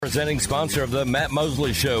Presenting sponsor of the Matt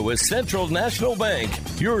Mosley Show is Central National Bank,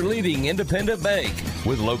 your leading independent bank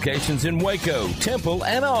with locations in Waco, Temple,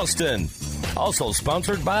 and Austin. Also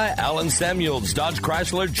sponsored by Allen Samuels, Dodge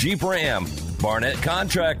Chrysler Jeep Ram, Barnett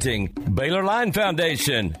Contracting, Baylor Line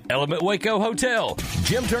Foundation, Element Waco Hotel,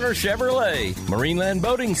 Jim Turner Chevrolet, Marineland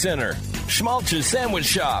Boating Center, Schmaltz's Sandwich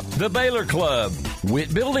Shop, the Baylor Club,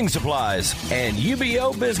 Witt Building Supplies, and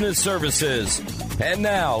UBO Business Services. And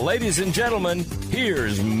now, ladies and gentlemen,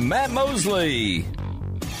 here's Matt Mosley.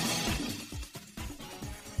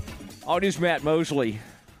 Oh, it is Matt Mosley.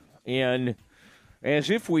 And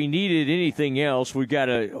as if we needed anything else, we've got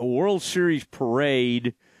a World Series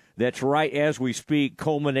parade that's right as we speak,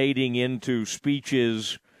 culminating into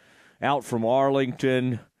speeches out from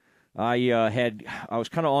Arlington. I was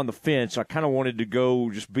kind of on the fence. I kind of wanted to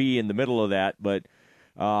go just be in the middle of that, but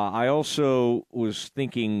I also was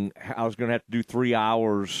thinking I was going to have to do 3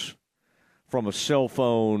 hours from a cell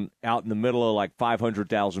phone out in the middle of like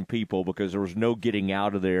 500,000 people because there was no getting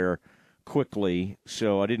out of there quickly.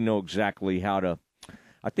 So I didn't know exactly how to.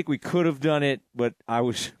 I think we could have done it, but I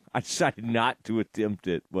decided not to attempt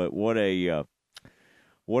it. But what a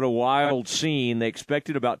wild scene. They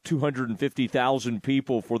expected about 250,000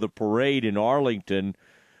 people for the parade in Arlington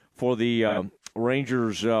for the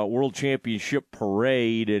Rangers World Championship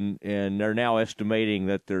parade, and they're now estimating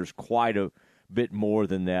that there's quite a bit more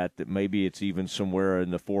than that maybe it's even somewhere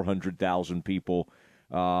in the 400,000 people.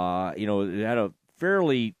 It had a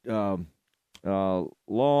fairly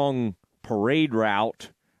long parade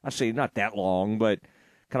route. I say not that long, but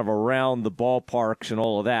kind of around the ballparks and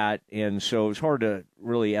all of that, and so it's hard to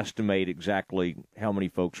really estimate exactly how many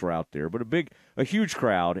folks were out there. But a huge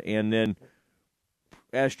crowd, and then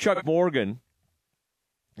as Chuck Morgan,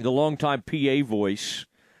 the longtime PA voice,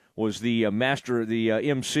 was the master, the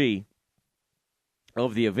MC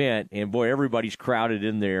of the event, and boy, everybody's crowded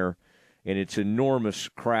in there, and it's an enormous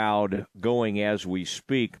crowd going as we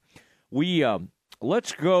speak.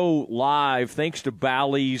 Let's go live, thanks to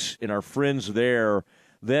Bally's and our friends there.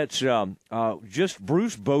 That's just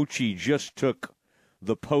Bruce Bochy just took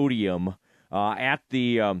the podium at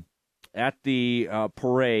the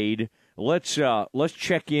parade. Let's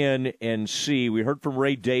check in and see. We heard from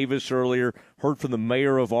Ray Davis earlier, heard from the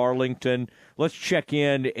mayor of Arlington. Let's check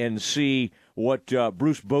in and see what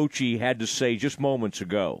Bruce Bochy had to say just moments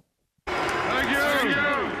ago. Thank you.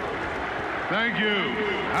 Thank you.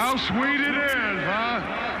 How sweet it is, huh?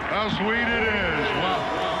 How sweet it is.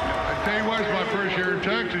 Wow. I tell you what, it's my first year in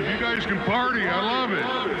Texas. You guys can party. I love it.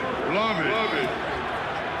 Love it.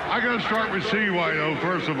 I got to start with CY, though,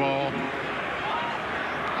 first of all.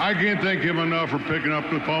 I can't thank him enough for picking up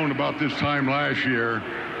the phone about this time last year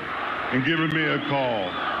and giving me a call.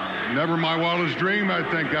 Never my wildest dream I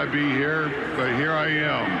think I'd be here, but here I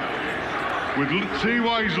am. With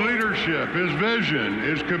CY's leadership, his vision,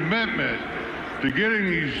 his commitment to getting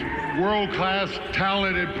these world-class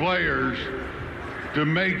talented players to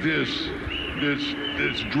make this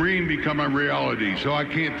dream become a reality. So I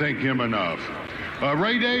can't thank him enough.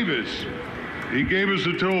 Ray Davis, he gave us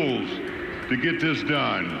the tools to get this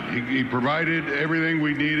done. He provided everything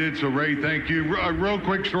we needed. So Ray, thank you. A real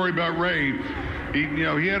quick story about Ray. He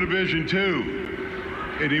had a vision too,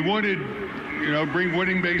 and he wanted, bring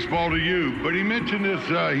winning baseball to you. But he mentioned this.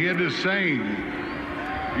 He had this saying.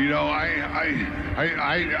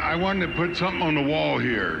 I wanted to put something on the wall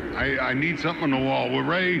here. I need something on the wall. Well,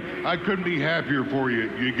 Ray, I couldn't be happier for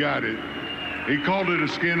you. You got it. He called it a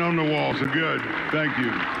skin on the wall. So good. Thank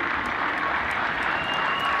you.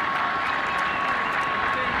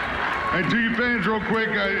 And to you fans, real quick,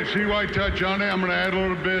 I see why I touch on it. I'm going to add a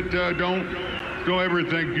little bit. Don't ever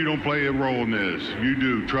think you don't play a role in this. You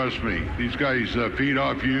do, trust me. These guys feed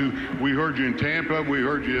off you. We heard you in Tampa. We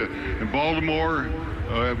heard you in Baltimore.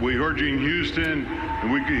 We heard you in Houston.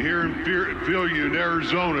 And we could hear and feel you in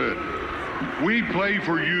Arizona. We play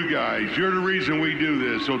for you guys. You're the reason we do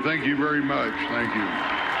this. So thank you very much. Thank you.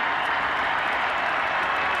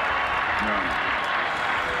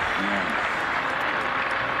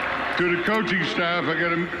 To the coaching staff, I got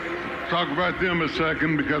to talk about them a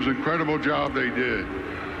second because incredible job they did.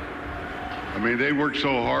 I mean, they worked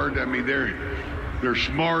so hard. I mean, they're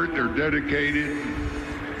smart, they're dedicated,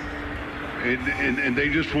 and they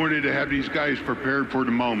just wanted to have these guys prepared for the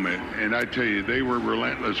moment. And I tell you, they were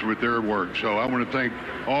relentless with their work. So I want to thank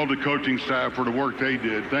all the coaching staff for the work they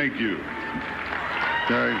did. Thank you.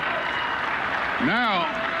 Okay. Now,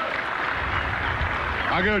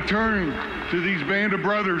 I got to turn to these band of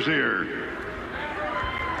brothers here.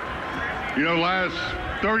 Last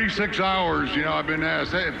 36 hours, I've been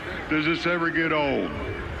asked, hey, does this ever get old?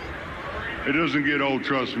 It doesn't get old,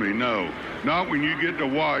 trust me, no. Not when you get to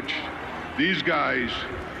watch these guys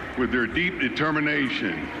with their deep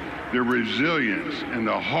determination, their resilience, and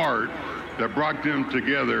the heart that brought them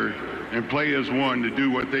together and play as one to do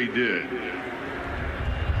what they did.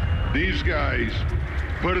 These guys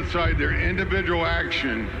put aside their individual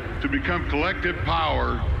action to become collective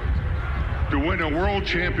power to win a world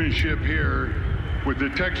championship here with the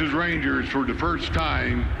Texas Rangers for the first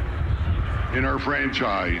time in our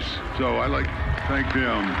franchise. So I'd like to thank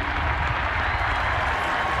them.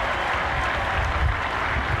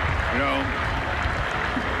 You know,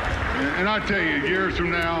 and I tell you, years from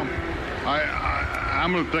now,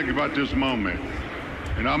 I'm going to think about this moment,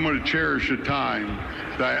 and I'm going to cherish the time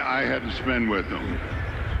that I had to spend with them.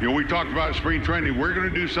 You know, we talked about spring training. We're going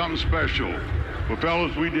to do something special. Well,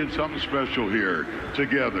 fellas, we did something special here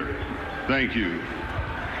together. Thank you.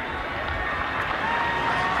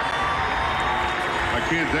 I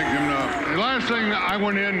can't thank him enough. The last thing I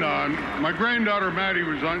went in on, my granddaughter Maddie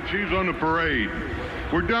she was on the parade.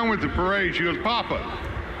 We're done with the parade. She goes, Papa,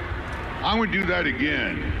 I want to do that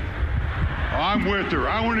again. I'm with her.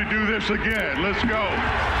 I want to do this again. Let's go.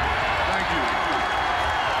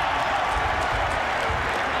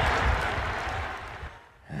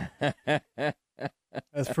 Thank you.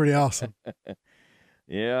 That's pretty awesome.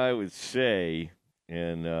 Yeah, I would say,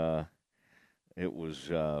 and it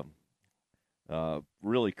was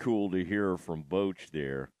really cool to hear from Boach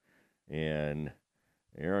there. And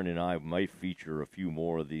Aaron and I might feature a few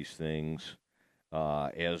more of these things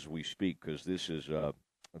as we speak, because this is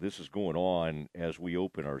going on as we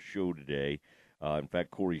open our show today. In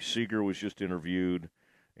fact, Corey Seager was just interviewed.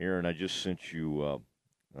 Aaron, I just sent you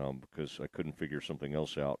because I couldn't figure something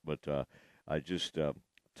else out, but I just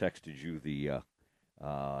texted you the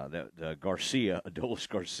Garcia, Adolis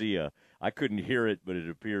Garcia. I couldn't hear it, but it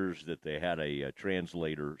appears that they had a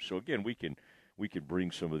translator. So again, we can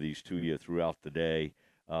bring some of these to you throughout the day.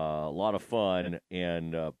 A lot of fun,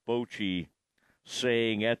 and Bochy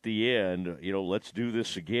saying at the end, let's do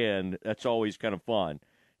this again. That's always kind of fun,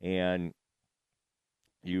 and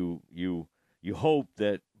you hope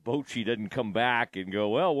that Bochy doesn't come back and go,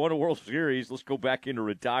 well, won a World Series, let's go back into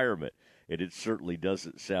retirement. And it certainly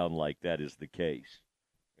doesn't sound like that is the case.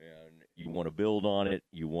 And you want to build on it.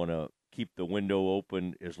 You want to keep the window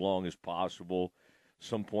open as long as possible.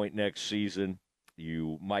 Some point next season,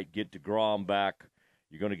 you might get DeGrom back.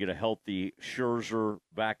 You're going to get a healthy Scherzer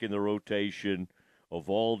back in the rotation.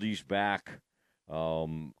 Evaldi's back.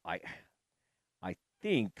 I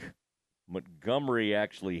think Montgomery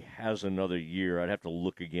actually has another year. I'd have to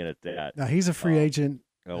look again at that. Now, he's a free agent.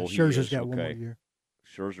 Scherzer's got okay. one more year.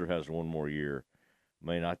 Scherzer has one more year. I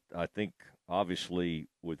mean, I think, obviously,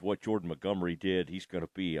 with what Jordan Montgomery did, he's going to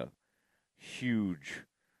be a huge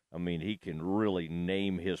 – I mean, he can really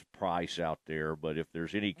name his price out there. But if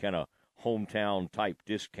there's any kind of hometown-type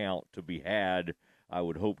discount to be had, I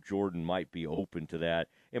would hope Jordan might be open to that.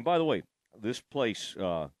 And, by the way, this place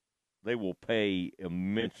they will pay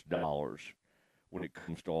immense dollars when it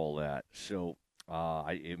comes to all that. So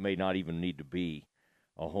it may not even need to be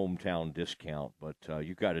a hometown discount. But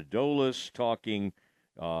you've got Adolis talking.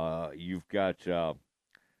 You've got,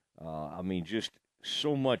 just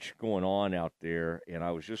so much going on out there. And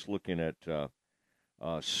I was just looking at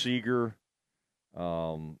Seager.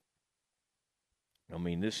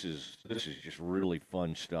 This is just really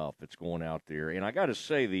fun stuff that's going out there. And I got to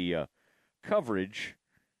say, the coverage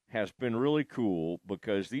has been really cool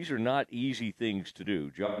because these are not easy things to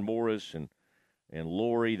do. John Morris and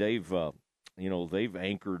Lori, they've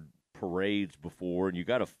anchored parades before, and you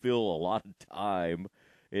got to fill a lot of time.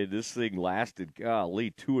 And this thing lasted, 2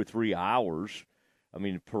 or 3 hours. I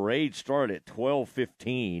mean, the parade started at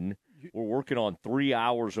 12:15. We're working on 3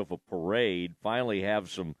 hours of a parade. Finally have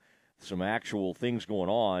some actual things going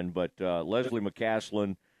on. But Leslie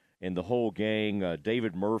McCaslin and the whole gang,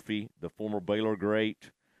 David Murphy, the former Baylor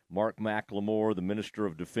great, Mark McLemore, the Minister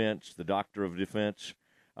of Defense, the Doctor of Defense,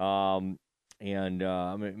 and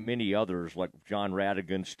many others like John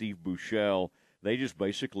Radigan, Steve Buechele. They just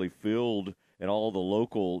basically filled, and all the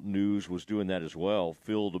local news was doing that as well,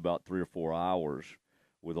 filled about 3 or 4 hours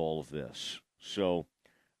with all of this. So,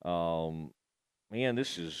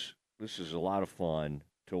 this is a lot of fun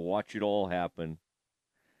to watch it all happen,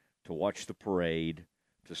 to watch the parade,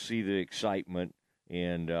 to see the excitement,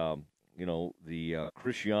 and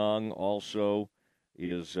Chris Young also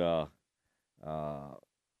is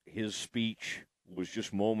his speech was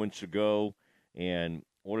just moments ago, and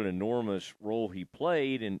what an enormous role he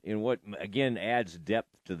played. And what, again, adds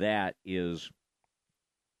depth to that is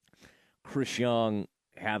Chris Young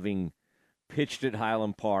having pitched at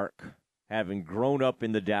Highland Park, having grown up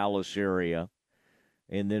in the Dallas area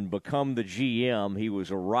and then become the GM. He was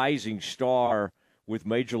a rising star with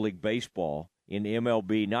Major League Baseball in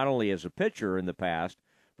MLB, not only as a pitcher in the past,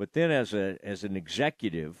 but then as an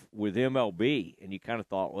executive with MLB. And you kind of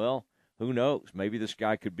thought, well, who knows? Maybe this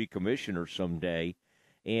guy could be commissioner someday.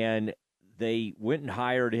 And they went and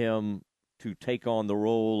hired him to take on the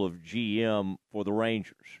role of GM for the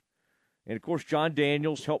Rangers. And, of course, John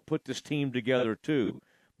Daniels helped put this team together too.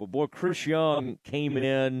 But, boy, Chris Young came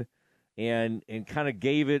in and kind of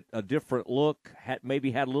gave it a different look,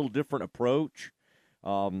 maybe had a little different approach.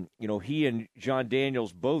 He and John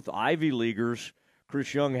Daniels, both Ivy Leaguers,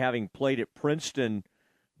 Chris Young having played at Princeton,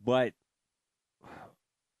 but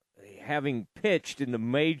having pitched in the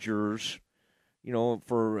majors,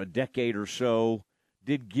 for a decade or so,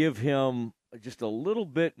 did give him just a little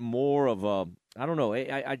bit more of a, I don't know,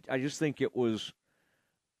 I just think it was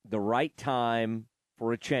the right time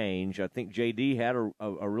for a change. I think JD had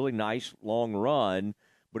a really nice long run,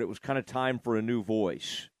 but it was kind of time for a new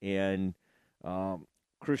voice. And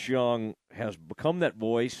Chris Young has become that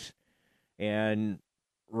voice. And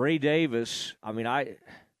Ray Davis,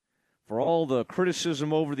 for all the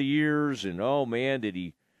criticism over the years and, oh, man, did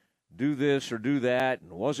he do this or do that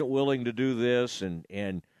and wasn't willing to do this.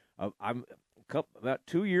 And about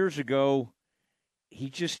 2 years ago,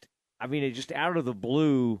 it just out of the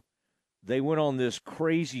blue, they went on this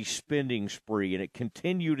crazy spending spree, and it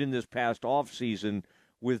continued in this past offseason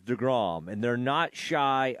with DeGrom. And they're not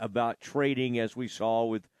shy about trading, as we saw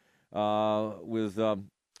with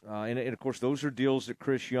and of course, those are deals that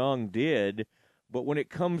Chris Young did. But when it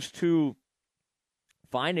comes to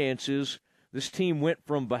finances, this team went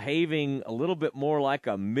from behaving a little bit more like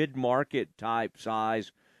a mid-market type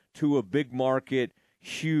size to a big market,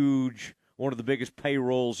 huge, one of the biggest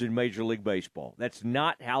payrolls in Major League Baseball. That's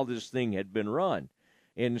not how this thing had been run.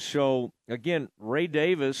 And so, again, Ray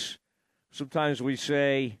Davis, sometimes we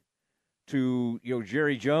say to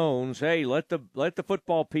Jerry Jones, hey, let the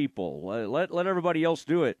football people, let everybody else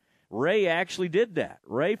do it. Ray actually did that.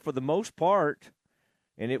 Ray, for the most part,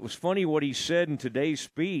 and it was funny what he said in today's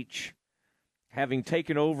speech, having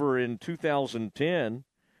taken over in 2010,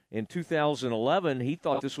 in 2011, he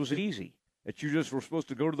thought this was easy, that you just were supposed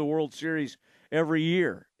to go to the World Series every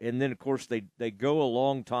year. And then, of course, they go a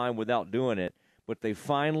long time without doing it, but they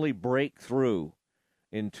finally break through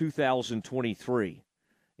in 2023.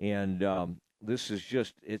 And this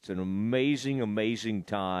is it's an amazing, amazing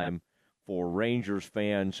time for Rangers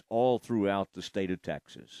fans all throughout the state of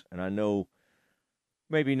Texas. And I know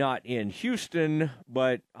maybe not in Houston,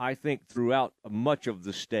 but I think throughout much of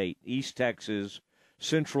the state, East Texas,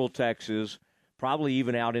 Central Texas, probably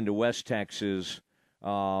even out into West Texas.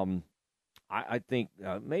 I think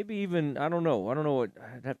maybe even, I don't know what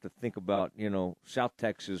I'd have to think about. South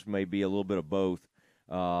Texas may be a little bit of both,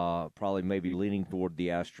 probably maybe leaning toward the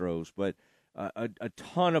Astros, but a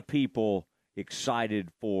ton of people excited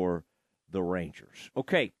for the Rangers.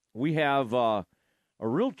 Okay, we have a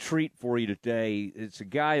real treat for you today. It's a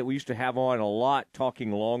guy that we used to have on a lot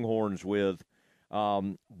talking Longhorns with,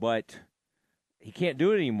 but he can't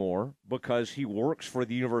do it anymore because he works for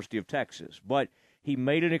the University of Texas. But he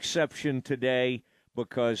made an exception today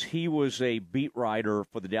because he was a beat writer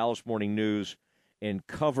for the Dallas Morning News and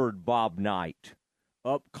covered Bob Knight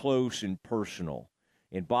up close and personal.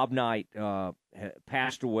 And Bob Knight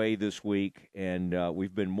passed away this week, and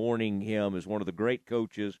we've been mourning him as one of the great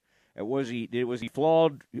coaches. Was he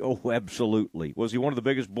flawed? Oh, absolutely. Was he one of the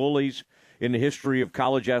biggest bullies in the history of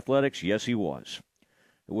college athletics? Yes, he was.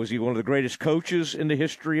 Was he one of the greatest coaches in the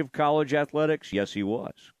history of college athletics? Yes, he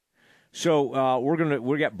was. So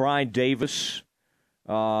we got Brian Davis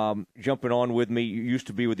jumping on with me. You used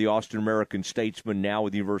to be with the Austin American-Statesman, now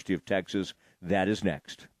with the University of Texas. That is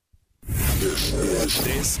next.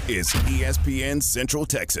 This is ESPN Central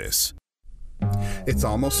Texas. It's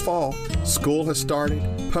almost fall, school has started,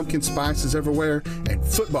 pumpkin spice is everywhere, and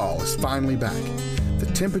football is finally back. The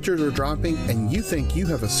temperatures are dropping, and you think you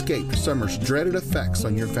have escaped summer's dreaded effects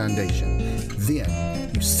on your foundation.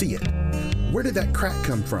 Then you see it. Where did that crack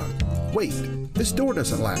come from? Wait, this door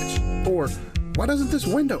doesn't latch. Or, why doesn't this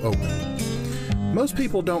window open? Most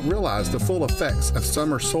people don't realize the full effects of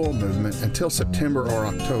summer soil movement until September or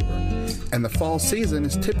October, and the fall season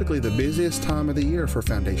is typically the busiest time of the year for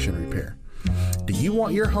foundation repair. Do you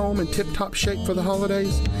want your home in tip-top shape for the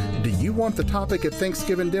holidays? Do you want the topic at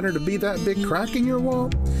Thanksgiving dinner to be that big crack in your wall?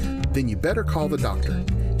 Then you better call the doctor.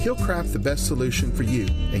 He'll craft the best solution for you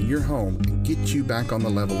and your home and get you back on the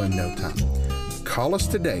level in no time. Call us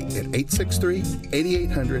today at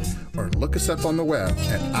 863-8800 or look us up on the web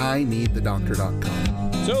at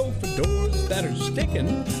ineedthedoctor.com. So for doors, that are sticking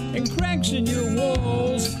and cracks in your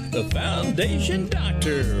walls, the Foundation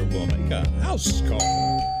Doctor will make a house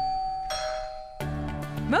call.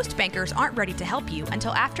 Most bankers aren't ready to help you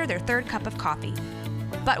until after their third cup of coffee.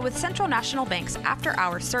 But with Central National Bank's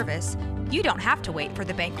after-hours service, you don't have to wait for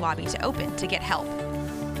the bank lobby to open to get help.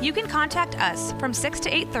 You can contact us from 6 to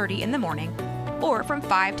 8:30 in the morning or from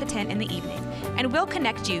 5 to 10 in the evening, and we'll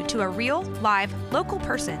connect you to a real, live, local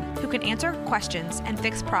person who can answer questions and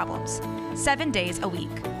fix problems 7 days a week.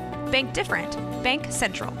 Bank different. Bank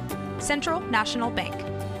Central. Central National Bank.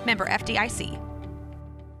 Member FDIC.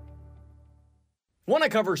 Want to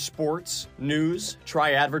cover sports, news,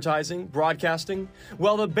 try advertising, broadcasting?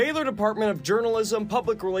 Well, the Baylor Department of Journalism,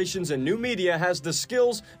 Public Relations, and New Media has the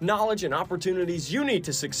skills, knowledge, and opportunities you need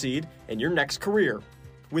to succeed in your next career.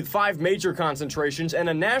 With 5 major concentrations and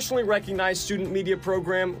a nationally recognized student media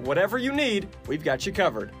program, whatever you need, we've got you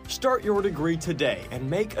covered. Start your degree today and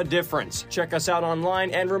make a difference. Check us out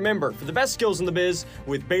online, and remember, for the best skills in the biz,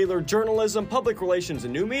 with Baylor Journalism, Public Relations,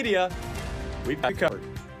 and New Media, we've got you covered.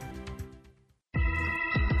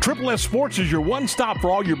 Triple S Sports is your one-stop for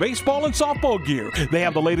all your baseball and softball gear. They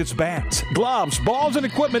have the latest bats, gloves, balls, and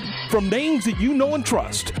equipment from names that you know and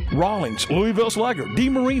trust. Rawlings, Louisville Slugger,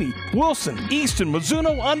 DeMarini, Wilson, Easton,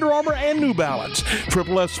 Mizuno, Under Armour, and New Balance.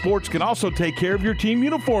 Triple S Sports can also take care of your team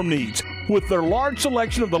uniform needs with their large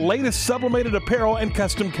selection of the latest sublimated apparel and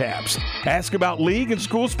custom caps. Ask about league and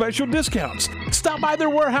school special discounts. Stop by their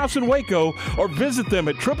warehouse in Waco or visit them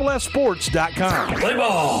at triplessports.com. Play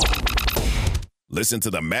ball! Listen to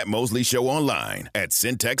the Matt Mosley Show online at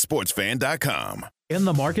syntechsportsfan.com. In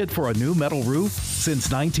the market for a new metal roof? Since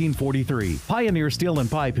 1943, Pioneer Steel and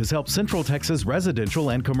Pipe has helped Central Texas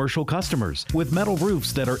residential and commercial customers with metal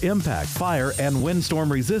roofs that are impact, fire, and windstorm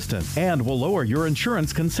resistant and will lower your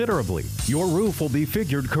insurance considerably. Your roof will be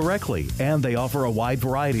figured correctly, and they offer a wide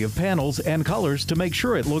variety of panels and colors to make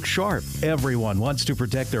sure it looks sharp. Everyone wants to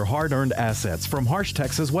protect their hard-earned assets from harsh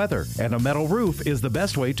Texas weather, and a metal roof is the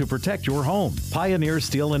best way to protect your home. Pioneer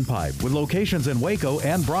Steel and Pipe with locations in Waco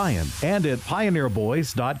and Bryan and at pioneerboys.com.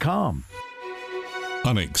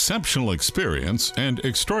 An exceptional experience and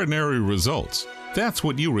extraordinary results. That's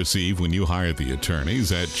what you receive when you hire the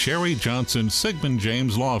attorneys at Cherry Johnson Sigmund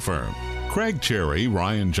James Law Firm. Craig Cherry,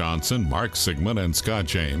 Ryan Johnson, Mark Sigmund, and Scott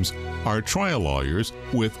James are trial lawyers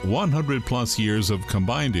with 100-plus years of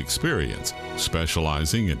combined experience,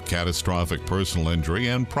 specializing in catastrophic personal injury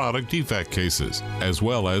and product defect cases, as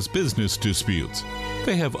well as business disputes.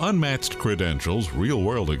 They have unmatched credentials,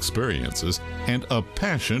 real-world experiences, and a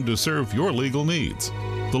passion to serve your legal needs.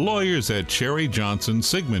 The lawyers at Cherry Johnson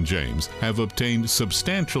Sigmund James have obtained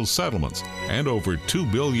substantial settlements and over $2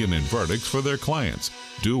 billion in verdicts for their clients,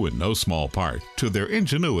 due in no small part to their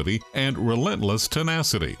ingenuity and relentless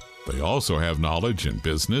tenacity. They also have knowledge in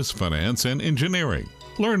business, finance, and engineering.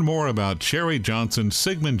 Learn more about Cherry Johnson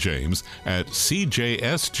Sigmund James at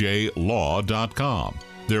cjsjlaw.com.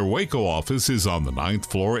 Their Waco office is on the 9th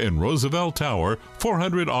floor in Roosevelt Tower,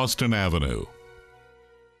 400 Austin Avenue.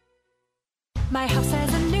 My house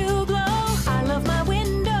has a new glow. I love my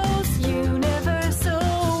windows.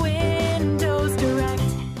 Universal Windows Direct.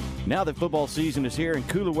 Now that football season is here and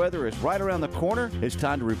cooler weather is right around the corner, it's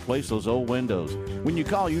time to replace those old windows. When you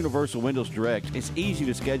call Universal Windows Direct, it's easy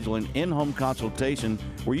to schedule an in-home consultation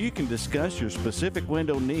where you can discuss your specific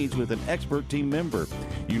window needs with an expert team member.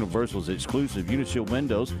 Universal's exclusive Unishield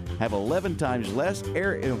windows have 11 times less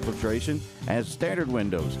air infiltration as standard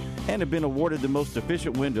windows and have been awarded the most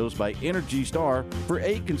efficient windows by Energy Star for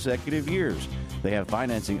 8 consecutive years. They have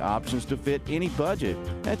financing options to fit any budget.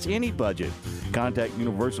 That's any budget. Contact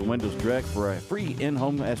Universal Windows Direct for a free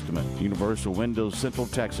in-home estimate.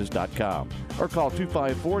 UniversalWindowsCentralTexas.com or call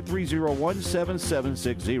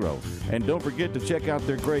 254-301-7760. And don't forget to check out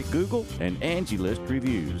their great Google and Angie List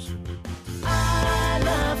reviews. I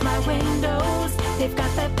love my windows. They've got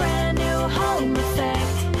that brand new home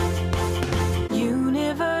effect.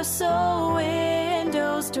 Universal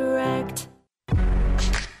Windows Direct.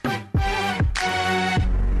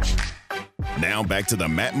 Now back to the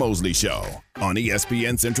Matt Mosley Show on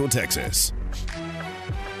ESPN Central Texas.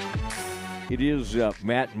 It is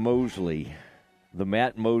Matt Mosley, the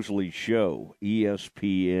Matt Mosley Show,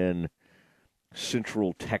 ESPN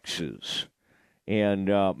Central Texas. And,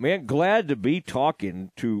 man, glad to be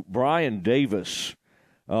talking to Brian Davis,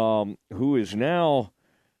 who is now,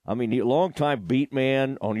 a longtime beat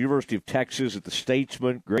man on University of Texas at the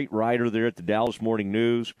Statesman, great writer there at the Dallas Morning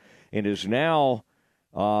News, and is now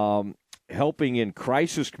helping in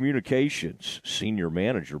crisis communications, senior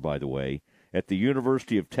manager, by the way, at the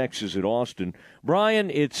University of Texas at Austin. Brian,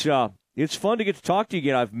 it's fun to get to talk to you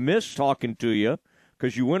again. I've missed talking to you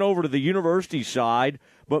because you went over to the university side.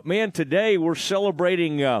 But, man, today we're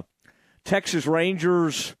celebrating Texas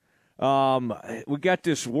Rangers. We got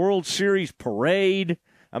this World Series parade.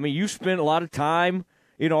 I mean, you spent a lot of time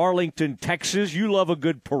in Arlington, Texas. You love a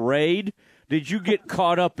good parade. Did you get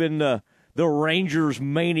caught up in the Rangers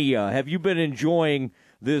mania? Have you been enjoying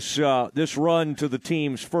this run to the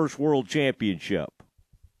team's first World Championship?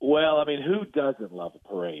 Well, I mean, who doesn't love a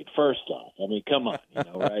parade? First off, I mean, come on,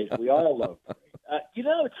 right? We all love parade.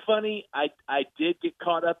 It's funny. I did get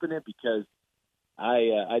caught up in it because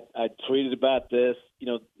I tweeted about this.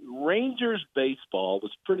 Rangers baseball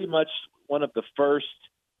was pretty much one of the first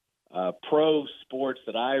pro sports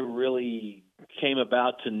that I really came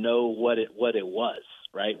about to know what it was.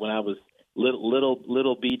 Right when I was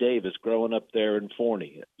little B. Davis growing up there in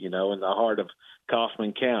Forney, in the heart of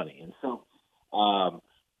Kaufman County, and so.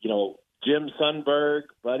 Jim Sundberg,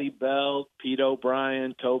 Buddy Bell, Pete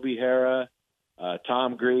O'Brien, Toby Hara,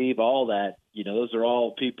 Tom Grieve, all that, those are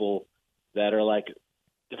all people that are like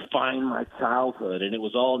defined my childhood. And it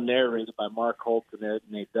was all narrated by Mark Holtz and Ed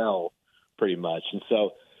Nadell pretty much. And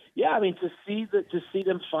so, yeah, I mean, to see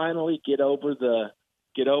them finally get over the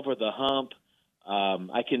hump.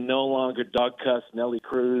 I can no longer dog cuss Nelly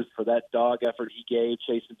Cruz for that dog effort he gave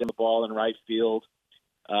chasing down the ball in right field.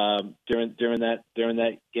 During that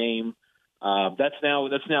game, that's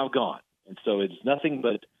now gone, and so it's nothing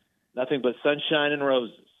but sunshine and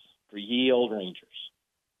roses for ye old Rangers.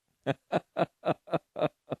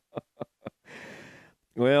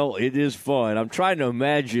 Well, it is fun. I'm trying to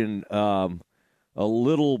imagine a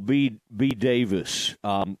little B. Davis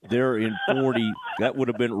there in 40. That would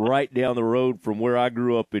have been right down the road from where I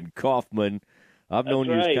grew up in Kaufman. I've known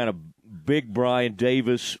you as kind of big Brian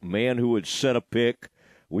Davis, man who would set a pick.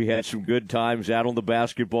 We had some good times out on the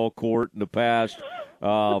basketball court in the past.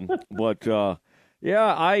 And by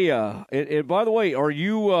the way, are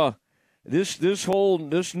you this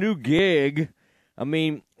new gig? I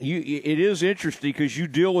mean, it is interesting because you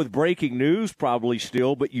deal with breaking news probably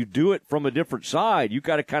still, but you do it from a different side. You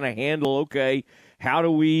got to kind of handle, okay, how do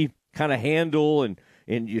we kind of handle and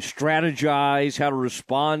you strategize how to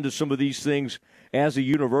respond to some of these things as a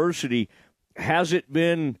university. Has it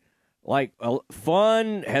been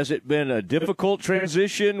fun? Has it been a difficult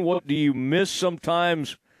transition? What do you miss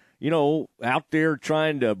sometimes, out there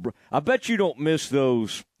trying to – I bet you don't miss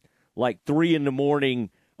those 3 a.m,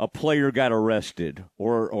 a player got arrested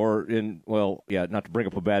not to bring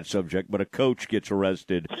up a bad subject, but a coach gets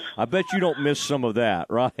arrested. I bet you don't miss some of that,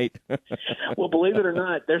 right? Well, believe it or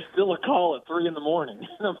not, there's still a call at 3 a.m,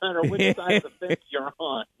 no matter which side of the fence you're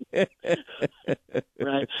on.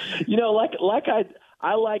 Right?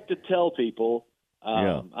 I like to tell people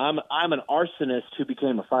I'm an arsonist who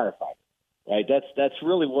became a firefighter. Right? That's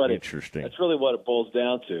really what interesting. That's really what it boils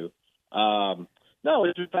down to. No,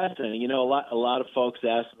 it's fascinating. A lot of folks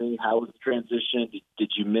ask me how was the transition?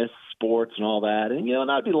 Did you miss sports and all that?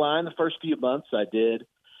 And I'd be lying. The first few months I did,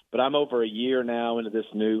 but I'm over a year now into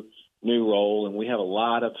this new role, and we have a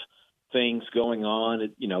lot of things going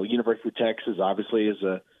on. University of Texas obviously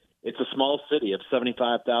it's a small city of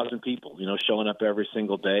 75,000 people, showing up every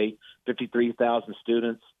single day, 53,000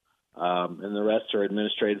 students, and the rest are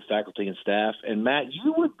administrative faculty and staff. And, Matt,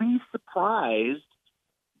 you would be surprised.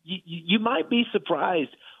 You might be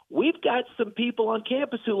surprised. We've got some people on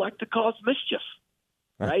campus who like to cause mischief,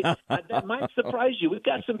 right? That might surprise you. We've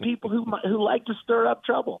got some people who like to stir up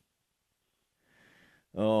trouble.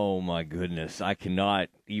 Oh my goodness, I cannot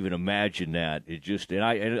even imagine that. It just and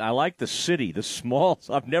I like the city, the small.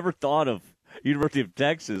 I've never thought of University of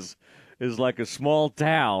Texas as like a small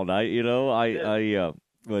town. But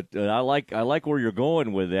I like where you're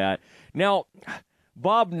going with that. Now,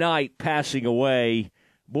 Bob Knight passing away.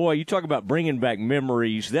 Boy, you talk about bringing back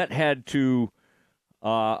memories. That had to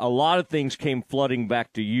a lot of things came flooding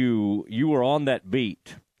back to you. You were on that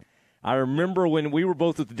beat. I remember when we were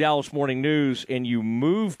both at the Dallas Morning News and you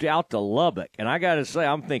moved out to Lubbock. And I got to say,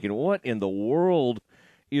 I'm thinking, what in the world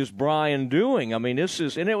is Brian doing? I mean, it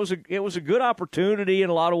was a good opportunity in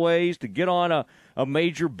a lot of ways to get on a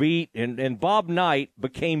major beat. And Bob Knight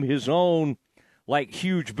became his own,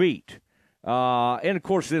 huge beat. And, of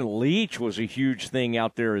course, then Leach was a huge thing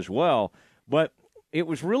out there as well. But it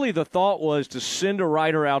was really the thought was to send a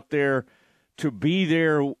writer out there to be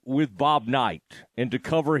there with Bob Knight and to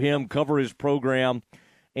cover his program.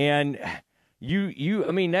 And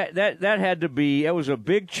that had to be, it was a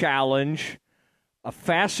big challenge, a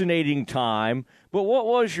fascinating time. But what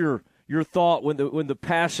was your thought when the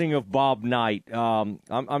passing of Bob Knight?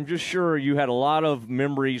 I'm just sure you had a lot of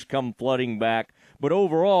memories come flooding back. But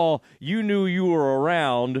overall, you knew you were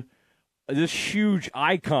around this huge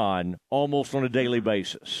icon almost on a daily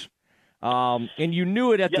basis. And you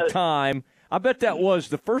knew it at the time. I bet that was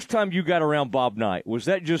the first time you got around Bob Knight. Was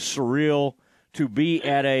that just surreal to be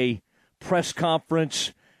at a press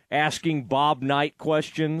conference asking Bob Knight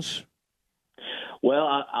questions? Well,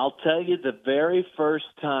 I'll tell you, the very first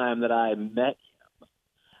time that I met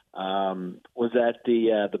him was at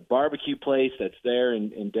the barbecue place that's there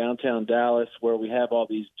in downtown Dallas, where we have all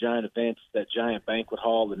these giant events, that giant banquet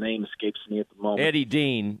hall. The name escapes me at the moment. Eddie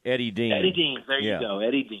Dean. There you go,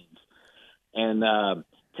 Eddie Dean's. And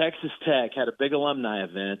Texas Tech had a big alumni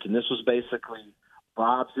event, and this was basically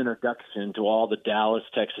Bob's introduction to all the Dallas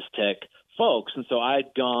Texas Tech folks. And so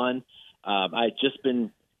I'd gone. I had just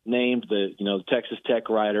been named the Texas Tech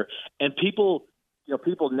writer, and people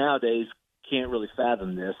nowadays can't really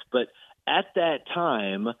fathom this, but at that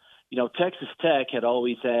time, Texas Tech had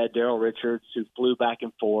always had Daryl Richards, who flew back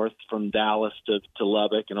and forth from Dallas to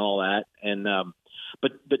Lubbock and all that, and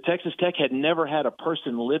but Texas Tech had never had a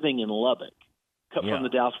person living in Lubbock from the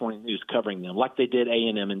Dallas Morning News covering them like they did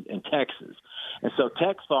A&M in Texas. And so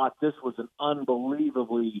Tech thought this was an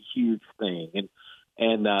unbelievably huge thing.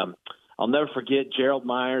 And I'll never forget Gerald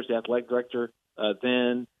Myers, the athletic director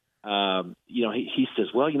then. He says,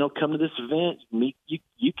 well, come to this event,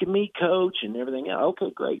 you can meet Coach and everything else.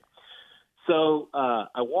 Okay, great. So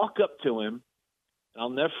I walk up to him. I'll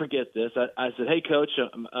never forget this. I said, hey, Coach,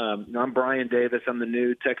 I'm Brian Davis. I'm the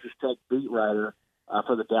new Texas Tech beat writer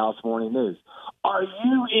for the Dallas Morning News. Are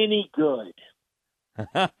you any good?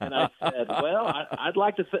 And I said, well, I'd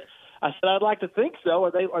like to think so,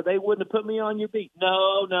 or they wouldn't have put me on your beat.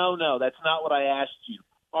 No, that's not what I asked you.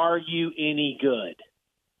 Are you any good?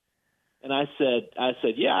 And I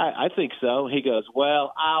said, yeah, I think so. He goes,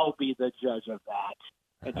 well, I'll be the judge of that.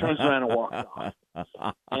 And turns around and walks off.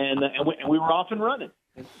 And we were off and running.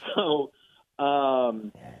 And so,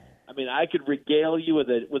 I could regale you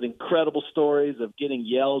with incredible stories of getting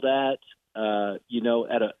yelled at, at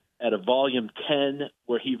a volume 10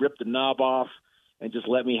 where he ripped the knob off and just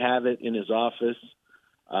let me have it in his office.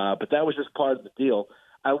 But that was just part of the deal.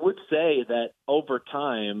 I would say that over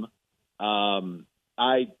time,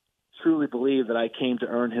 I truly believe that I came to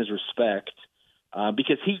earn his respect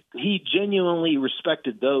because he genuinely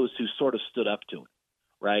respected those who sort of stood up to him,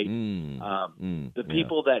 right? The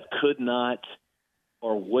people that could not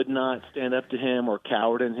or would not stand up to him or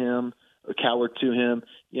cowered to him,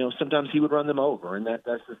 sometimes he would run them over, and that's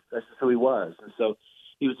just who he was. And so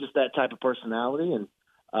he was just that type of personality. And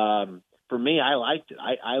for me, I liked it.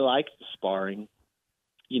 I liked the sparring,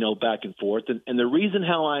 back and forth. And the reason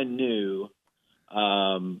how I knew,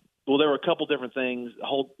 there were a couple different things, a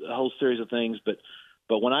whole series of things, but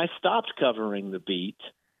when I stopped covering the beat,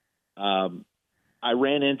 I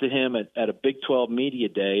ran into him at a Big 12 media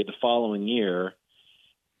day the following year,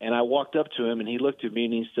 and I walked up to him, and he looked at me,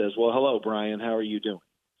 and he says, well, hello, Brian, how are you doing?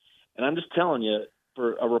 And I'm just telling you,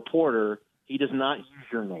 for a reporter, he does not use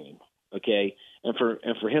your name, okay? And for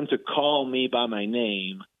him to call me by my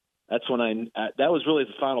name, that's when that was really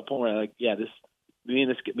the final point where me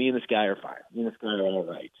and this guy are fine. Me and this guy are all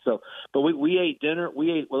right. So, but we ate dinner.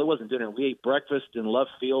 It wasn't dinner. We ate breakfast in Love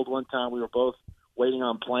Field one time. We were both waiting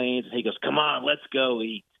on planes, and he goes, come on, let's go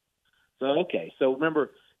eat. So, okay. So remember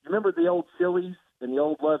the old Chili's in the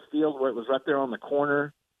old Love Field where it was right there on the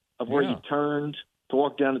corner of where you turned to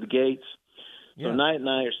walk down to the gates? Yeah. So Knight and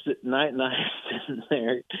I are sitting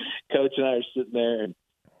there. Coach and I are sitting there,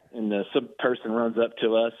 and some person runs up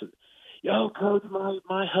to us. Yo, Coach,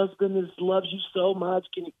 my husband loves you so much.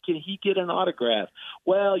 Can he get an autograph?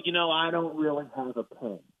 Well, I don't really have a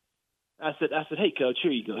pen. I said, hey, Coach,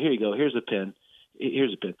 here you go. Here's a pen.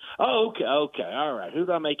 Here's a pen. Oh, okay, all right. Who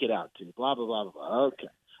do I make it out to? Blah blah blah blah. Okay,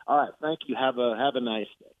 all right. Thank you. Have a nice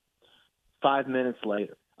day. 5 minutes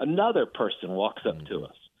later, another person walks up to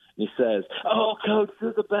us. And he says, "Oh, Coach,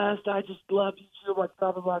 you're the best. I just love you so much.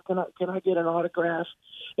 Blah blah blah. Can I get an autograph?"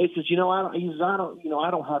 And he says, I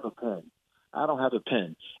don't have a pen. I don't have a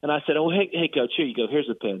pen. And I said, "Oh, hey, Coach, here you go. Here's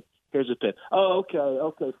a pen. Oh,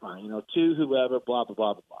 okay, fine. To whoever. Blah blah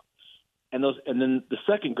blah blah blah." And then the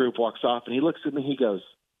second group walks off, and he looks at me. He goes,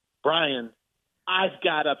 "Brian, I've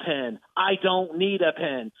got a pen. I don't need a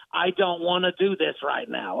pen. I don't want to do this right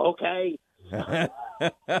now. Okay."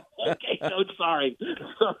 Okay, Coach, sorry,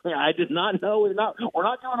 I did not know. We're not doing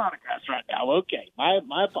autographs right now. Okay, my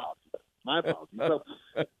apologies. So,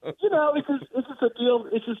 it's just a deal.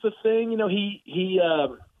 It's just a thing.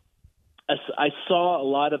 I saw a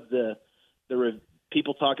lot of the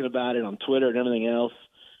people talking about it on Twitter and everything else.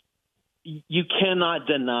 You cannot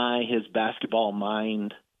deny his basketball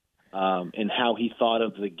mind and how he thought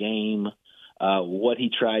of the game. what he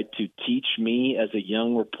tried to teach me as a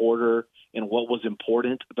young reporter and what was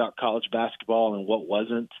important about college basketball and what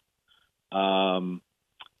wasn't. And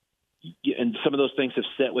some of those things have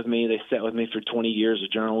sat with me. They sat with me for 20 years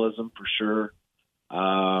of journalism, for sure.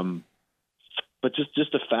 But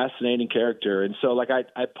just a fascinating character. And so, like,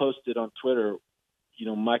 I posted on Twitter,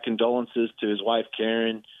 my condolences to his wife,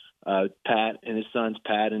 Karen, Pat, and his sons,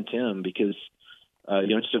 Pat and Tim, because,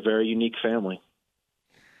 it's a very unique family.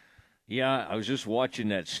 Yeah, I was just watching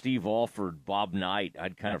that Steve Alford, Bob Knight.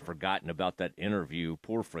 I'd kind of forgotten about that interview.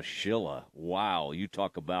 Poor Fraschilla. Wow, you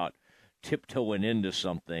talk about tiptoeing into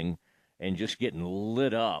something and just getting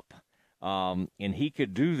lit up. And he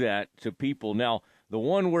could do that to people. Now, the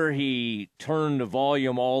one where he turned the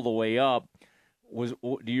volume all the way up was,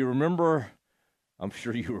 do you remember? I'm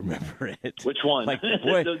sure you remember it. Which one? Like,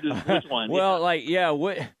 which one? Well,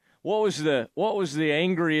 what was the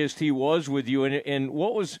angriest he was with you, and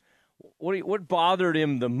what bothered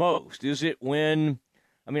him the most? Is it when,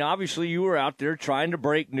 obviously you were out there trying to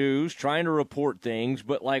break news, trying to report things,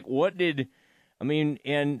 but and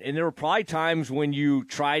there were probably times when you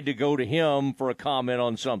tried to go to him for a comment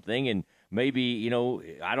on something, and maybe,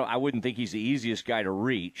 I wouldn't think he's the easiest guy to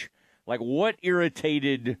reach. Like, what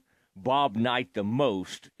irritated Bob Knight the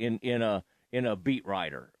most in a beat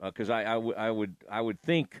writer? Because I would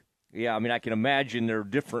think, I can imagine there are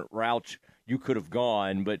different routes you could have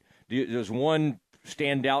gone, but does one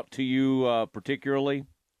stand out to you particularly?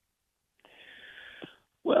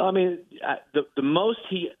 Well, the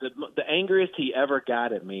angriest he ever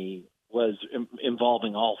got at me was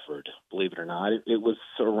involving Alford. Believe it or not, it was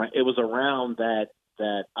around that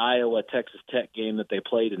Iowa Texas Tech game that they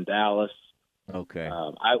played in Dallas. Okay.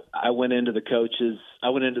 I went into the coaches. I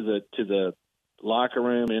went into the locker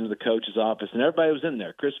room and into the coach's office, and everybody was in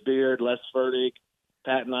there. Chris Beard, Les Fertig,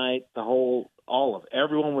 Pat Knight,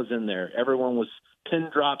 everyone was in there. Everyone was pin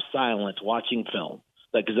drop silent watching film,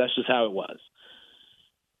 because that's just how it was.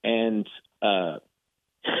 And how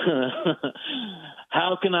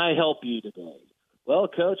can I help you today? Well,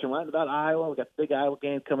 Coach, I'm writing about Iowa. We got the big Iowa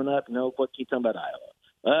game coming up. What can you tell me about Iowa?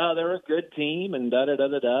 Well, they're a good team, and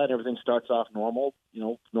da-da-da-da-da, and everything starts off normal,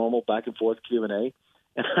 normal back and forth Q&A.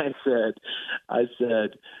 And I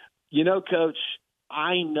said, Coach,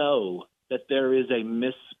 I know that there is a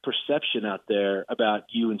misperception out there about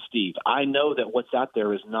you and Steve. I know that what's out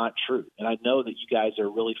there is not true, and I know that you guys are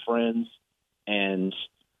really friends, and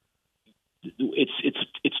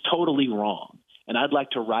it's totally wrong, and I'd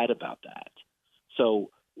like to write about that.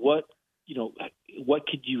 So what do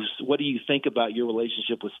you think about your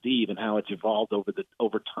relationship with Steve and how it's evolved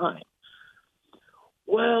over time?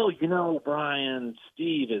 Well, Brian,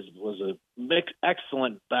 Steve was a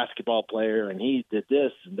excellent basketball player, and he did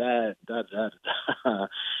this and that,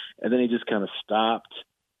 and then he just kind of stopped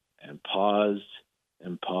and paused.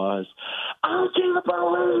 I can't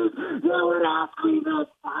believe you would ask me this.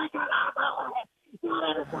 I cannot believe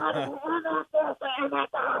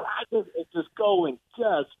it's just going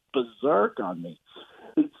berserk on me.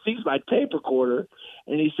 He sees my tape recorder,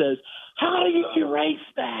 and he says, "How do you erase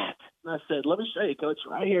that?" And I said, "Let me show you, Coach,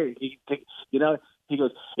 right here." He goes,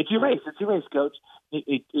 "It's erased, Coach."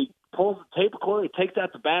 He pulls the tape recorder, he takes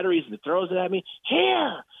out the batteries, and he throws it at me.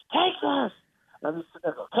 "Here, take this." And I'm just sitting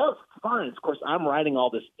there going, "Coach, it's fine." Of course, I'm writing all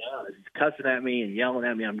this down. He's cussing at me and yelling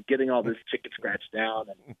at me. I'm getting all this chicken scratch down.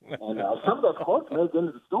 And some of those quotes moved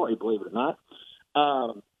into the story, believe it or not.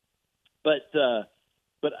 But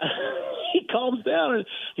he calms down, and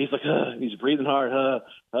he's like, he's breathing hard.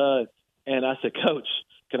 And I said, "Coach,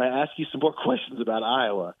 can I ask you some more questions about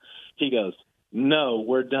Iowa?" He goes, "No,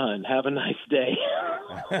 we're done. Have a nice day."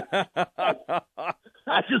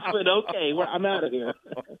 I just went, "Okay, I'm out of here."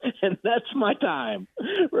 And that's my time,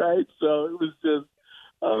 right? So it was just,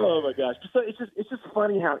 oh my gosh. So it's just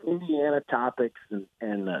funny how Indiana topics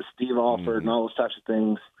and Steve Alford and all those types of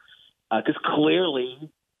things, because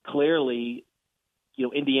clearly,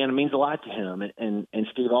 Indiana means a lot to him, and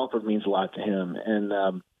Steve Alford means a lot to him, and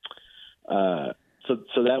so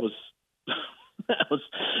that was.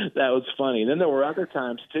 that was funny. And then there were other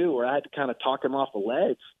times too where I had to kind of talk him off the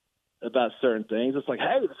ledge about certain things. It's like,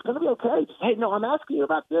 "Hey, it's going to be okay. Just, hey, no, I'm asking you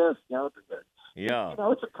about this. Yeah.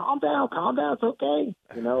 It's a calm down. It's okay.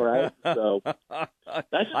 Right? So that's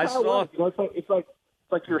just how it was. It's like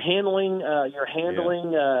you're handling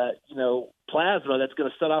plasma that's going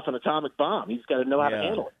to set off an atomic bomb. He's got to know how to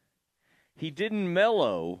handle it. He didn't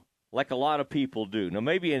mellow like a lot of people do. Now,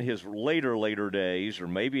 maybe in his later days, or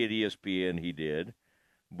maybe at ESPN he did,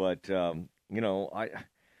 but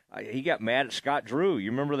he got mad at Scott Drew.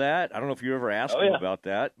 You remember that? I don't know if you ever asked him about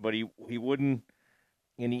that, but he wouldn't.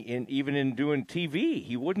 and even in doing TV,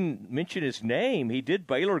 he wouldn't mention his name. He did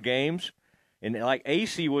Baylor games, and like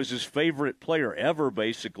AC was his favorite player ever.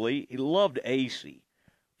 Basically, he loved AC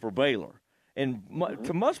for Baylor. And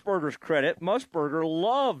to Musburger's credit, Musburger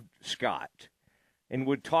loved Scott, and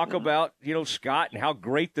would talk about Scott and how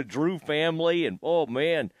great the Drew family, and oh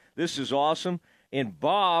man, this is awesome. And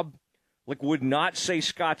Bob would not say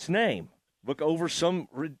Scott's name. Look over some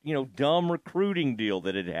dumb recruiting deal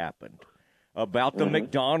that had happened about the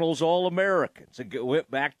McDonald's All-Americans. It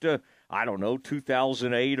went back to, I don't know,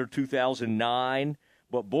 2008 or 2009.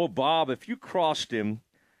 But, boy, Bob, if you crossed him,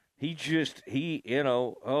 he had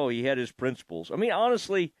his principles. I mean,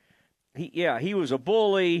 honestly, he was a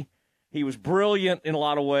bully. He was brilliant in a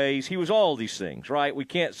lot of ways. He was all these things, right? We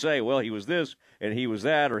can't say, well, he was this and he was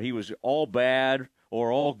that, or he was all bad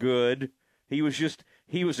or all good. He was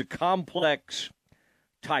a complex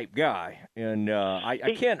type guy, and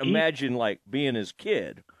I can't imagine being his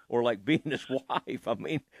kid or being his wife. I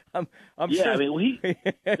mean, I'm yeah. sure. I mean,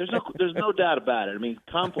 there's no doubt about it. I mean,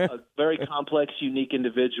 a very complex, unique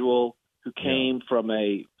individual who came from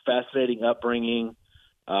a fascinating upbringing.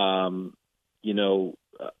 A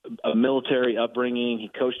military upbringing. He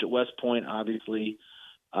coached at West Point, obviously.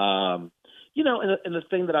 And the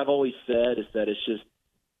thing that I've always said is that it's just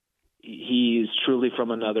he is truly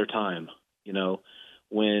from another time.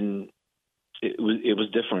 When it was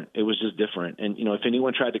different. It was just different. And, if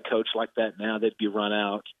anyone tried to coach like that now, they'd be run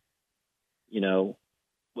out. One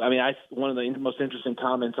of the most interesting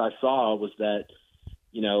comments I saw was that,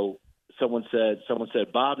 someone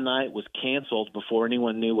said Bob Knight was canceled before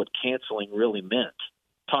anyone knew what canceling really meant,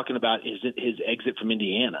 talking about his exit from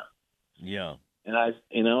Indiana. Yeah. And that's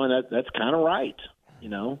kind of right,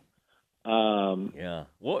 Yeah.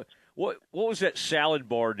 What was that salad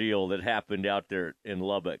bar deal that happened out there in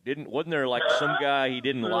Lubbock? Wasn't there some guy he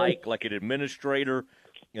didn't like an administrator,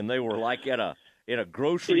 and they were at a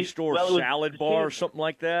grocery store salad bar or something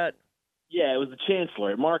like that? Yeah, it was the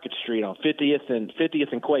Chancellor at Market Street on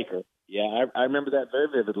 50th and Quaker. Yeah, I remember that very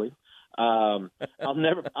vividly. I'll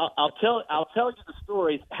tell you the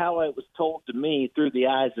story how it was told to me through the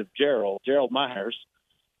eyes of Gerald Myers.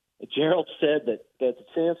 Gerald said that the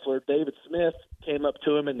Chancellor, David Smith, came up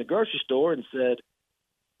to him in the grocery store and said,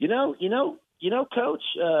 Coach,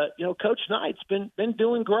 Coach Knight's been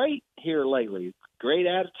doing great here lately. Great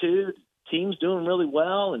attitude. Team's doing really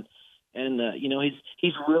well, and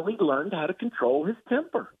he's really learned how to control his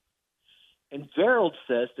temper. And Gerald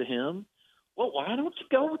says to him, well, why don't you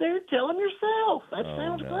go over there and tell him yourself? That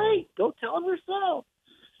sounds great. Go tell him yourself.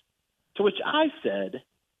 To which I said,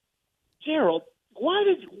 Gerald,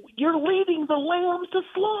 you're leading the lambs to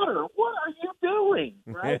slaughter. What are you doing?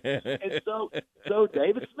 Right? And so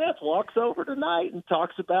David Smith walks over tonight and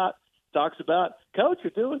talks about, Coach,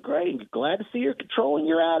 you're doing great. And glad to see you're controlling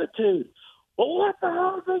your attitude. Well, what the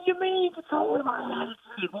hell do you mean controlling my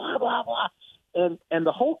attitude? Blah, blah, blah. And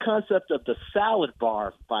the whole concept of the salad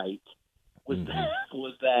bar fight was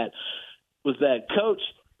that Coach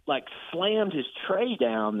slammed his tray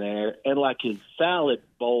down there and his salad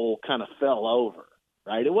bowl kind of fell over.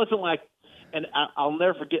 Right? It wasn't and I'll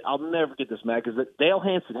never forget this, Matt, because Dale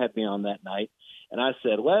Hansen had me on that night, and I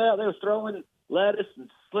said, well, they were throwing lettuce and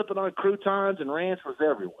slipping on croutons and ranch was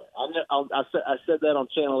everywhere. I said that on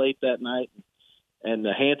Channel 8 that night, and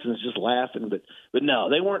Hansen's just laughing, but no,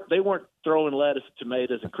 they weren't throwing lettuce,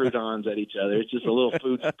 tomatoes, and croutons at each other. It's just a little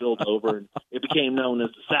food spilled over, and it became known as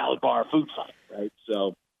the salad bar food fight, right?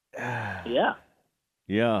 So, yeah.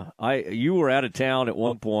 Yeah, you were out of town at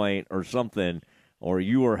one point or something, or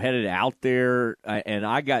you were headed out there, and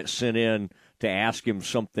I got sent in to ask him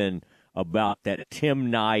something about that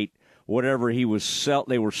Tim Knight, whatever he was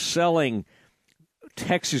they were selling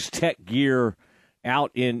Texas Tech gear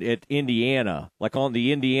out at Indiana, on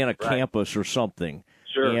the Indiana campus or something.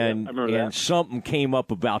 Sure, and I remember that. And something came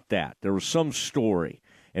up about that. There was some story.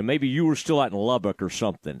 And maybe you were still out in Lubbock or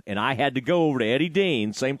something, and I had to go over to Eddie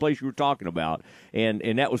Dean, same place you were talking about, and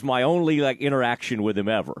that was my only interaction with him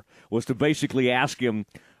ever, was to basically ask him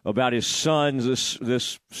about his son's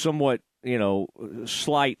this somewhat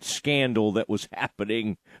slight scandal that was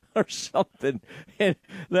happening or something, and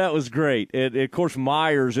that was great. And of course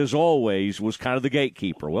Myers, as always, was kind of the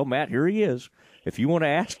gatekeeper. Well, Matt, here he is. If you want to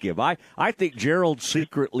ask him, I think Gerald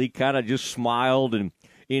secretly kind of just smiled and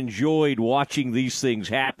enjoyed watching these things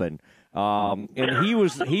happen, and he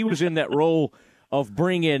was in that role of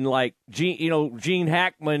bringing Gene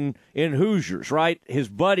Hackman in Hoosiers, right? His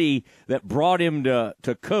buddy that brought him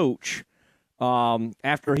to coach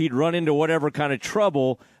after he'd run into whatever kind of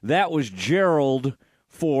trouble. That was Gerald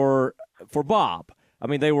for Bob. I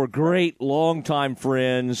mean, they were great longtime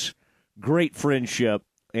friends, great friendship,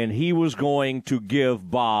 and he was going to give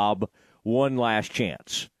Bob one last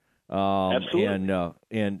chance. Absolutely.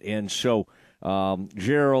 And so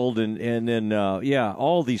Gerald and then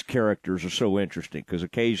all these characters are so interesting because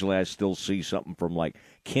occasionally I still see something from like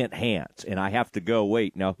Kent Hance, and I have to go,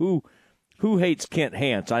 wait, now who hates Kent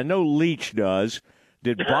Hance? I know Leach does.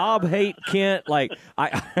 Did Bob hate Kent? Like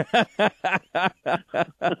That's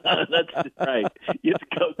right. You have to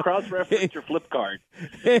go cross-reference your flip card.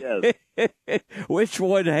 Yes. Which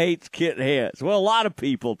one hates Kent Hance? Well, a lot of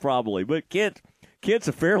people probably, but Kent's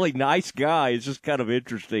a fairly nice guy. It's just kind of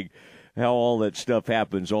interesting how all that stuff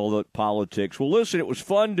happens, all that politics. Well, listen, it was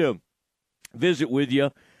fun to visit with you.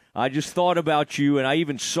 I just thought about you, and I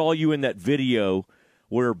even saw you in that video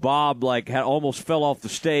where Bob almost fell off the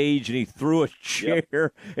stage and he threw a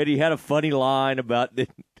chair, and he had a funny line about it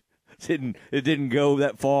didn't go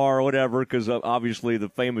that far or whatever, because obviously the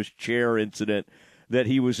famous chair incident that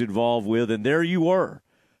he was involved with. And there you were.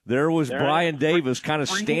 There was Brian Davis kind of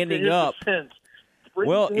standing up.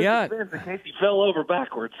 Well, yeah. In case he fell over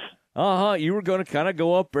backwards. You were going to kind of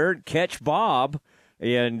go up there and catch Bob.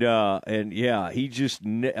 And he just,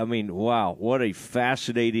 wow, what a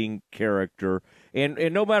fascinating character. And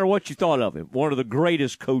no matter what you thought of him, one of the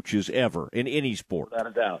greatest coaches ever in any sport. Without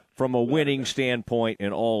a doubt. From a winning standpoint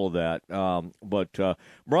and all of that. But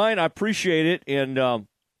Brian, I appreciate it, and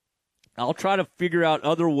I'll try to figure out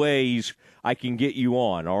other ways I can get you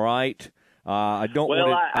on, all right? I don't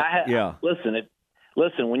want to –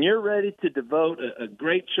 Listen, when you're ready to devote a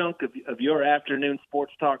great chunk of your afternoon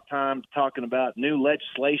sports talk time to talking about new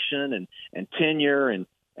legislation and tenure and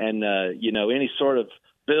any sort of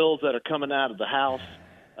bills that are coming out of the House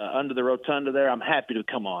under the rotunda there, I'm happy to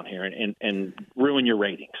come on here and ruin your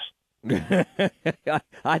ratings.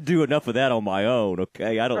 I do enough of that on my own,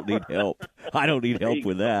 okay? I don't need help. I don't need help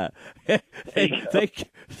with that.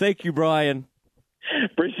 Thank you, Brian.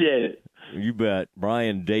 Appreciate it. You bet.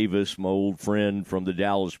 Brian Davis, my old friend from the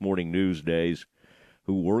Dallas Morning News days,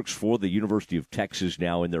 who works for the University of Texas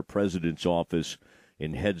now in their president's office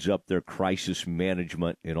and heads up their crisis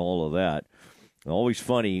management and all of that. Always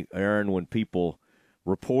funny, Aaron, when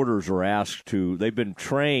reporters are asked they've been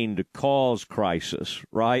trained to cause crisis,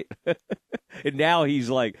 right? And now he's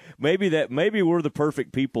like, maybe we're the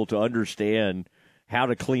perfect people to understand how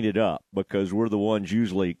to clean it up, because we're the ones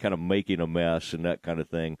usually kind of making a mess and that kind of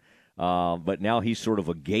thing. But now he's sort of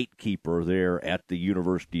a gatekeeper there at the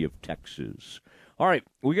University of Texas. All right,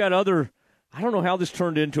 we got I don't know how this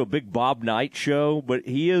turned into a big Bob Knight show, but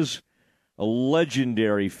he is a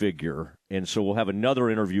legendary figure, and so we'll have another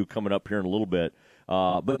interview coming up here in a little bit.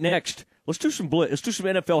 But next, let's do some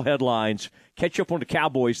NFL headlines, catch up on the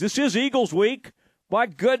Cowboys. This is Eagles week. My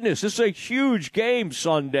goodness, this is a huge game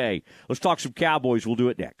Sunday. Let's talk some Cowboys. We'll do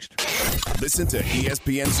it next. Listen to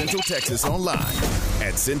ESPN Central Texas online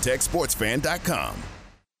at syntechsportsfan.com.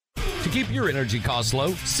 To keep your energy costs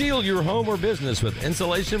low, seal your home or business with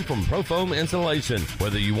insulation from ProFoam Insulation.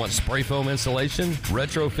 Whether you want spray foam insulation,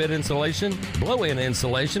 retrofit insulation, blow-in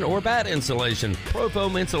insulation, or bat insulation,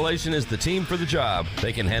 ProFoam Insulation is the team for the job.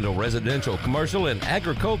 They can handle residential, commercial, and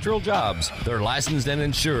agricultural jobs. They're licensed and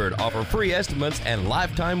insured, offer free estimates, and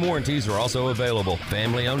lifetime warranties are also available.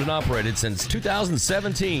 Family owned and operated since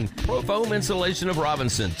 2017. ProFoam Insulation of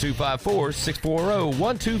Robinson,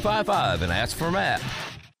 254-640-1255, and ask for Matt.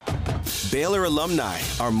 Baylor alumni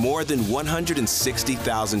are more than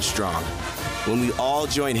 160,000 strong. When we all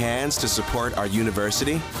join hands to support our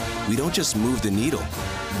university, we don't just move the needle,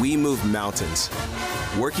 we move mountains.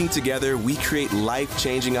 Working together, we create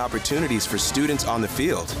life-changing opportunities for students on the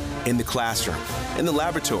field, in the classroom, in the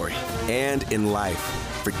laboratory, and in life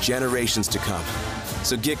for generations to come.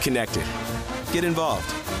 So get connected. Get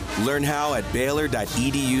involved. Learn how at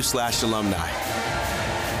baylor.edu/alumni.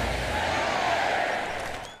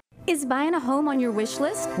 Is buying a home on your wish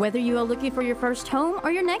list? Whether you are looking for your first home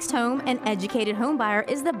or your next home, an educated home buyer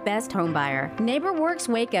is the best home buyer. NeighborWorks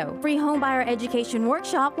Waco free home buyer education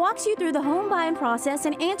workshop walks you through the home buying process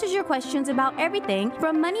and answers your questions about everything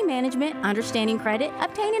from money management, understanding credit,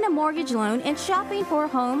 obtaining a mortgage loan, and shopping for a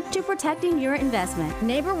home to protecting your investment.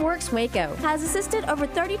 NeighborWorks Waco has assisted over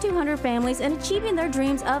 3,200 families in achieving their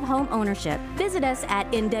dreams of home ownership. Visit us at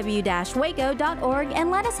nw-waco.org and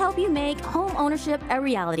let us help you make home ownership a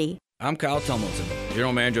reality. I'm Kyle Tumilton,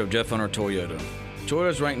 General Manager of Jeff Hunter Toyota. Toyota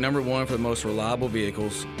is ranked number one for the most reliable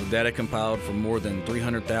vehicles, with data compiled from more than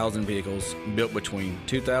 300,000 vehicles built between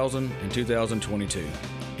 2000 and 2022.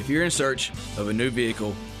 If you're in search of a new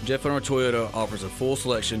vehicle, Jeff Hunter Toyota offers a full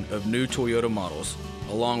selection of new Toyota models,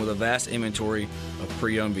 along with a vast inventory of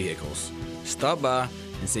pre-owned vehicles. Stop by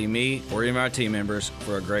and see me or any of our team members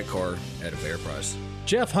for a great car at a fair price.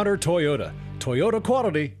 Jeff Hunter Toyota, Toyota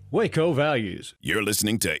quality, Waco values. You're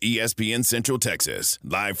listening to ESPN Central Texas,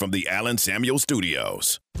 live from the Allen Samuel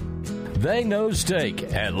Studios. They know steak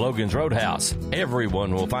at Logan's Roadhouse.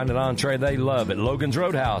 Everyone will find an entree they love at Logan's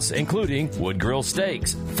Roadhouse, including wood grill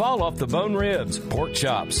steaks, fall off the bone ribs, pork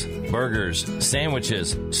chops, burgers,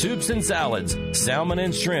 sandwiches, soups and salads, salmon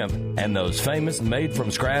and shrimp, and those famous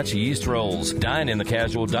made-from-scratch yeast rolls. Dine in the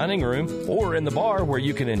casual dining room or in the bar where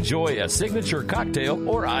you can enjoy a signature cocktail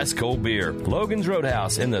or ice-cold beer. Logan's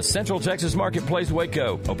Roadhouse in the Central Texas Marketplace,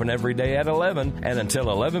 Waco. Open every day at 11 and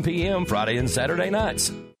until 11 p.m. Friday and Saturday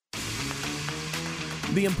nights.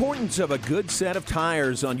 The importance of a good set of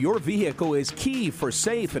tires on your vehicle is key for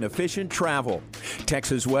safe and efficient travel.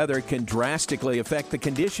 Texas weather can drastically affect the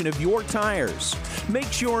condition of your tires.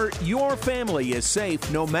 Make sure your family is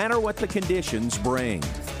safe no matter what the conditions bring.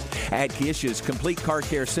 At Kish's Complete Car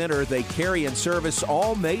Care Center, they carry and service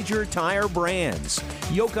all major tire brands: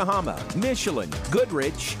 Yokohama, Michelin,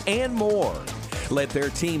 Goodrich, and more. Let their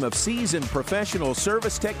team of seasoned professional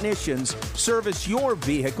service technicians service your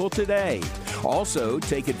vehicle today. Also,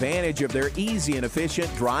 take advantage of their easy and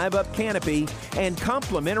efficient drive-up canopy and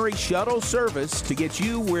complimentary shuttle service to get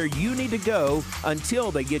you where you need to go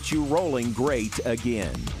until they get you rolling great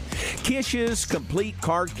again. Kish's Complete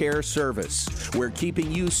Car Care Service, where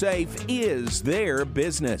keeping you safe is their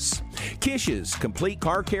business. Kish's Complete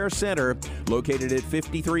Car Care Center, located at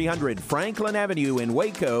 5300 Franklin Avenue in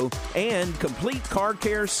Waco, and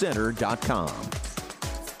CompleteCarCareCenter.com.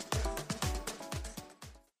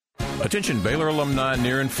 Attention Baylor alumni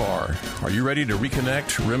near and far. Are you ready to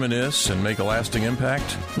reconnect, reminisce, and make a lasting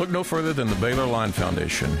impact? Look no further than the Baylor Line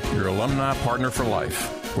Foundation, your alumni partner for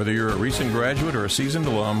life. Whether you're a recent graduate or a seasoned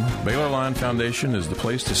alum, Baylor Line Foundation is the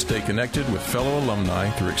place to stay connected with fellow alumni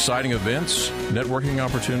through exciting events, networking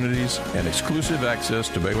opportunities, and exclusive access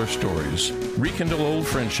to Baylor stories. Rekindle old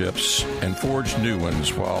friendships and forge new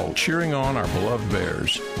ones while cheering on our beloved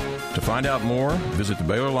Bears. To find out more, visit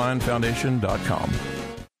theBaylorLineFoundation.com.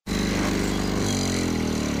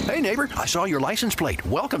 Hey, neighbor, I saw your license plate.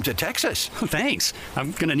 Welcome to Texas. Thanks.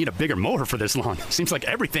 I'm going to need a bigger mower for this lawn. Seems like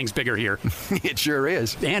everything's bigger here. It sure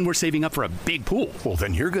is. And we're saving up for a big pool. Well,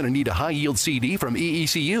 then you're going to need a high-yield CD from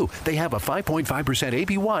EECU. They have a 5.5%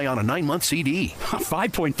 APY on a 9-month CD.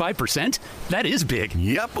 5.5%? That is big.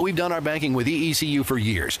 Yep, we've done our banking with EECU for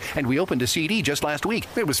years, and we opened a CD just last week.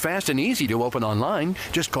 It was fast and easy to open online.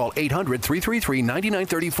 Just call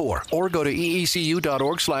 800-333-9934 or go to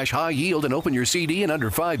eecu.org/high-yield and open your CD in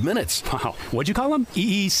under 5 minutes. Wow. What'd you call them?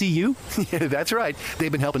 EECU? Yeah, that's right.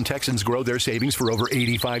 They've been helping Texans grow their savings for over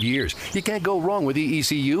 85 years. You can't go wrong with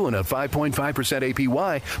EECU and a 5.5%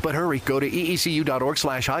 APY. But hurry, go to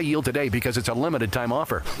eecu.org/high-yield today because it's a limited time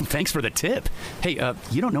offer. Thanks for the tip. Hey,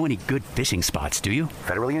 you don't know any good fishing spots, do you?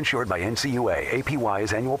 Federally insured by NCUA. APY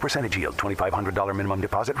is annual percentage yield. $2,500 minimum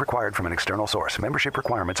deposit required from an external source. Membership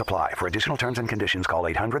requirements apply. For additional terms and conditions, call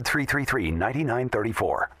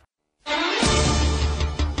 800-333-9934.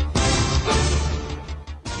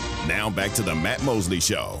 Now back to the Matt Mosley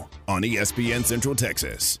Show on ESPN Central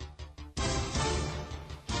Texas.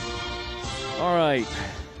 All right.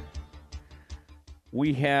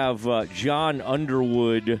 We have John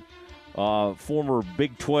Underwood, former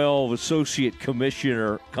Big 12 Associate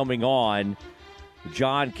Commissioner, coming on.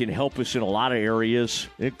 John can help us in a lot of areas,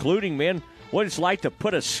 including, man, what it's like to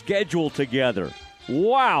put a schedule together.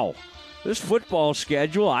 Wow. This football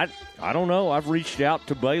schedule, I don't know. I've reached out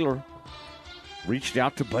to Baylor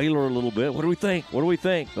a little bit. What do we think?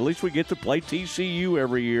 At least we get to play TCU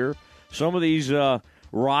every year. Some of these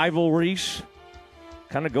rivalries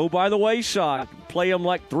kind of go by the wayside. Play them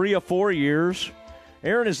like 3 or 4 years.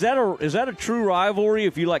 Aaron, is that a true rivalry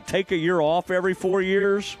if you like take a year off every 4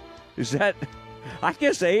 years? Is that? I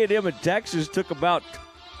guess A&M and Texas took about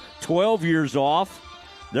 12 years off.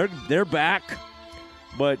 They're back,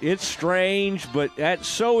 but it's strange. But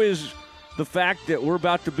so is the fact that we're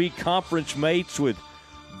about to be conference mates with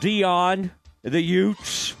Deion, the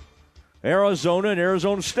Utes, Arizona, and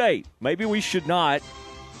Arizona State. Maybe we should not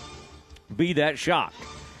be that shocked.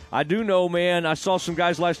 I do know, man, I saw some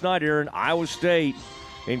guys last night, Aaron, Iowa State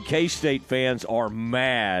and K-State fans are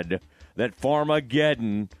mad that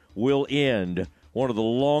Farmageddon will end, one of the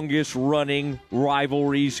longest-running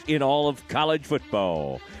rivalries in all of college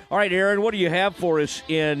football. All right, Aaron, what do you have for us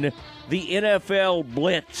in the NFL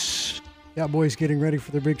Blitz? Cowboys getting ready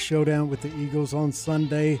for their big showdown with the Eagles on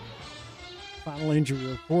Sunday. Final injury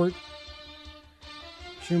report.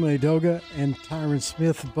 Shuma Edoga and Tyron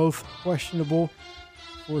Smith both questionable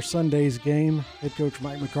for Sunday's game. Head coach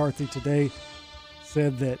Mike McCarthy today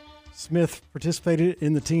said that Smith participated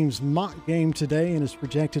in the team's mock game today and is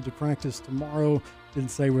projected to practice tomorrow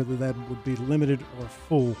Didn't say whether that would be limited or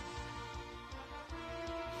full.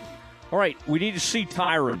 All right, we need to see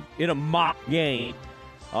Tyron in a mock game.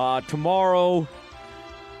 Tomorrow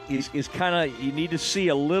is kind of, you need to see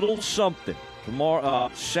a little something.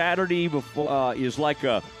 Tomorrow, Saturday before is like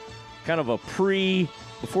a kind of a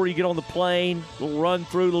before you get on the plane, little run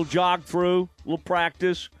through, little jog through, little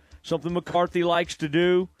practice, something McCarthy likes to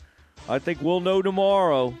do. I think we'll know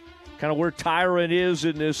tomorrow kind of where Tyron is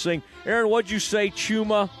in this thing. Aaron, what'd you say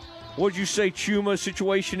Chuma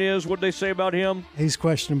situation is? What'd they say about him? He's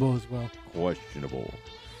questionable as well. Questionable.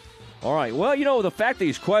 All right. Well, the fact that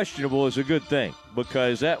he's questionable is a good thing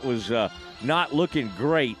because that was not looking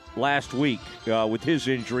great last week with his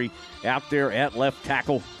injury out there at left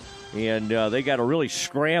tackle. And they got to really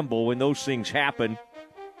scramble when those things happen.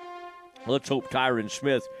 Let's hope Tyron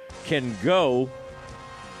Smith can go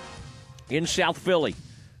in South Philly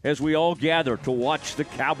as we all gather to watch the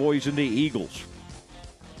Cowboys and the Eagles.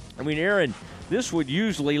 I mean, Aaron, this would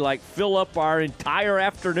usually fill up our entire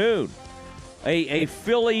afternoon. A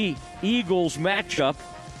Philly-Eagles matchup,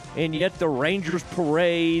 and yet the Rangers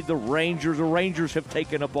parade. The Rangers have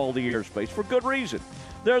taken up all the airspace for good reason.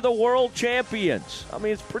 They're the world champions. I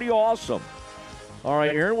mean, it's pretty awesome. All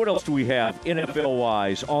right, Aaron, what else do we have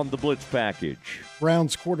NFL-wise on the Blitz package?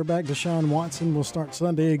 Browns quarterback Deshaun Watson will start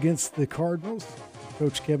Sunday against the Cardinals.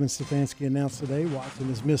 Coach Kevin Stefanski announced today Watson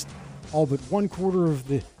has missed all but one quarter of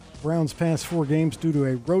the Browns' past 4 games due to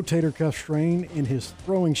a rotator cuff strain in his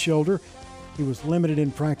throwing shoulder. He was limited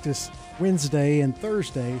in practice Wednesday and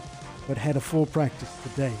Thursday, but had a full practice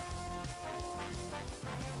today.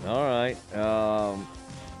 All right.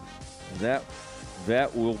 That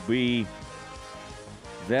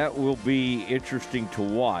will be interesting to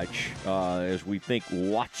watch as we think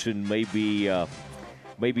Watson may be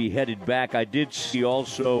headed back. I did see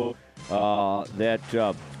also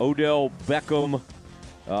that Odell Beckham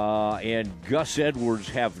and Gus Edwards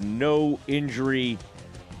have no injury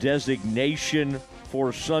designation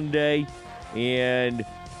for Sunday, and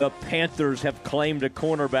the Panthers have claimed a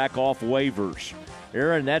cornerback off waivers.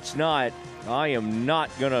 Aaron, I am not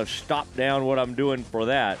going to stop down what I'm doing for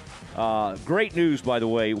that. Great news, by the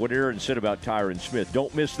way, what Aaron said about Tyron Smith.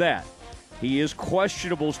 Don't miss that. He is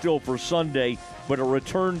questionable still for Sunday, but a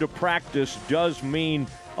return to practice does mean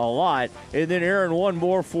a lot. And then, Aaron, one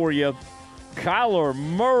more for you. Kyler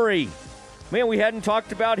Murray. Man, we hadn't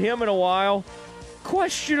talked about him in a while.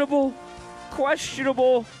 Questionable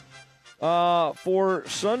for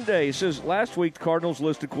Sunday. It says last week the Cardinals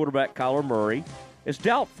listed quarterback Kyler Murray as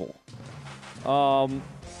doubtful. And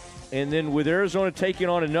then with Arizona taking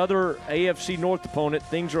on another AFC North opponent,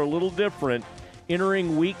 things are a little different.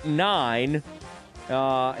 Entering Week 9,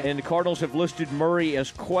 and the Cardinals have listed Murray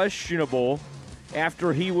as questionable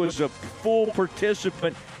after he was a full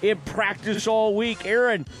participant in practice all week.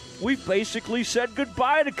 Aaron, we've basically said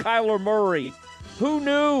goodbye to Kyler Murray. Who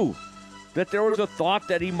knew that there was a thought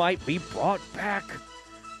that he might be brought back?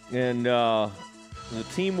 And the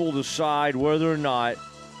team will decide whether or not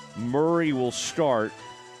Murray will start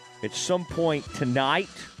at some point tonight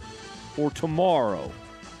or tomorrow.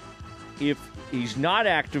 If he's not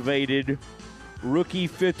activated, rookie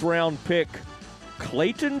 5th-round pick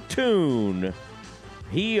Clayton Tune,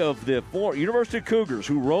 he of the University Cougars,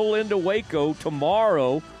 who roll into Waco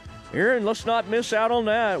tomorrow. Aaron, let's not miss out on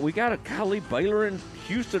that. We got Baylor and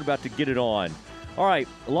Houston about to get it on. All right,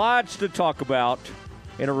 lots to talk about.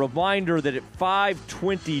 And a reminder that at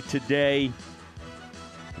 5:20 today,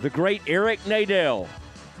 the great Eric Nadel,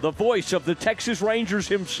 the voice of the Texas Rangers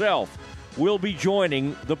himself, will be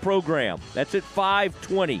joining the program. That's at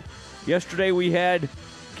 5:20. Yesterday we had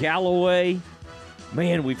Galloway.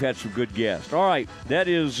 Man, we've had some good guests. All right, that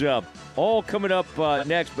is all coming up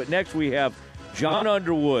next. But next we have John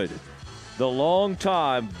Underwood, the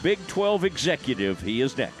longtime Big 12 executive. He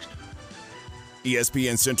is next.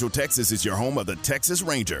 ESPN Central Texas is your home of the Texas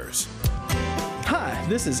Rangers. Hi,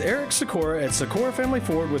 this is Eric Sikora at Sikora Family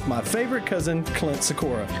Ford with my favorite cousin, Clint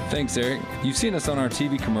Sikora. Thanks, Eric. You've seen us on our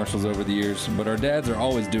TV commercials over the years, but our dads are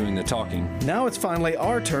always doing the talking. Now it's finally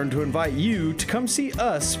our turn to invite you to come see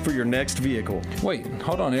us for your next vehicle. Wait,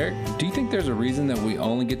 hold on, Eric. Do you think there's a reason that we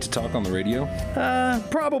only get to talk on the radio?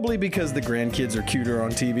 Probably because the grandkids are cuter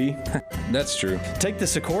on TV. That's true. Take the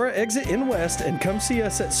Sikora exit in west and come see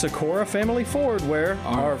us at Sikora Family Ford, where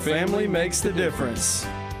our family makes the difference.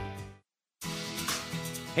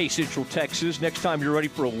 Hey, Central Texas, next time you're ready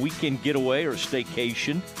for a weekend getaway or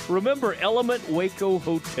staycation, remember Element Waco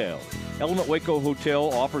Hotel. Element Waco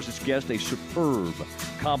Hotel offers its guests a superb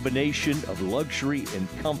combination of luxury and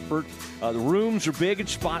comfort. The rooms are big and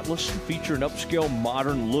spotless and feature an upscale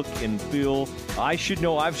modern look and feel. I should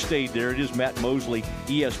know, I've stayed there. It is Matt Mosley,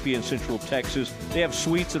 ESPN Central Texas. They have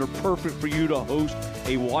suites that are perfect for you to host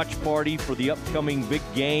a watch party for the upcoming big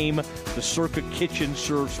game. The Circa Kitchen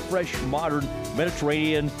serves fresh, modern,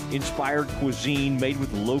 Mediterranean-inspired cuisine made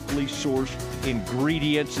with locally sourced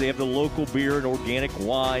ingredients. They have the local beer and organic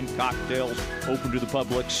wine, cocktails, open to the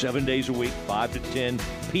public 7 days a week, 5 to 10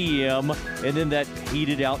 p.m. And then that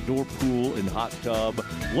heated outdoor pool and hot tub.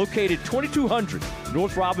 Located 2200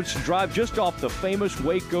 North Robinson Drive, just off the famous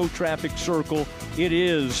Waco traffic circle. It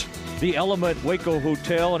is the Element Waco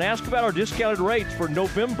Hotel. And ask about our discounted rates for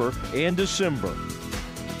November and December.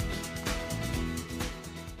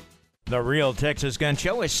 The Real Texas Gun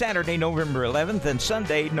Show is Saturday, November 11th and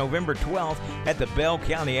Sunday, November 12th at the Bell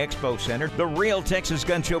County Expo Center. The Real Texas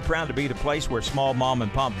Gun Show, proud to be the place where small mom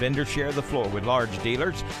and pop vendors share the floor with large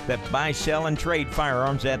dealers that buy, sell, and trade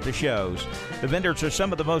firearms at the shows. The vendors are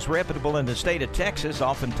some of the most reputable in the state of Texas.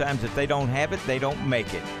 Oftentimes, if they don't have it, they don't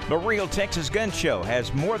make it. The Real Texas Gun Show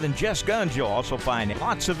has more than just guns. You'll also find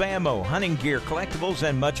lots of ammo, hunting gear, collectibles,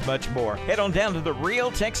 and much, much more. Head on down to the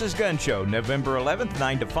Real Texas Gun Show, November 11th,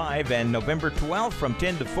 9 to 5, and November 12th from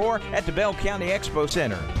 10 to 4 at the Bell County Expo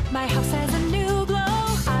Center. My house has a new glow.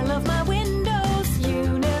 I love my windows.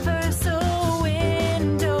 Universal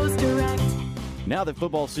Windows Direct. Now that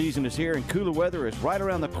football season is here and cooler weather is right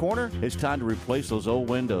around the corner, it's time to replace those old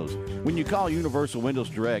windows. When you call Universal Windows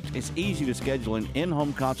Direct, it's easy to schedule an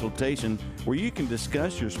in-home consultation where you can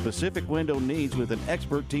discuss your specific window needs with an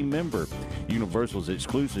expert team member. Universal's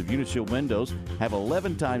exclusive Unishield windows have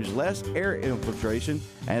 11 times less air infiltration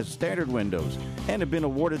as standard windows and have been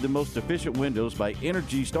awarded the most efficient windows by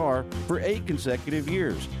Energy Star for 8 consecutive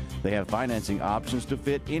years. They have financing options to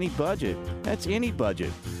fit any budget. That's any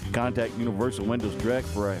budget. Contact Universal Windows Direct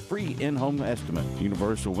for a free in-home estimate.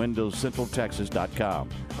 UniversalWindowsCentralTexas.com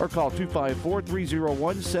or call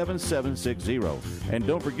 254-301-7760. And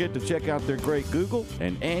don't forget to check out their great Google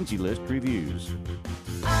and Angie List reviews.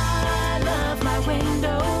 I love my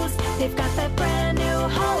windows. They've got that brand new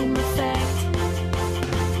home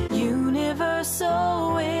effect.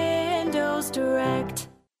 Universal Windows Direct.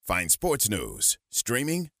 Find sports news,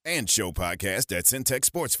 streaming, and show podcast at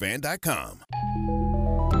CentexSportsFan.com.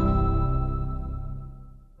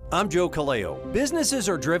 I'm Joe Caleo. Businesses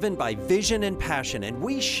are driven by vision and passion, and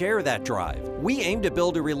we share that drive. We aim to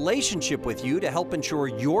build a relationship with you to help ensure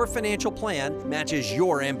your financial plan matches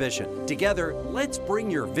your ambition. Together, let's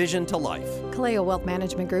bring your vision to life. Caleo Wealth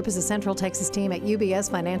Management Group is a Central Texas team at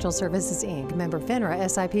UBS Financial Services, Inc., member FINRA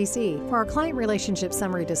SIPC. For our client relationship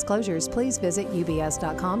summary disclosures, please visit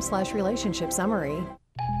ubs.com/relationship summary.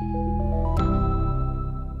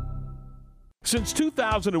 Since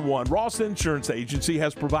 2001, Ross Insurance Agency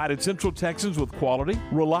has provided Central Texans with quality,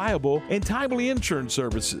 reliable, and timely insurance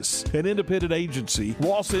services. An independent agency,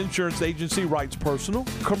 Ross Insurance Agency writes personal,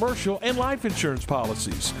 commercial, and life insurance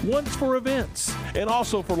policies, once for events, and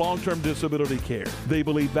also for long-term disability care. They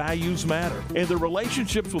believe values matter, and their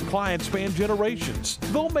relationships with clients span generations.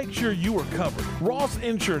 They'll make sure you are covered. Ross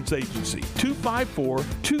Insurance Agency,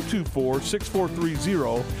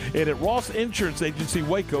 254-224-6430, and at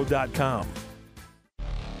rossinsuranceagencywaco.com.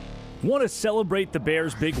 Want to celebrate the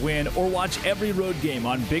Bears' big win or watch every road game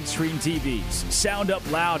on big screen TVs? Sound up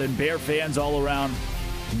loud and Bear fans all around?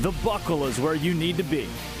 The Buckle is where you need to be.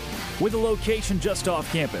 With a location just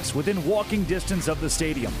off campus, within walking distance of the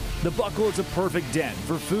stadium, The Buckle is a perfect den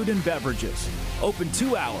for food and beverages. Open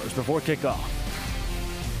 2 hours before kickoff.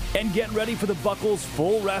 And get ready for The Buckle's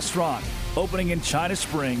full restaurant, opening in China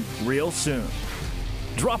Spring real soon.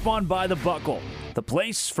 Drop on by The Buckle, the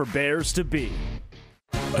place for Bears to be.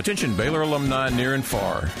 Attention Baylor alumni near and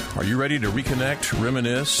far. Are you ready to reconnect,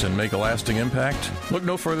 reminisce, and make a lasting impact? Look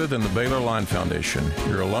no further than the Baylor Line Foundation,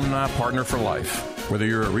 your alumni partner for life. Whether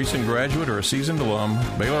you're a recent graduate or a seasoned alum,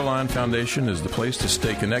 Baylor Line Foundation is the place to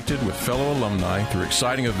stay connected with fellow alumni through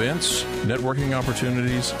exciting events, networking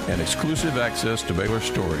opportunities, and exclusive access to Baylor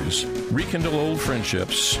stories. Rekindle old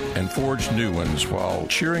friendships and forge new ones while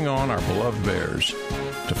cheering on our beloved Bears.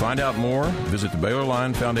 To find out more, visit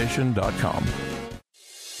theBaylorLineFoundation.com.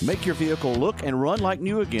 Make your vehicle look and run like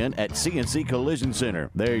new again at CNC Collision Center.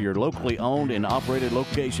 They're your locally owned and operated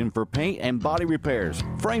location for paint and body repairs,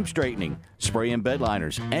 frame straightening, spray and bed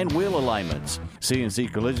liners, and wheel alignments.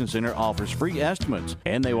 CNC Collision Center offers free estimates,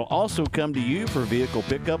 and they will also come to you for vehicle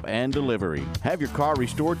pickup and delivery. Have your car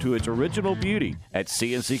restored to its original beauty at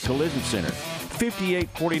CNC Collision Center,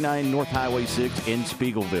 5849 North Highway 6 in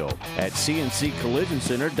Spiegelville, at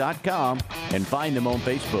cnccollisioncenter.com, and find them on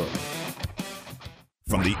Facebook.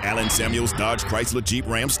 From the Allen Samuels Dodge Chrysler Jeep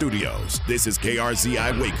Ram Studios, this is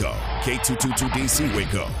KRZI Waco, K222DC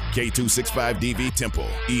Waco, K265DV Temple,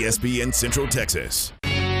 ESPN Central Texas.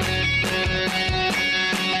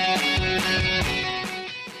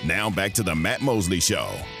 Now back to the Matt Mosley Show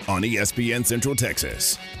on ESPN Central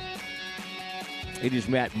Texas. It is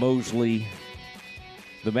Matt Mosley,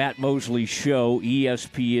 the Matt Mosley Show,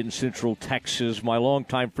 ESPN Central Texas. My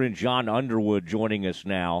longtime friend John Underwood joining us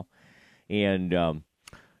now. And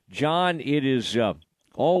John, it is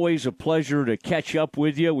always a pleasure to catch up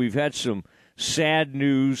with you. We've had some sad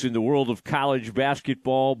news in the world of college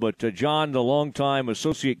basketball, but John, the longtime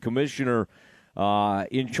associate commissioner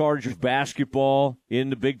in charge of basketball in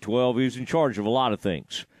the Big 12, he's in charge of a lot of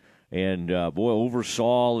things. And,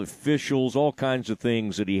 oversaw officials, all kinds of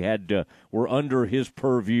things that he had were under his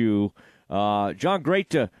purview. John, great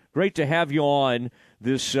to have you on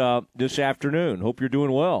this afternoon. Hope you're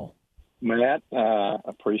doing well. Matt,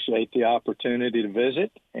 appreciate the opportunity to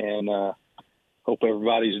visit, and hope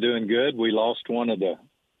everybody's doing good. We lost one of the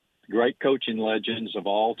great coaching legends of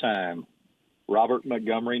all time, Robert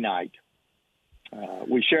Montgomery Knight.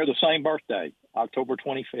 We share the same birthday, October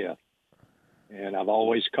 25th, and I've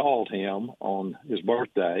always called him on his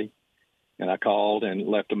birthday, and I called and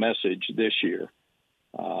left a message this year.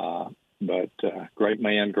 But great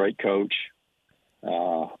man, great coach,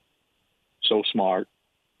 so smart.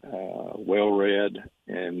 Well-read,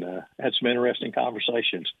 and had some interesting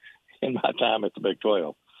conversations in my time at the Big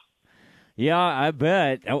 12. Yeah, I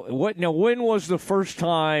bet. When was the first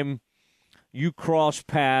time you crossed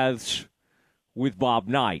paths with Bob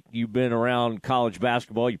Knight? You've been around college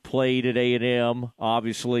basketball. You played at A&M,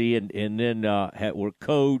 obviously, and then were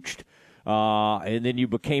coached, and then you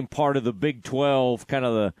became part of the Big 12, kind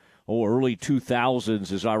of the early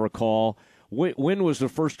 2000s, as I recall. When was the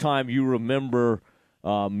first time you remember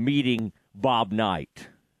meeting Bob Knight?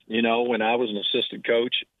 You know, when I was an assistant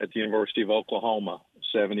coach at the University of Oklahoma,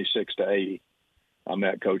 76 to 80, I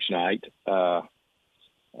met Coach Knight. One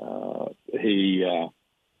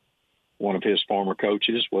of his former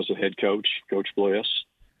coaches was the head coach, Coach Bliss,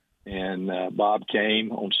 and Bob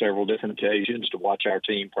came on several different occasions to watch our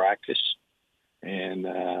team practice. And,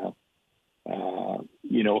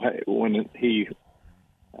 when he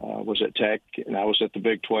was at Tech and I was at the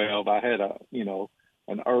Big 12, I had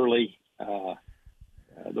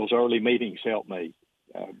those early meetings helped me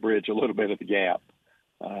bridge a little bit of the gap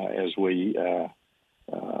as we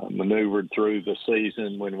maneuvered through the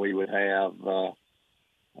season when we would have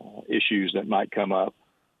issues that might come up.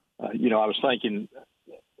 I was thinking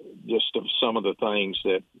just of some of the things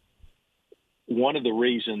that one of the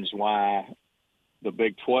reasons why the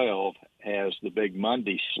Big 12 has the Big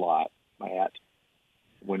Monday slot, Matt,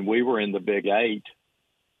 when we were in the Big 8,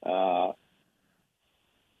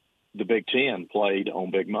 the Big 10 played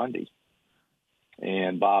on Big Monday.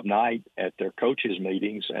 And Bob Knight at their coaches'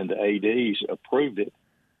 meetings and the ADs approved it.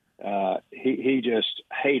 He just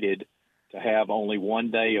hated to have only one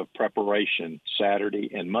day of preparation,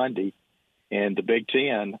 Saturday and Monday, and the Big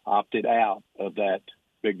 10 opted out of that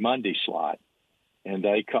Big Monday slot. And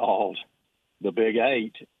they called the Big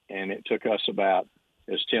 8, and it took us about,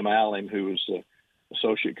 as Tim Allen, who was the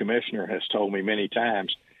associate commissioner, has told me many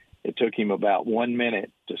times, it took him about 1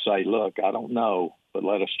 minute to say, look, I don't know, but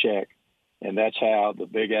let us check. And that's how the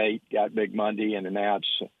Big 8 got Big Monday, and now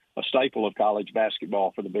it's a staple of college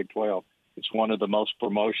basketball for the Big 12. It's one of the most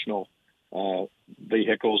promotional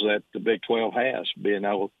vehicles that the Big 12 has, being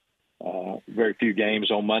able very few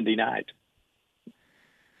games on Monday night.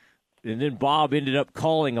 And then Bob ended up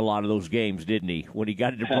calling a lot of those games, didn't he? When he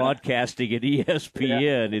got into broadcasting at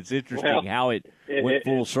ESPN, It's interesting how it went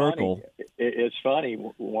full circle. It's funny.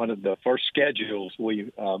 One of the first schedules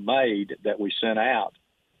we made that we sent out,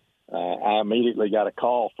 I immediately got a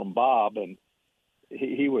call from Bob, and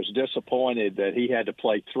he was disappointed that he had to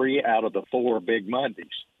play 3 out of the 4 Big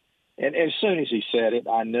Mondays. And as soon as he said it,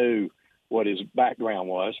 I knew what his background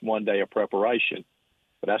was, 1 day of preparation.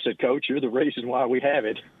 But I said, Coach, you're the reason why we have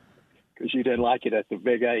it, because you didn't like it at the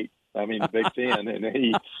Big 10. And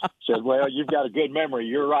he said, well, you've got a good memory.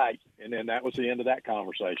 You're right. And then that was the end of that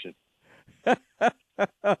conversation.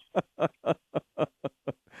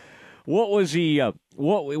 What was he,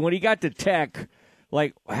 when he got to Tech,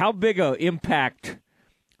 like how big an impact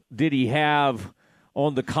did he have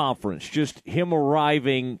on the conference? Just him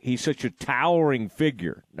arriving, he's such a towering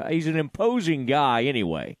figure. He's an imposing guy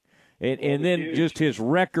anyway. And then huge. Just his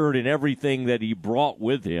record and everything that he brought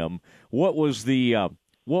with him. What was the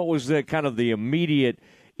kind of the immediate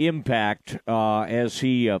impact as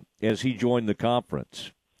he joined the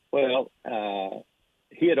conference? Well,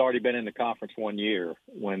 he had already been in the conference 1 year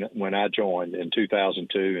when I joined in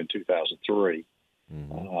 2002 and 2003.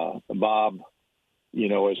 Bob,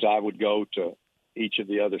 as I would go to each of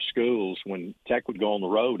the other schools, when Tech would go on the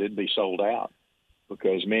road, it'd be sold out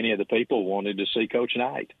because many of the people wanted to see Coach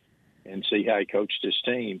Knight and see how he coached his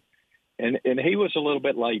team. And he was a little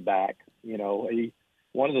bit laid back.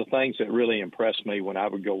 One of the things that really impressed me when I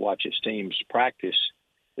would go watch his teams practice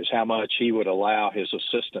is how much he would allow his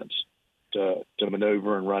assistants to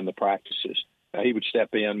maneuver and run the practices. Now, he would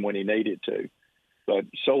step in when he needed to, but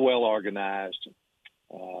so well organized,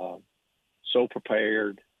 so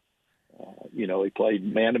prepared. He played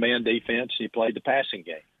man-to-man defense. He played the passing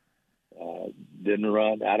game. Didn't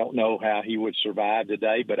run. I don't know how he would survive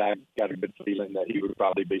today, but I got a good feeling that he would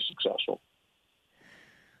probably be successful.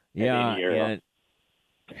 Yeah,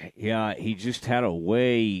 he just had a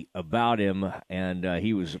way about him, and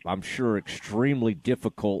he was, I'm sure, extremely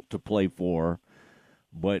difficult to play for,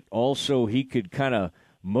 but also he could kind of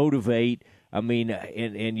motivate. I memean,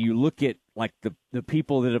 and you look at, like, the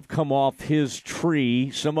people that have come off his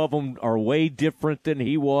tree, some of them are way different than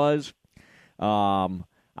he was.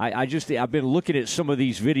 I've been looking at some of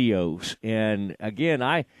these videos, and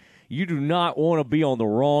again, you do not want to be on the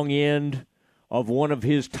wrong end of one of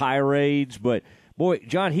his tirades, but boy,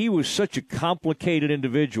 John, he was such a complicated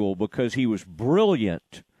individual because he was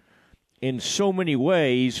brilliant in so many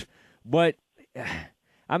ways, but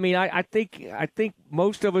I mean, I think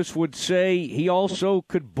most of us would say he also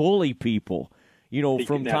could bully people,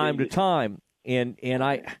 from time to time, and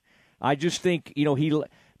I just think,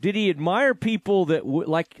 did he admire people that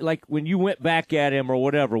like when you went back at him or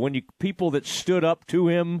whatever, people that stood up to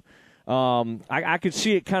him? I could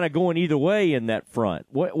see it kind of going either way in that front.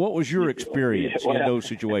 What was your experience in those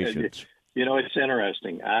situations? It's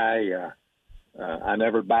interesting. I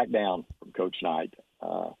never backed down from Coach Knight.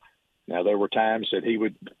 Now, there were times that he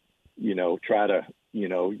would, try to,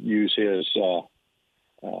 use his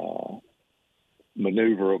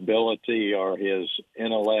maneuverability or his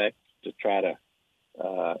intellect to try to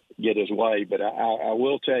get his way. But I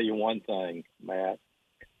will tell you one thing, Matt.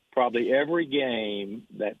 Probably every game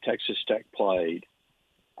that Texas Tech played,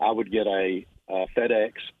 I would get a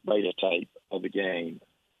FedEx beta tape of the game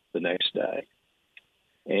the next day.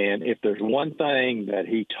 And if there's one thing that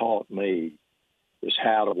he taught me is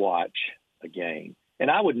how to watch a game.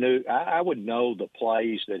 And I would know the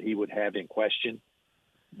plays that he would have in question.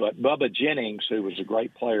 But Bubba Jennings, who was a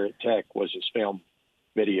great player at Tech, was his film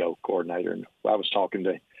video coordinator. And I was talking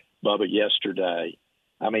to Bubba yesterday.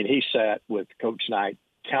 I mean, he sat with Coach Knight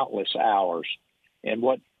countless hours. And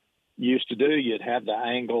what you used to do, you'd have the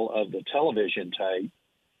angle of the television tape,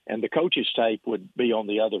 and the coach's tape would be on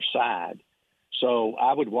the other side. So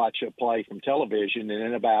I would watch a play from television, and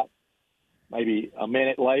then about maybe a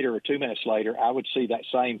minute later or 2 minutes later, I would see that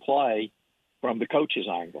same play from the coach's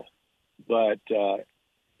angle. But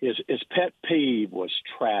his pet peeve was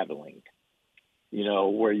traveling,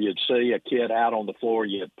 where you'd see a kid out on the floor,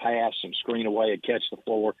 you'd pass and screen away and catch the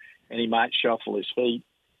floor, and he might shuffle his feet.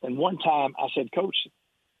 And one time I said, Coach,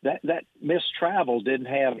 that missed travel didn't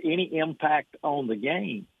have any impact on the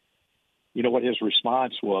game. You know what his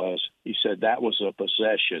response was? He said, that was a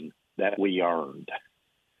possession that we earned.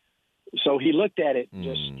 So he looked at it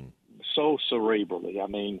just so cerebrally. I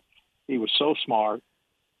mean, he was so smart.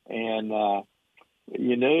 And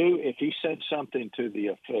you knew if he said something to the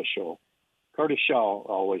official, Curtis Shaw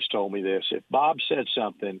always told me this, if Bob said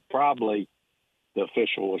something, probably the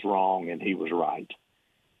official was wrong and he was right.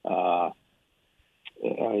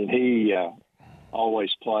 He always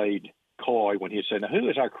played coy when he said, now, who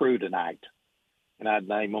is our crew tonight? And I'd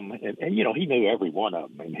name them. And he knew every one of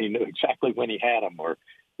them. And he knew exactly when he had them or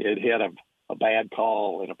he had a bad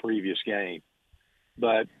call in a previous game.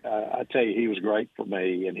 But I tell you, he was great for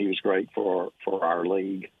me, and he was great for our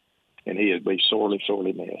league. And he would be sorely,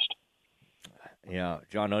 sorely missed. Yeah,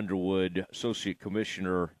 John Underwood, Associate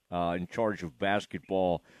Commissioner in charge of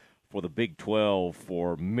basketball for the Big 12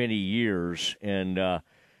 for many years. And I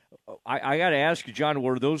got to ask you, John,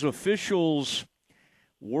 were those officials,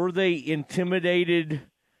 were they intimidated?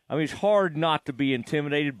 I mean, it's hard not to be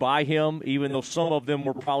intimidated by him, even though some of them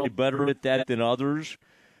were probably better at that than others.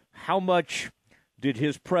 How much did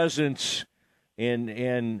his presence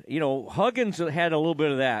and Huggins had a little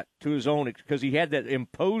bit of that to his own, because he had that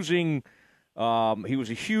imposing he was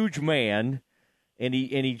a huge man, and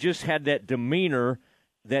he just had that demeanor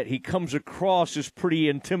that he comes across as pretty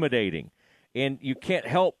intimidating. And you can't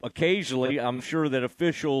help occasionally, I'm sure, that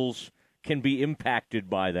officials can be impacted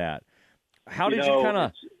by that. How did you kind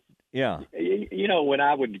of – yeah. When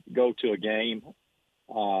I would go to a game,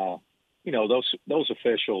 those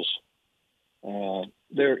officials,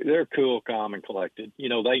 they're cool, calm, and collected. You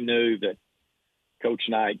know, they knew that Coach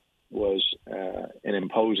Knight was an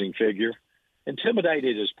imposing figure.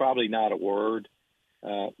 Intimidated is probably not a word.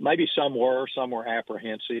 Maybe some were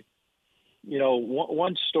apprehensive. You know,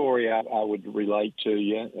 one story I would relate to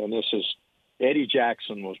you, and this is Eddie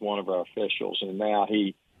Jackson was one of our officials, and now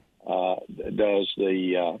he does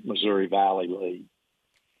the Missouri Valley League.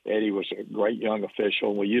 Eddie was a great young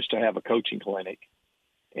official. We used to have a coaching clinic,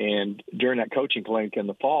 and during that coaching clinic in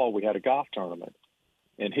the fall, we had a golf tournament.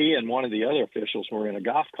 And he and one of the other officials were in a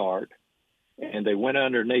golf cart, and they went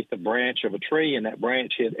underneath the branch of a tree, and that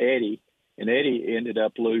branch hit Eddie, and Eddie ended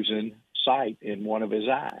up losing sight in one of his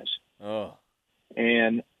eyes. Oh.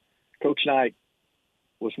 And Coach Knight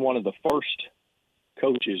was one of the first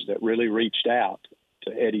coaches that really reached out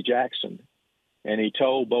to Eddie Jackson. And he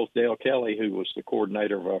told both Dale Kelly, who was the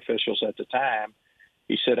coordinator of our officials at the time,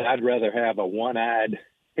 he said, I'd rather have a one-eyed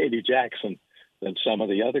Eddie Jackson than some of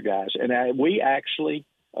the other guys. And we actually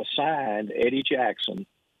assigned Eddie Jackson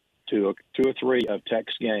to 2 or 3 of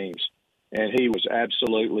Tech's games. And he was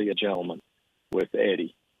absolutely a gentleman with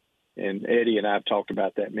Eddie. And Eddie and I have talked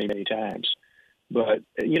about that many, many times. But,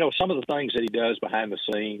 you know, some of the things that he does behind the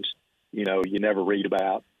scenes, you know, you never read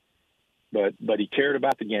about. But he cared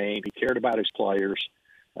about the game. He cared about his players.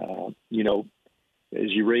 You know, as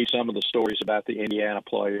you read some of the stories about the Indiana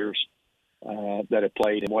players that have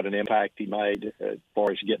played and what an impact he made as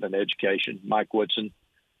far as getting an education. Mike Woodson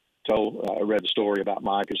I read the story about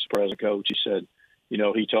Mike as the present coach. He said, you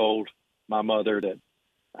know, he told my mother that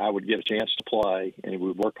I would get a chance to play and he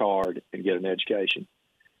would work hard and get an education.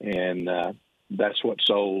 And that's what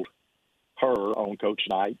sold her on Coach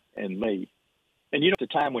Knight and me. And, you know, at the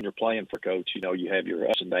time when you're playing for Coach, you know, you have your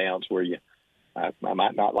ups and downs where I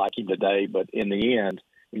might not like him today, but in the end,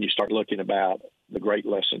 when you start looking about the great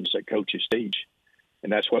lessons that coaches teach,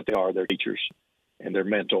 and that's what they are, they're teachers and they're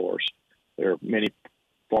mentors. There are many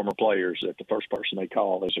former players that the first person they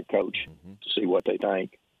call is a coach to see what they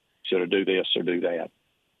think. Should I do this or do that?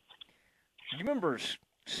 You remember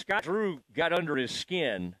Scott Drew got under his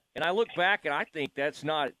skin, and I look back and I think that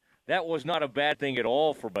was not a bad thing at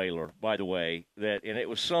all for Baylor, by the way. And it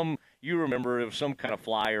was you remember, it was some kind of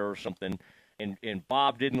flyer or something, and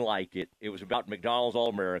Bob didn't like it. It was about McDonald's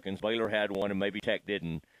All-Americans. Baylor had one, and maybe Tech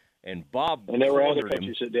didn't. And Bob and there were other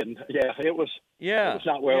coaches that didn't. Yeah, it was. Yeah, it was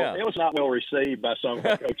not well. Yeah. It was not well received by some of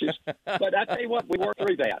the coaches. But I tell you what, we worked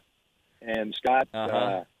through that. And Scott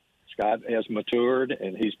has matured,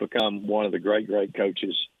 and he's become one of the great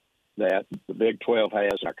coaches that the Big 12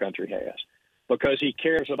 has and our country has, because he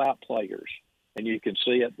cares about players, and you can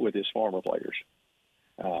see it with his former players.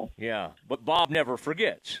 Yeah, but Bob never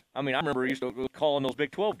forgets. I mean, I remember he used to call in those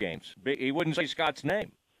Big 12 games. He wouldn't say Scott's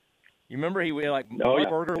name. You remember he would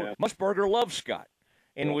Musburger loved Scott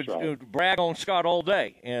and would brag on Scott all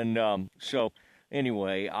day. And so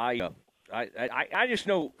anyway, I just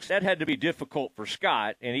know that had to be difficult for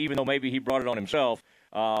Scott, and even though maybe he brought it on himself,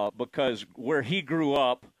 because where he grew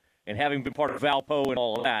up and having been part of Valpo and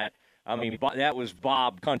all of that, I mean, that was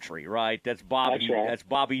Bob country, right? That's Bobby. That's right. That's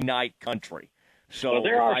Bobby Knight country. So well,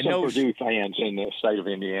 there are some Purdue fans in the state of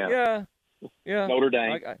Indiana. Yeah. Notre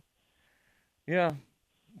Dame. Yeah.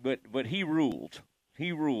 But he ruled.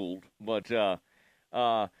 But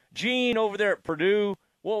Gene over there at Purdue,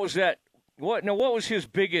 what was that? What was his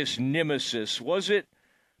biggest nemesis? Was it?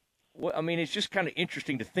 I mean, it's just kind of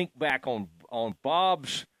interesting to think back on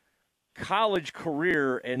Bob's college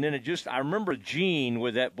career, and then I remember Gene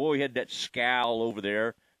with that boy had that scowl over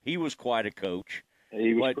there. He was quite a coach.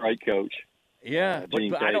 He was a great coach. Yeah, but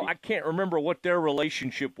I can't remember what their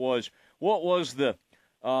relationship was. What was the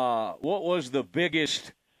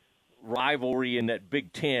biggest rivalry in that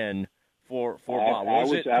Big Ten for Bob?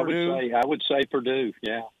 Was it Purdue? I would say Purdue.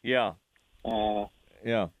 Yeah. Yeah.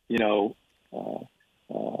 Yeah. You know,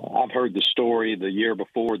 I've heard the story the year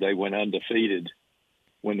before they went undefeated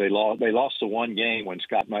when they lost the one game when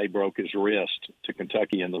Scott May broke his wrist to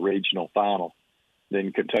Kentucky in the regional final.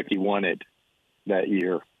 Then Kentucky won it that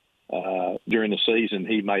year. During the season,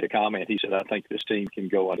 he made a comment. He said, I think this team can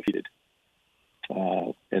go undefeated.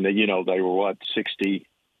 And then, you know, they were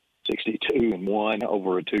 62-1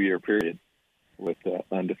 over a 2-year period with the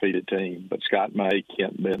undefeated team. But Scott May,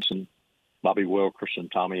 Kent Benson, Bobby Wilkerson,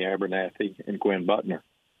 Tommy Abernathy, and Quinn Butner.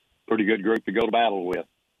 Pretty good group to go to battle with.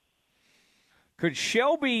 Could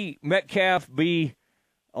Shelby Metcalf be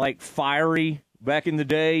like fiery back in the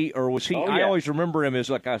day, or was he? Oh, yeah. I always remember him as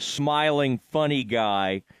like a smiling, funny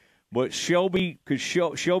guy. But Shelby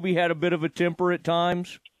had a bit of a temper at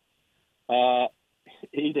times?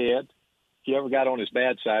 He did. If you ever got on his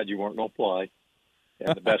bad side, you weren't going to play.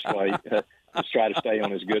 And the best way is try to stay on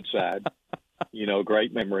his good side.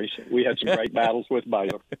 Great memories. We had some great battles with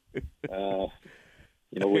Baylor.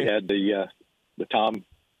 We had the Tom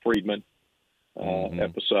Friedman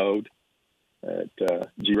episode at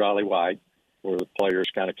G. Riley White, where the players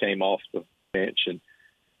kind of came off the bench, and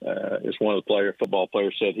as one of the football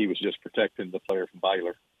players said, he was just protecting the player from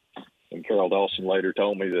Baylor. And Carol Dawson later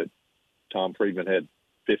told me that Tom Friedman had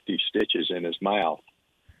 50 stitches in his mouth.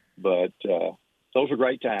 But those were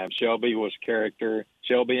great times. Shelby was a character.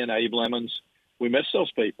 Shelby and Abe Lemons, we miss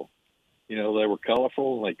those people. They were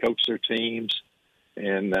colorful. They coached their teams.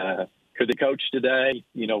 And could they coach today?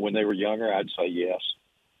 When they were younger, I'd say yes.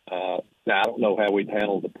 Now, I don't know how we'd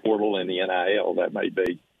handle the portal and the NIL. That may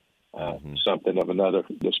be something of another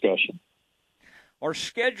discussion. Are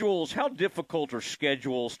schedules, how difficult are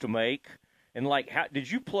schedules to make? And,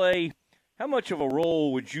 how much of a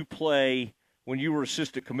role would you play when you were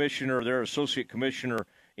assistant commissioner or their associate commissioner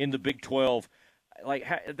in the Big 12?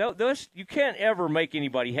 You can't ever make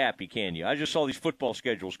anybody happy, can you? I just saw these football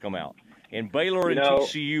schedules come out. And Baylor and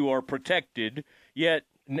TCU are protected, yet,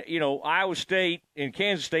 Iowa State and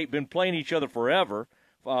Kansas State been playing each other forever.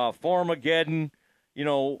 Farmageddon,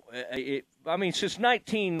 since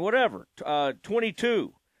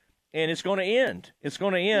 22, and it's going to end. It's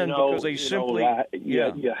going to end because they simply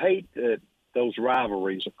you hate that those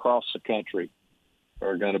rivalries across the country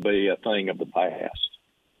are going to be a thing of the past.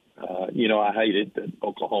 I hate it that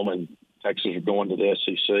Oklahoma and Texas are going to the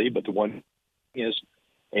SEC, but the one is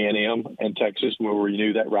A&M and Texas will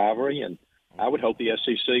renew that rivalry, and I would hope the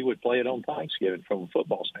SEC would play it on Thanksgiving from a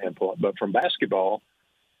football standpoint. But from basketball,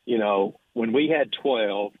 when we had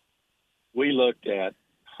 12, we looked at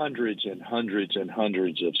hundreds and hundreds and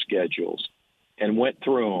hundreds of schedules and went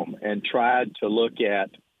through them and tried to look at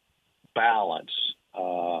balance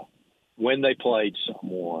when they played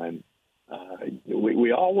someone.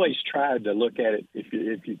 We always tried to look at it, if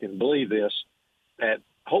you can believe this, that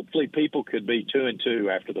hopefully people could be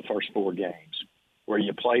 2-2 after the first 4 games, where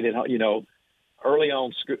you played it. Early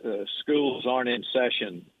on, schools aren't in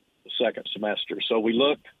session the second semester, so we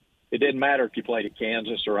looked. It didn't matter if you played at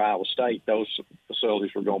Kansas or Iowa State; those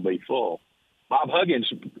facilities were going to be full. Bob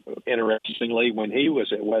Huggins, interestingly, when he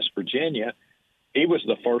was at West Virginia, he was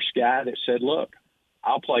the first guy that said, "Look,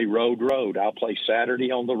 I'll play road. I'll play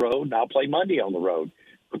Saturday on the road, and I'll play Monday on the road,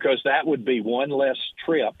 because that would be one less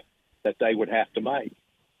trip that they would have to make."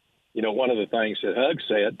 One of the things that Hugg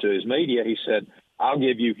said to his media, he said, "I'll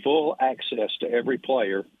give you full access to every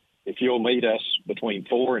player if you'll meet us between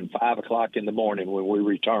 4 and 5 o'clock in the morning when we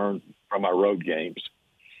return from our road games."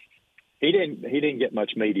 He didn't get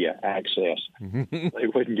much media access. They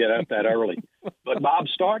wouldn't get up that early. But Bob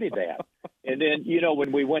started that. And then,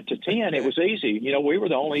 when we went to 10, it was easy. We were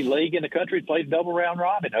the only league in the country that played double round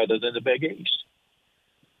robin other than the Big East.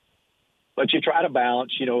 But you try to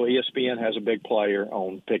balance. ESPN has a big player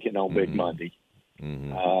on picking on Big Monday.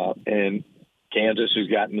 And Kansas has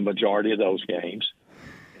gotten the majority of those games.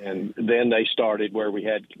 And then they started where we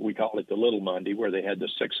call it the Little Monday, where they had the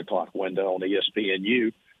 6 o'clock window on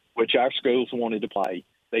ESPNU, which our schools wanted to play.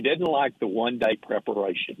 They didn't like the one-day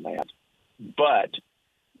preparation, Matt. But,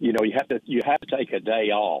 you have to take a day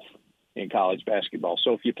off in college basketball.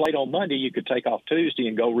 So if you played on Monday, you could take off Tuesday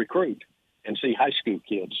and go recruit and see high school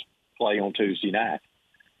kids play on Tuesday night,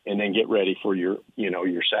 and then get ready for your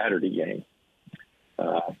Saturday game.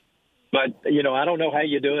 But, I don't know how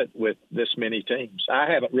you do it with this many teams.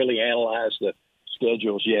 I haven't really analyzed the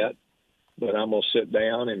schedules yet, but I'm going to sit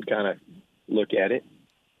down and kind of look at it.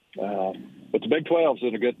 But the Big 12 is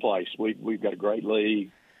in a good place. We've got a great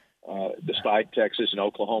league. Despite Texas and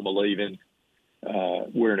Oklahoma leaving,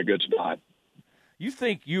 we're in a good spot. You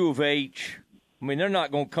think U of H, they're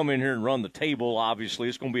not going to come in here and run the table, obviously.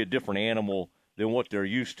 It's going to be a different animal than what they're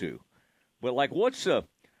used to. But,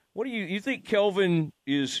 what do you think Kelvin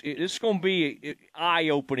it's going to be an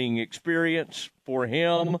eye-opening experience for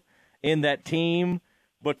him and that team,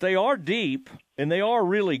 but they are deep and they are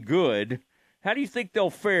really good. How do you think they'll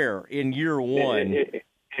fare in year one?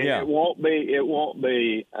 It won't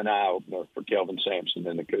be an eye-opener for Kelvin Sampson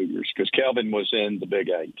and the Cougars, because Kelvin was in the Big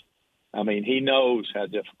 8. He knows how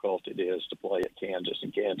difficult it is to play at Kansas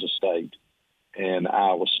and Kansas State and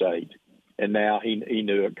Iowa State. And now he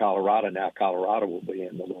knew at Colorado. Now Colorado will be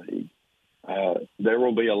in the league. There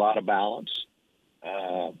will be a lot of balance.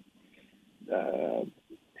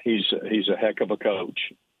 He's a heck of a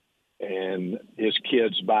coach, and his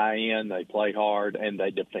kids buy in. They play hard and they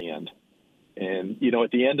defend. And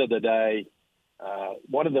at the end of the day,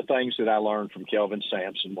 one of the things that I learned from Kelvin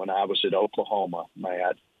Sampson when I was at Oklahoma,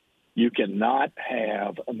 Matt, you cannot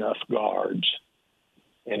have enough guards,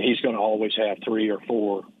 and he's going to always have 3 or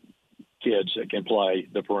 4 kids that can play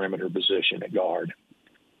the perimeter position at guard.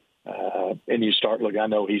 And you start looking, I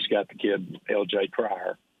know he's got the kid, L.J.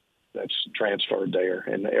 Cryer, that's transferred there,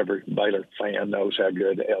 and every Baylor fan knows how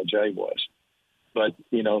good L.J. was. But,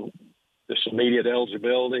 this immediate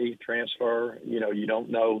eligibility, transfer, you don't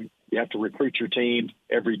know. You have to recruit your team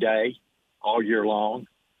every day, all year long.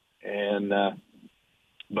 And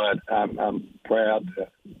but I'm proud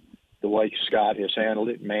the way Scott has handled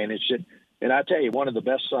it, managed it. And I tell you, one of the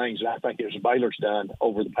best things I think is Baylor's done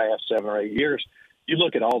over the past 7 or 8 years, you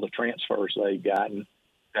look at all the transfers they've gotten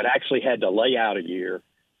that actually had to lay out a year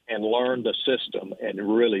and learn the system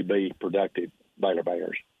and really be productive Baylor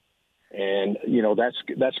Bears. And,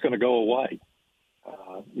 that's going to go away.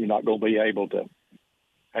 You're not going to be able to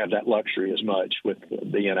have that luxury as much with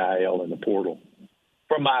the NIL and the portal,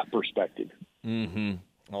 from my perspective. Mm-hmm.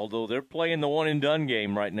 Although they're playing the one-and-done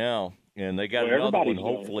game right now, and they got another one,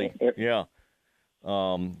 hopefully. Yeah.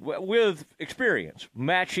 With experience,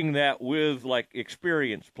 matching that with,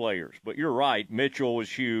 experienced players. But you're right, Mitchell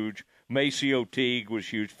was huge, Maceo Teague was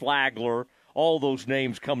huge, Flagler, all those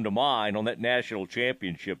names come to mind on that national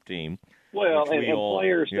championship team. Well, and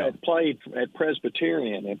players that played at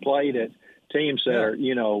Presbyterian and played at teams that are,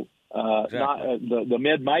 exactly. Not the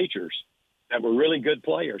mid-majors that were really good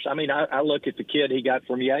players. I mean, I look at the kid he got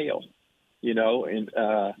from Yale, and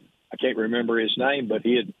I can't remember his name, but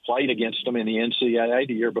he had played against them in the NCAA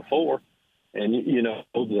the year before. And,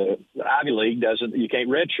 the Ivy League you can't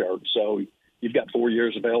redshirt. So you've got 4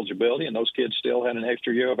 years of eligibility, and those kids still had an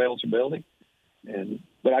extra year of eligibility.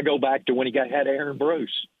 But I go back to when he had Aaron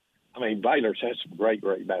Bruce. I mean, Baylor's had some great,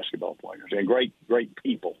 great basketball players and great, great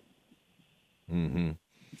people. Mm-hmm.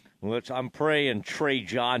 Well, I'm praying Trey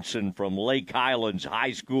Johnson from Lake Highlands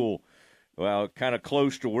High School, kind of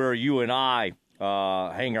close to where you and I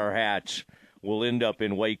hang our hats, will end up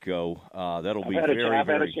in Waco. That'll be very. I've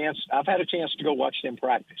had a chance to go watch them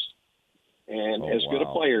practice, and as good a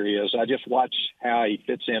player he is, I just watch how he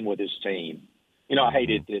fits in with his team. I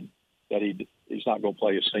hated that he's not going to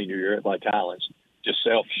play his senior year at Lake Highlands. Just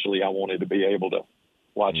selfishly, I wanted to be able to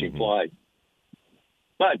watch him play.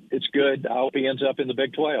 But it's good. I hope he ends up in the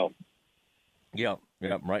Big 12. Yeah.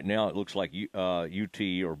 Right now it looks like UT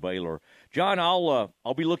or Baylor. John,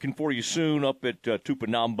 I'll be looking for you soon up at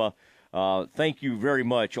Tupinamba. Thank you very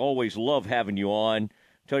much. Always love having you on.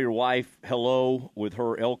 Tell your wife hello with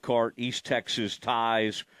her Elkhart, East Texas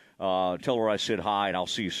ties. Tell her I said hi, and I'll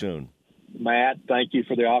see you soon. Matt, thank you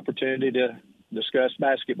for the opportunity to discuss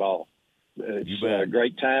basketball. It's a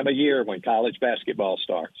great time of year when college basketball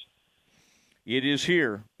starts. It is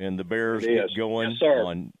here, and the Bears get going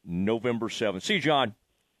on November 7th. See you, John.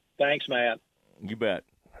 Thanks, Matt. You bet.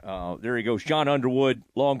 There he goes. John Underwood,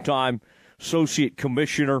 longtime associate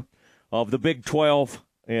commissioner of the Big 12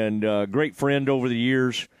 and great friend over the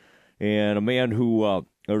years, and a man who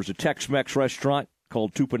there's a Tex-Mex restaurant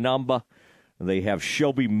called Tupinamba. They have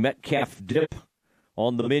Shelby Metcalf dip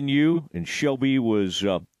on the menu, and Shelby was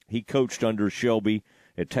he coached under Shelby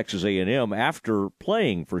at Texas A&M after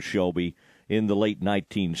playing for Shelby in the late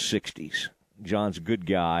 1960s. John's a good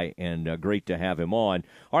guy, and great to have him on.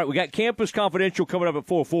 All right, we got Campus Confidential coming up at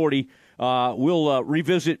 4:40. We'll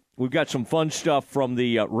revisit. We've got some fun stuff from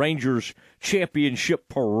the Rangers Championship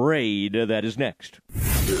Parade. That is next.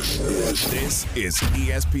 This is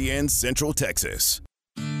ESPN Central Texas.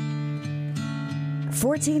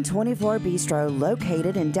 1424 Bistro,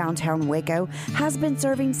 located in downtown Waco, has been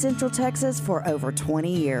serving Central Texas for over 20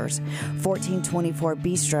 years. 1424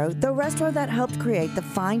 Bistro, the restaurant that helped create the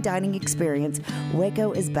fine dining experience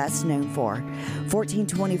Waco is best known for.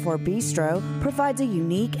 1424 Bistro provides a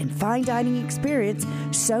unique and fine dining experience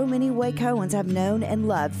so many Wacoans have known and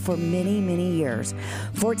loved for many, many years.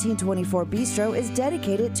 1424 Bistro is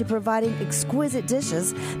dedicated to providing exquisite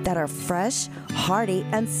dishes that are fresh, hearty,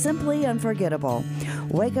 and simply unforgettable.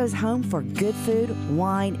 Waco's home for good food,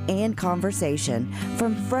 wine, and conversation.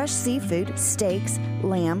 From fresh seafood, steaks,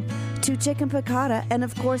 lamb, to chicken piccata, and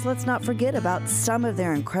of course, let's not forget about some of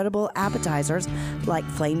their incredible appetizers like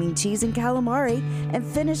flaming cheese and calamari, and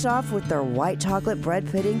finish off with their white chocolate bread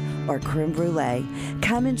pudding or creme brulee.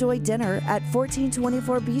 Come enjoy dinner at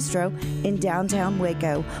 1424 Bistro in downtown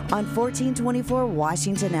Waco on 1424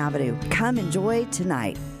 Washington Avenue. Come enjoy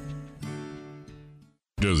tonight.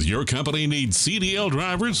 Does your company need CDL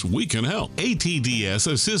drivers? We can help. ATDS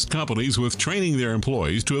assists companies with training their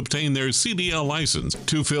employees to obtain their CDL license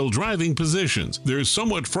to fill driving positions. There's so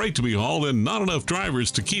much freight to be hauled and not enough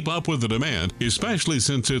drivers to keep up with the demand, especially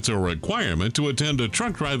since it's a requirement to attend a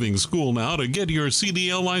truck driving school now to get your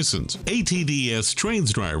CDL license. ATDS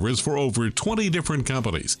trains drivers for over 20 different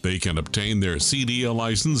companies. They can obtain their CDL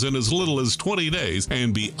license in as little as 20 days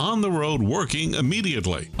and be on the road working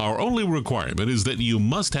immediately. Our only requirement is that you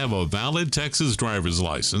must have a valid Texas driver's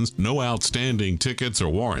license, no outstanding tickets or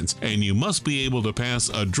warrants, and you must be able to pass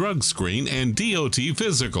a drug screen and DOT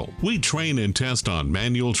physical. We train and test on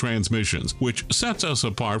manual transmissions, which sets us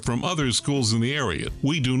apart from other schools in the area.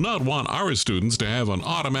 We do not want our students to have an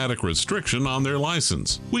automatic restriction on their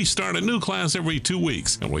license. We start a new class every 2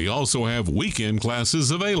 weeks, and we also have weekend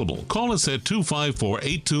classes available. Call us at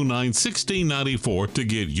 254-829-1694 to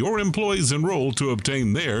get your employees enrolled to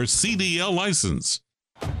obtain their CDL license.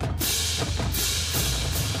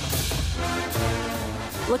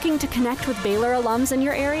 Looking to connect with Baylor alums in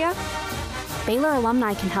your area? Baylor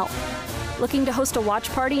Alumni can help. Looking to host a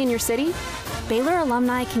watch party in your city? Baylor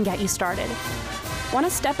Alumni can get you started. Want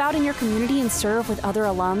to step out in your community and serve with other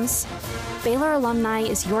alums? Baylor Alumni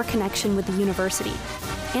is your connection with the university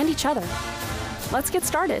and each other. Let's get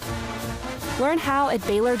started. Learn how at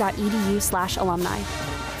baylor.edu/alumni.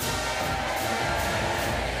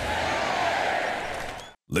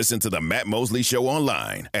 Listen to the Matt Mosley Show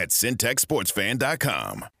online at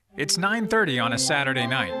syntechsportsfan.com. It's 9:30 on a Saturday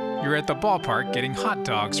night. You're at the ballpark getting hot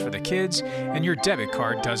dogs for the kids, and your debit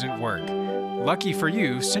card doesn't work. Lucky for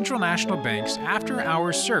you, Central National Bank's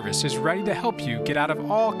after-hours service is ready to help you get out of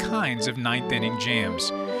all kinds of ninth-inning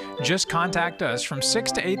jams. Just contact us from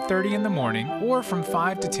 6 to 8:30 in the morning or from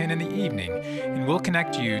 5 to 10 in the evening, and we'll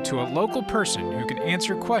connect you to a local person who can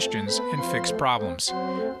answer questions and fix problems.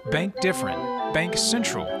 Bank different. Bank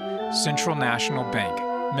Central. Central National Bank.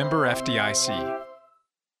 Member FDIC.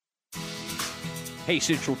 Hey,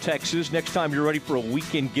 Central Texas, next time you're ready for a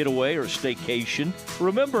weekend getaway or staycation,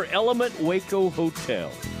 remember Element Waco Hotel.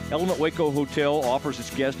 Element Waco Hotel offers its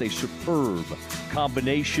guests a superb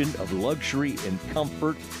combination of luxury and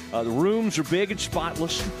comfort. The rooms are big and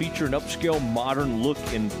spotless and feature an upscale modern look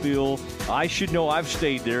and feel. I should know, I've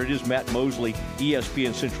stayed there. It is Matt Mosley,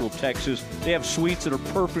 ESPN Central Texas. They have suites that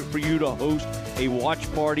are perfect for you to host a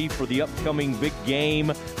watch party for the upcoming big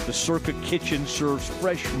game. The Circa Kitchen serves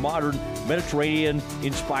fresh, modern,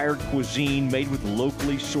 Mediterranean-inspired cuisine made with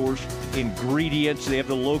locally sourced ingredients. They have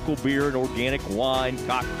the local beer and organic wine,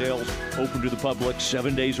 cocktails, open to the public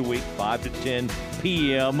 7 days a week, 5 to 10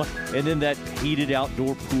 p.m. And then that heated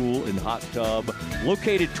outdoor pool and hot tub.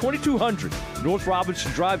 Located 2200 North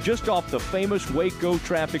Robinson Drive, just off the famous Waco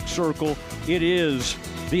traffic circle. It is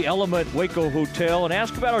the Element Waco Hotel. And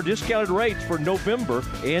ask about our discounted rates for November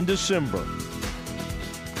and December.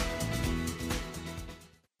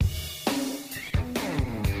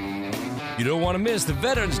 You don't want to miss the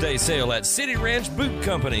Veterans Day sale at City Ranch Boot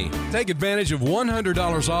Company. Take advantage of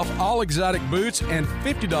 $100 off all exotic boots and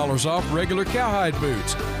 $50 off regular cowhide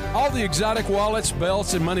boots. All the exotic wallets,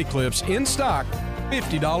 belts, and money clips in stock,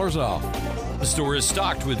 $50 off. The store is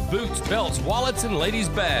stocked with boots, belts, wallets, and ladies'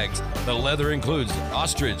 bags. The leather includes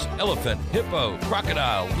ostrich, elephant, hippo,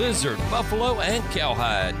 crocodile, lizard, buffalo, and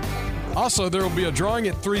cowhide. Also, there will be a drawing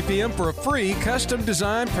at 3 p.m. for a free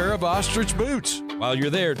custom-designed pair of ostrich boots. While you're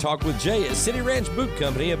there, talk with Jay at City Ranch Boot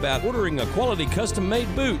Company about ordering a quality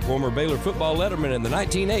custom-made boot. Former Baylor football letterman in the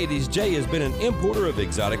 1980s, Jay has been an importer of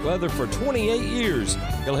exotic leather for 28 years.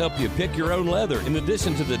 He'll help you pick your own leather, in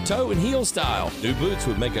addition to the toe and heel style. New boots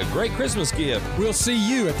would make a great Christmas gift. We'll see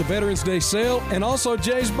you at the Veterans Day sale and also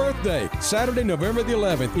Jay's birthday, Saturday, November the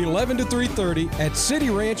 11th, 11 to 3:30 at City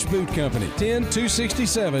Ranch Boot Company,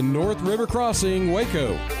 10267 North River Crossing,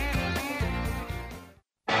 Waco.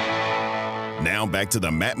 Now back to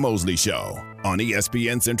the Matt Mosley Show on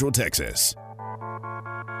ESPN Central Texas.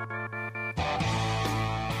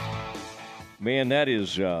 Man, that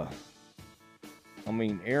is, Aaron,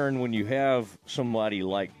 when you have somebody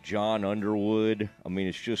like John Underwood,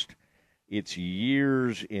 it's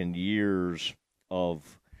years and years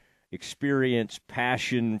of experience,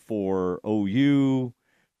 passion for OU,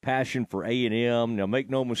 passion for A&M. Now, make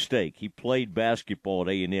no mistake, he played basketball at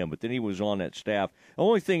A&M, but then he was on that staff. The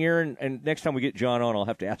only thing, Aaron, and next time we get John on, I'll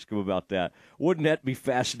have to ask him about that. Wouldn't that be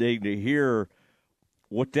fascinating to hear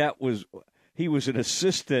what that was? He was an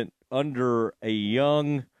assistant under a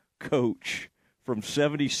young coach from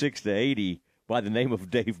 76 to 80 by the name of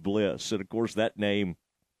Dave Bliss. And, of course, that name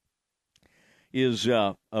is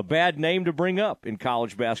a bad name to bring up in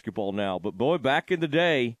college basketball now. But, boy, back in the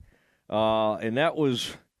day, and that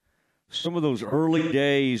was some of those early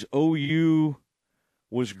days, OU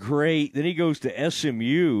was great. Then he goes to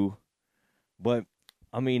SMU. But,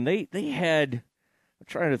 I mean, they had, I'm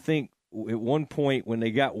trying to think, at one point when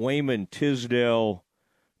they got Wayman Tisdale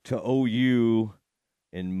to OU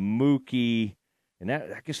and Mookie, and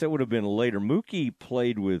that, I guess that would have been later. Mookie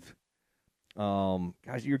played with,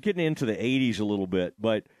 guys, you're getting into the 80s a little bit,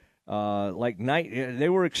 but they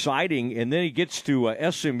were exciting. And then he gets to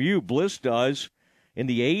SMU, Bliss does, in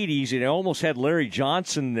the 80s, and it almost had Larry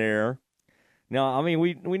Johnson there. Now, I mean,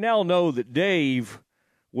 we now know that Dave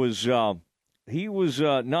was he was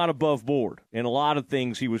not above board. And a lot of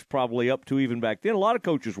things he was probably up to even back then. A lot of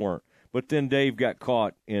coaches weren't. But then Dave got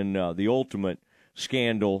caught in the ultimate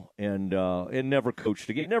scandal and never coached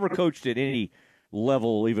again. Never coached at any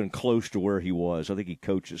level even close to where he was. I think he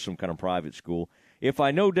coached at some kind of private school. If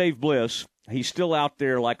I know Dave Bliss, he's still out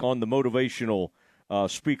there like on the motivational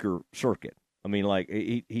speaker circuit. I mean, like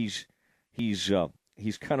he's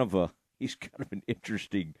kind of an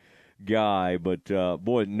interesting guy, but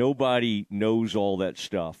boy, nobody knows all that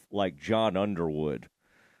stuff like John Underwood.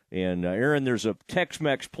 And Aaron, there's a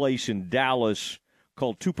Tex-Mex place in Dallas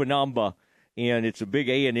called Tupinamba, and it's a big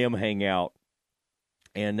A&M hangout,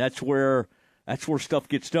 and that's where stuff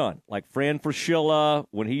gets done. Like Fran Fraschilla,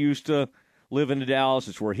 when he used to live in Dallas,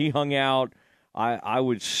 it's where he hung out. I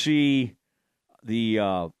would see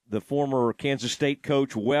the former Kansas State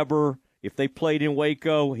coach Weber. If they played in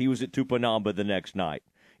Waco, he was at Tupinamba the next night.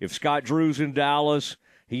 If Scott Drew's in Dallas,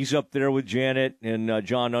 he's up there with Janet and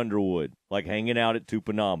John Underwood, like hanging out at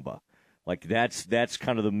Tupinamba. Like that's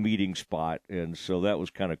kind of the meeting spot, and so that was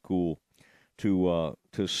kind of cool to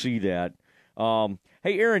see that.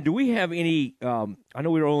 Hey, Aaron, do we have any? I know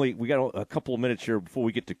we got a couple of minutes here before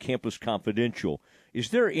we get to Campus Confidential. Is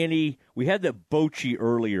there any? We had that Bochy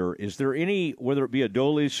earlier. Is there any, whether it be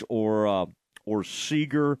Adolis or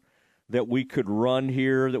Seeger, that we could run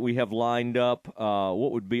here that we have lined up?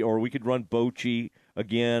 What would be, or we could run Bochy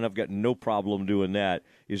again? I've got no problem doing that.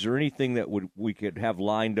 Is there anything that we could have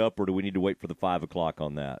lined up, or do we need to wait for the 5 o'clock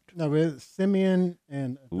on that? No, it's Simeon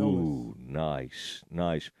and Adolis. Ooh, nice.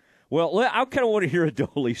 Well, I kind of want to hear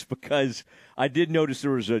Adolis because I did notice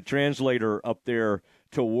there was a translator up there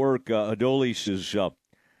to work. Adolis is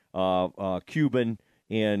Cuban,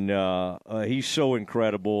 and he's so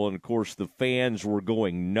incredible. And, of course, the fans were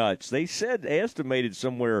going nuts. They estimated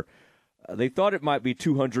somewhere, they thought it might be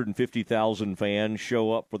 250,000 fans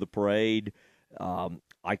show up for the parade.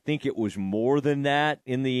 I think it was more than that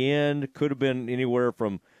in the end. Could have been anywhere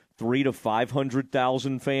from 300,000 to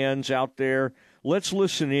 500,000 fans out there. Let's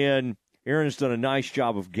listen in. Aaron's done a nice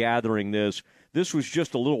job of gathering this. This was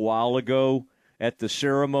just a little while ago at the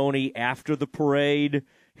ceremony after the parade.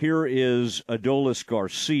 Here is Adolis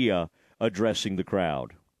Garcia addressing the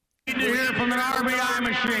crowd. Need to hear from an RBI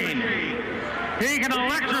machine. He can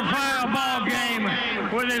electrify a ball game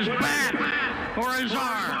with his bat or his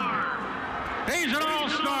arm. He's an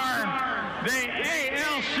all-star, the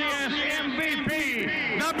ALCS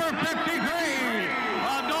MVP, number 53,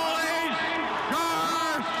 Adolis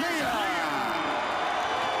Garcia.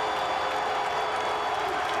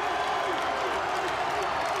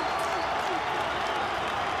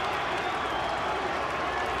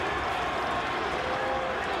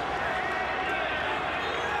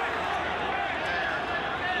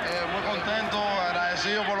 Muy contento,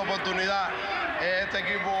 agradecido por la oportunidad. Este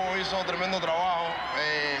equipo hizo tremendo trabajo.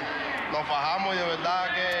 Nos fajamos y de verdad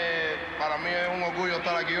que para mí es un orgullo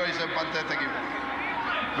estar aquí hoy y ser parte de este equipo.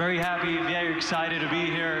 Very happy, very excited to be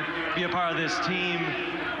here, be a part of this team.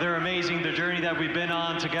 They're amazing. The journey that we've been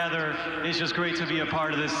on together, it's just great to be a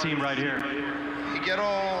part of this team right here. Y quiero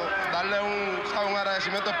darle un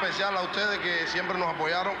agradecimiento especial a ustedes que siempre nos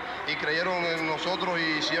apoyaron y creyeron en nosotros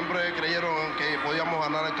y siempre creyeron en que podíamos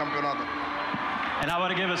ganar el campeonato. And I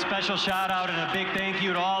want to give a special shout out and a big thank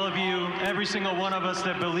you to all of you, every single one of us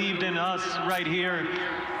that believed in us right here.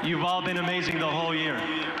 You've all been amazing the whole year.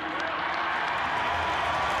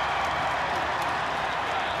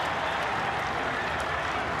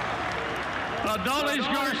 Adolis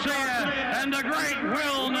Garcia and the great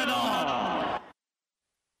Will Nadal.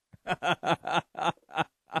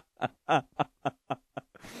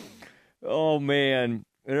 Oh, man.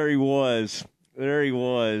 There he was.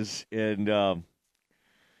 And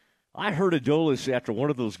I heard Adolis after one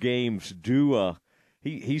of those games do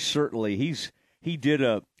he did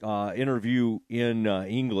a interview in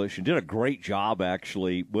English and did a great job,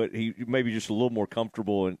 actually, but he maybe just a little more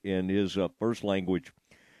comfortable in his first language,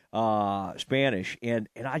 Spanish. And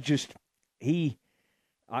it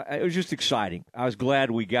was just exciting. I was glad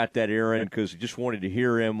we got that, Aaron, because I just wanted to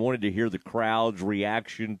hear him, wanted to hear the crowd's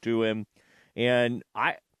reaction to him. And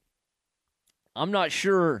I'm not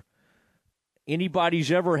sure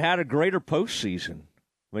anybody's ever had a greater postseason.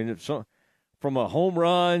 I mean, from a home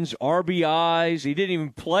runs, RBIs, he didn't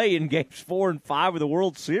even play in games 4 and 5 of the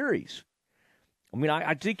World Series. I mean,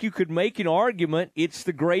 I think you could make an argument it's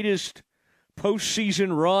the greatest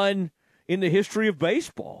postseason run in the history of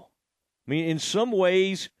baseball. I mean, in some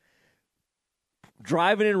ways,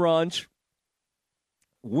 driving in runs,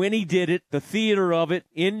 when he did it, the theater of it,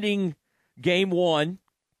 ending Game 1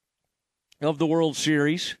 of the World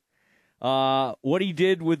Series, what he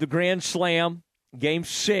did with the Grand Slam, Game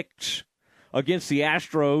 6 against the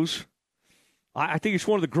Astros, I think it's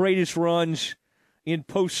one of the greatest runs in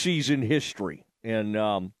postseason history.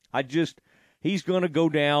 And he's going to go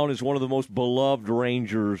down as one of the most beloved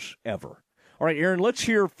Rangers ever. All right, Aaron, let's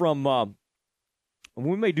hear from,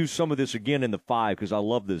 we may do some of this again in the 5 because I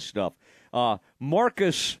love this stuff.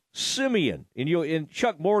 Marcus Semien, and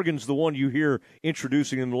Chuck Morgan's the one you hear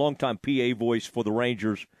introducing him, the longtime PA voice for the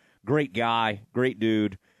Rangers. Great guy, great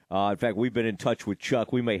dude. In fact, we've been in touch with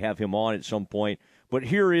Chuck. We may have him on at some point. But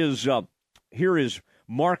here is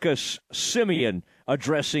Marcus Semien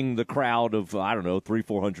addressing the crowd of,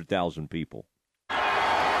 300,000-400,000 people.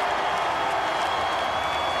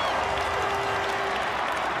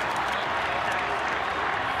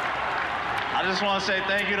 I just want to say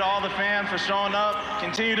thank you to all the fans for showing up.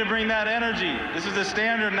 Continue to bring that energy. This is the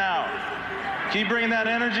standard now. Keep bringing that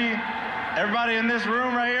energy. Everybody in this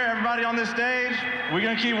room right here, everybody on this stage, we're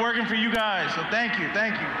going to keep working for you guys. So thank you,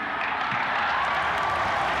 thank you.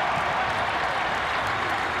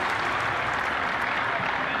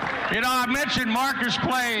 You know, I mentioned Marcus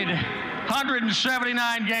played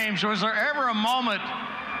 179 games. Was there ever a moment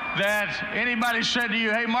that anybody said to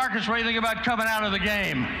you, hey, Marcus, what do you think about coming out of the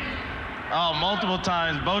game? Oh, multiple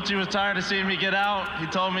times. Bochy was tired of seeing me get out. He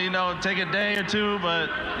told me, take a day or two, but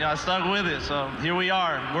I stuck with it. So here we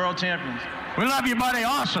are, world champions. We love you, buddy.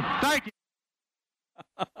 Awesome. Thank you.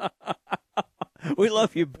 We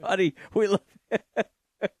love you, buddy. We love you.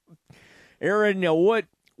 Aaron, now what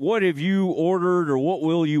have you ordered or what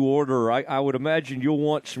will you order? I would imagine you'll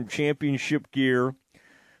want some championship gear.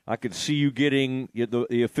 I could see you getting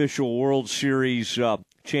the official World Series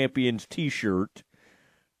champions T-shirt.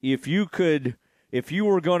 If you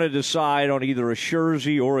were going to decide on either a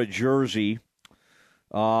jersey or a jersey,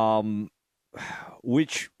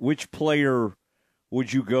 which player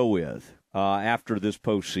would you go with after this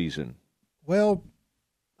postseason? Well,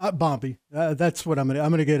 Bombi. That's what I'm going to. I'm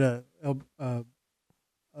going to get a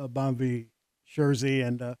Bombi jersey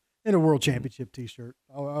and a World Championship T-shirt.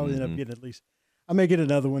 I'll end up getting at least. I may get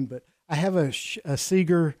another one, but I have a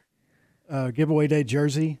Seager giveaway day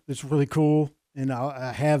jersey that's really cool. And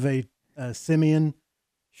I have a Semien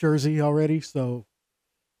jersey already, so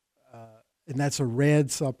and that's a red,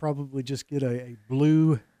 so I'll probably just get a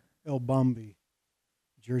blue El Bombi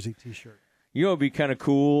jersey T-shirt. You know what would be kind of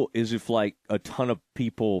cool is if, like, a ton of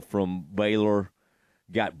people from Baylor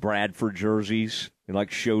got Bradford jerseys and,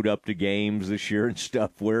 showed up to games this year and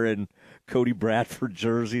stuff wearing Cody Bradford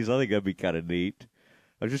jerseys. I think that'd be kind of neat.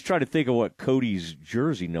 I was just trying to think of what Cody's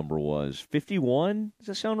jersey number was. 51? Does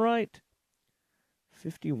that sound right?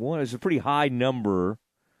 51 is a pretty high number.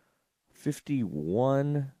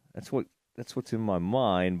 51. That's what's in my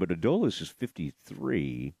mind. But Adolis is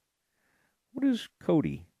 53. What is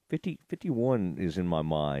Cody? 51 is in my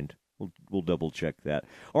mind. We'll double check that.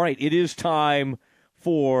 All right, it is time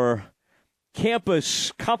for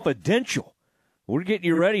Campus Confidential. We're getting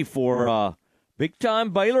you ready for big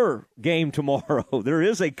time Baylor game tomorrow. There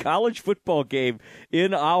is a college football game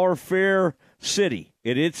in our fair city,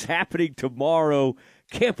 and it's happening tomorrow.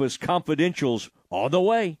 Campus Confidential's on the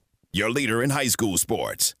way. Your leader in high school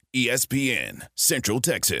sports, ESPN, Central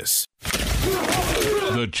Texas.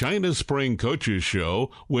 The China Spring Coaches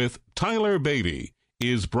Show with Tyler Beatty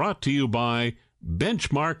is brought to you by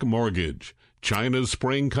Benchmark Mortgage, China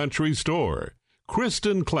Spring Country Store,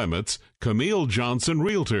 Kristen Clements, Camille Johnson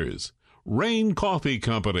Realtors, Rain Coffee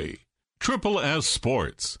Company, Triple S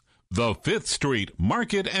Sports, the 5th Street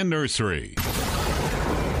Market and Nursery.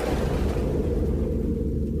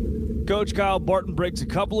 Coach Kyle Barton breaks a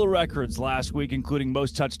couple of records last week, including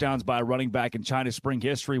most touchdowns by a running back in China Spring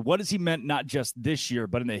history. What has he meant not just this year,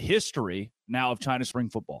 but in the history now of China Spring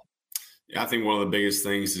football? Yeah, I think one of the biggest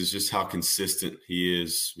things is just how consistent he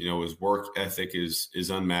is. His work ethic is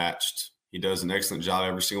unmatched. He does an excellent job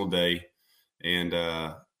every single day. And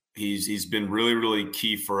he's been really, really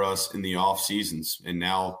key for us in the off seasons. And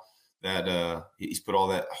now that he's put all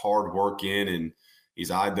that hard work in and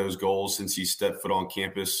he's eyed those goals since he stepped foot on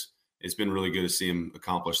campus, it's been really good to see him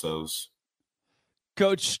accomplish those.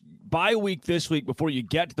 Coach, bye week this week before you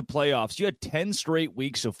get to the playoffs. You had 10 straight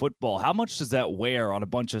weeks of football. How much does that wear on a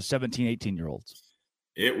bunch of 17, 18-year-olds?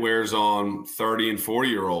 It wears on 30 and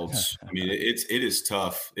 40-year-olds. I mean, it is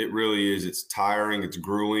tough. It really is. It's tiring. It's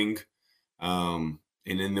grueling. And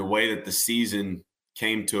in the way that the season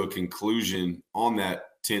came to a conclusion on that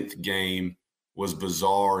 10th game was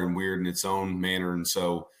bizarre and weird in its own manner. And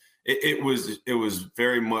so it was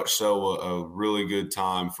very much so a really good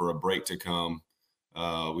time for a break to come.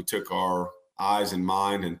 We took our eyes and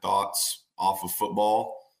mind and thoughts off of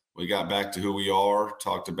football. We got back to who we are,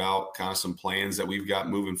 talked about kind of some plans that we've got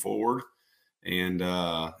moving forward. And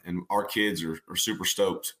our kids are super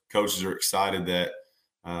stoked. Coaches are excited that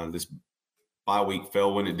this bye week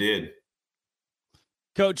fell when it did.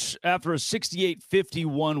 Coach, after a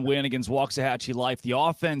 68-51 win against Waxahachie Life, the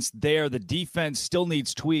offense there, the defense still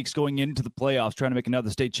needs tweaks going into the playoffs, trying to make another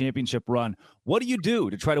state championship run. What do you do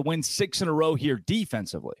to try to win 6 in a row here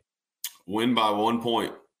defensively? Win by 1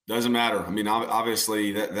 point. Doesn't matter. I mean,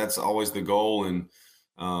 obviously that's always the goal. And,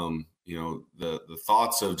 the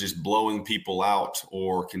thoughts of just blowing people out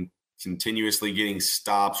or continuously getting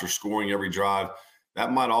stops or scoring every drive,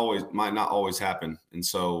 that might not always happen. And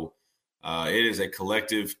so it is a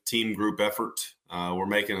collective team group effort. We're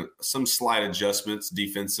making some slight adjustments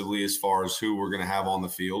defensively as far as who we're going to have on the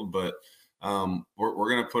field, but we're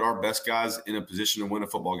going to put our best guys in a position to win a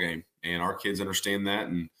football game. And our kids understand that.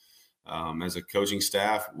 And as a coaching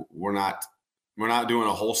staff, we're not doing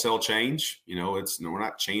a wholesale change. We're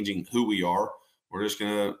not changing who we are. We're just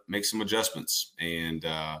going to make some adjustments. And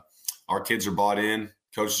our kids are bought in.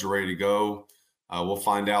 Coaches are ready to go. We'll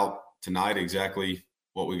find out tonight exactly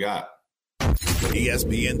what we got.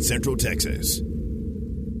 ESPN Central Texas.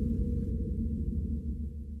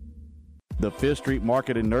 The 5th Street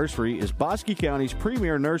Market and Nursery is Bosque County's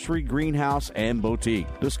premier nursery, greenhouse, and boutique.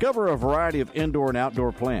 Discover a variety of indoor and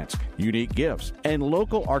outdoor plants, unique gifts, and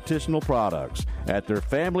local artisanal products at their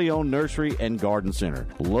family-owned nursery and garden center,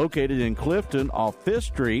 located in Clifton off 5th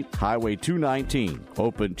Street, Highway 219.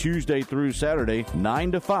 Open Tuesday through Saturday,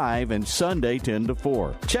 9 to 5, and Sunday, 10 to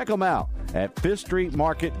 4. Check them out at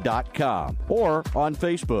 5thstreetmarket.com or on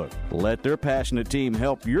Facebook. Let their passionate team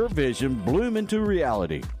help your vision bloom into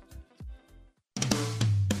reality.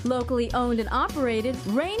 Locally owned and operated,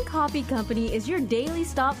 Rain Coffee Company is your daily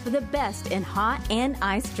stop for the best in hot and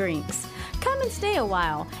iced drinks. Come and stay a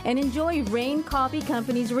while and enjoy Rain Coffee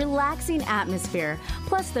Company's relaxing atmosphere,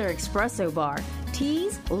 plus their espresso bar,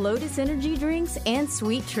 teas, Lotus Energy drinks, and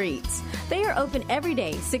sweet treats. They are open every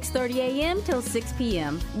day, 6:30 a.m. till 6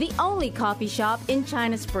 p.m. The only coffee shop in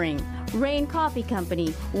China Spring. Rain Coffee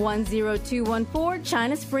Company, 10214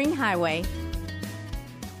 China Spring Highway.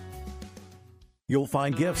 You'll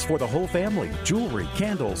find gifts for the whole family, jewelry,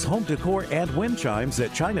 candles, home decor, and wind chimes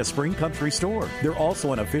at China Spring Country Store. They're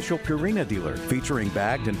also an official Purina dealer, featuring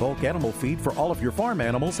bagged and bulk animal feed for all of your farm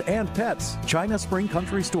animals and pets. China Spring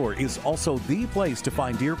Country Store is also the place to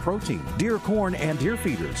find deer protein, deer corn, and deer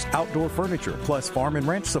feeders, outdoor furniture, plus farm and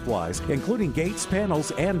ranch supplies, including gates,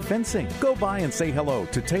 panels, and fencing. Go by and say hello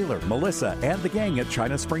to Taylor, Melissa, and the gang at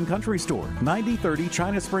China Spring Country Store, 9030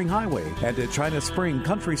 China Spring Highway, and at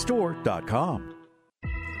ChinaSpringCountryStore.com.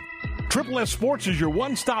 Triple S Sports is your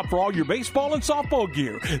one-stop for all your baseball and softball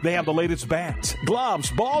gear. They have the latest bats,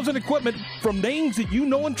 gloves, balls, and equipment from names that you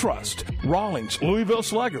know and trust. Rawlings, Louisville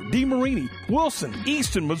Slugger, DeMarini, Wilson,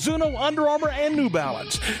 Easton, Mizuno, Under Armour, and New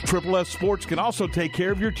Balance. Triple S Sports can also take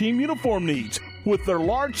care of your team uniform needs with their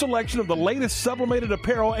large selection of the latest sublimated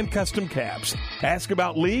apparel and custom caps. Ask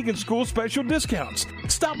about league and school special discounts.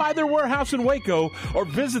 Stop by their warehouse in Waco or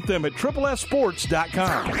visit them at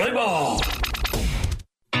triplessports.com. Play ball!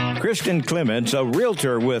 Kristen Clements, a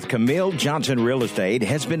realtor with Camille Johnson Real Estate,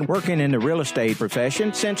 has been working in the real estate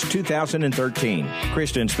profession since 2013.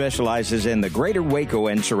 Kristen specializes in the greater Waco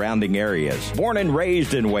and surrounding areas. Born and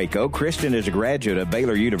raised in Waco, Kristen is a graduate of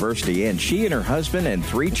Baylor University, and she and her husband and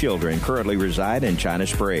 3 children currently reside in China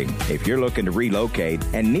Spring. If you're looking to relocate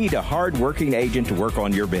and need a hard-working agent to work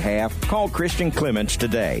on your behalf, call Kristen Clements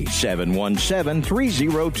today,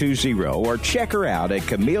 717-3020, or check her out at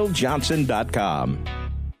CamilleJohnson.com.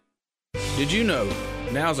 Did you know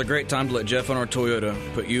now's a great time to let Jeff Hunter Toyota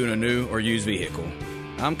put you in a new or used vehicle?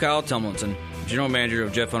 I'm Kyle Tumlinson, General Manager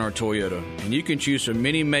of Jeff Hunter Toyota, and you can choose from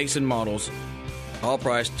many makes and models, all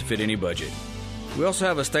priced to fit any budget. We also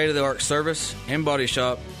have a state-of-the-art service and body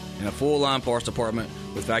shop and a full-line parts department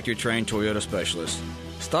with factory-trained Toyota specialists.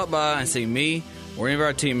 Stop by and see me or any of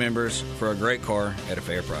our team members for a great car at a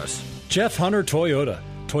fair price. Jeff Hunter Toyota.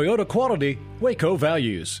 Toyota quality, Waco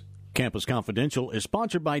values. Campus Confidential is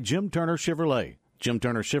sponsored by Jim Turner Chevrolet. Jim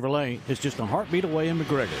Turner Chevrolet is just a heartbeat away in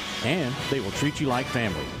McGregor, and they will treat you like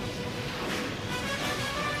family.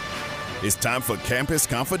 It's time for Campus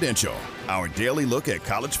Confidential, our daily look at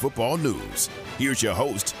college football news. Here's your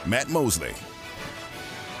host, Matt Mosley.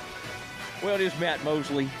 Well, it is Matt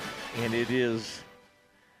Mosley, and it is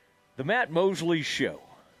the Matt Mosley Show.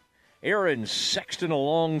 Aaron Sexton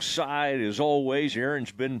alongside, as always.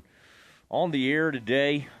 Aaron's been on the air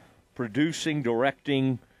today, producing,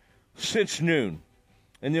 directing since noon.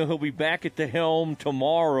 And then he'll be back at the helm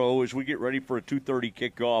tomorrow as we get ready for a 2:30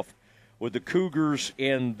 kickoff with the Cougars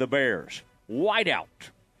and the Bears. Whiteout.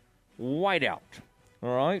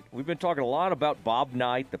 All right? We've been talking a lot about Bob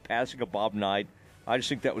Knight, the passing of Bob Knight. I just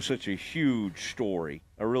think that was such a huge story.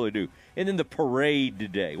 I really do. And then the parade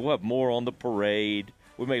today. We'll have more on the parade.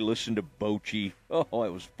 We may listen to Bochy. Oh,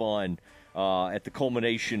 it was fun. At the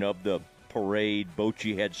culmination of the parade,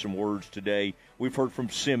 Bochy had some words today. We've heard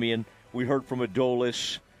from Simeon. We heard from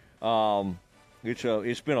Adolis.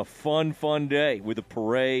 It's been a fun day with the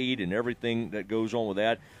parade and everything that goes on with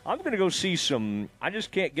that. I'm going to go see I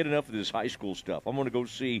just can't get enough of this high school stuff. I'm going to go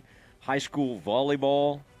see high school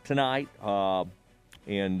volleyball tonight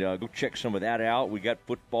and go check some of that out. We got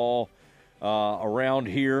football around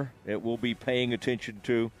here that we'll be paying attention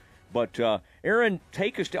to. But, Aaron,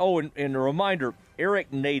 take us to – and a reminder,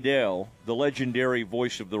 Eric Nadel, the legendary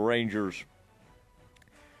voice of the Rangers,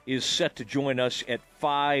 is set to join us at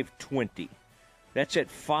 5:20. That's at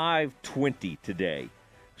 5:20 today.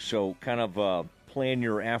 So kind of plan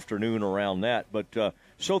your afternoon around that. But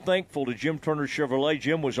so thankful to Jim Turner Chevrolet.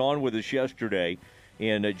 Jim was on with us yesterday,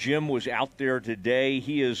 and Jim was out there today.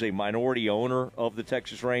 He is a minority owner of the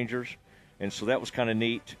Texas Rangers, and so that was kind of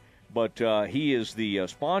neat. But he is the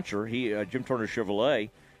sponsor. Jim Turner Chevrolet,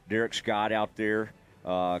 Derek Scott out there,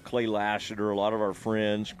 Clay Lassiter, a lot of our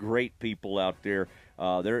friends, great people out there.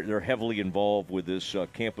 They're heavily involved with this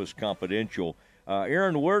Campus Confidential.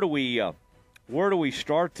 Aaron, where do we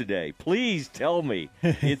start today? Please tell me.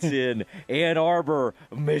 It's in Ann Arbor,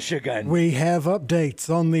 Michigan. We have updates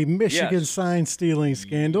on the Michigan sign stealing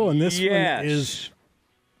scandal, and this one is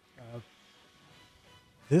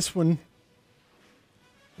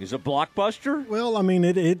is a blockbuster. Well, I mean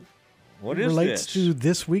it what is relates this? to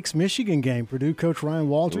this week's Michigan game. Purdue coach Ryan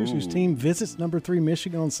Walters, whose team visits number 3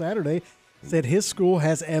 Michigan on Saturday, said his school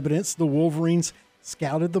has evidence the Wolverines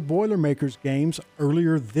scouted the Boilermakers games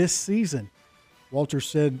earlier this season. Walters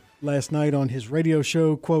said last night on his radio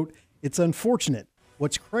show, quote, "It's unfortunate.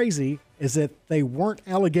 What's crazy is that they weren't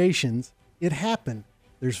allegations. It happened.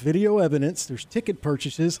 There's video evidence, there's ticket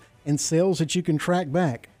purchases, and sales that you can track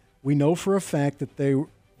back. We know for a fact that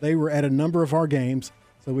they were at a number of our games,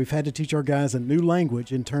 so we've had to teach our guys a new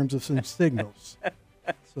language in terms of some signals."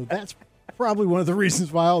 So that's probably one of the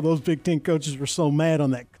reasons why all those Big Ten coaches were so mad on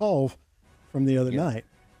that call from the other night.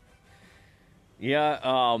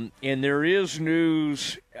 Yeah, and there is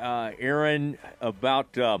news, Aaron,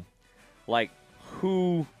 about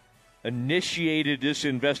who initiated this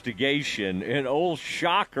investigation. And old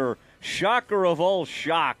shocker of all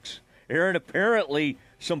shocks, Aaron, apparently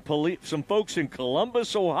some folks in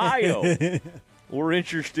Columbus, Ohio were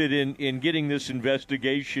interested in getting this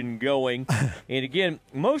investigation going. And again,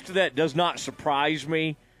 most of that does not surprise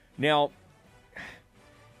me. Now,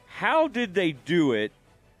 how did they do it?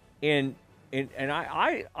 And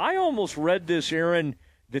I almost read this, Aaron,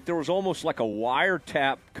 that there was almost like a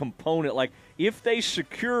wiretap component. Like if they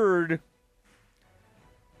turned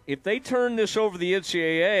this over to the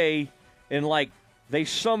NCAA and they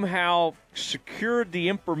somehow secured the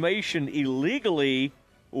information illegally,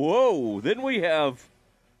 whoa, then we have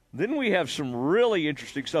some really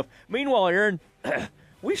interesting stuff. Meanwhile, Aaron,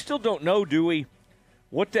 we still don't know, do we,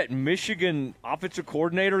 what that Michigan offensive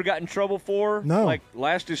coordinator got in trouble for? No. Like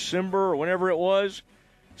last December or whenever it was?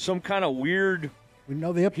 Some kind of weird... We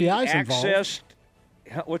know the FBI's involved.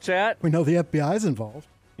 What's that? We know the FBI's involved.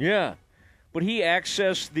 Yeah. But he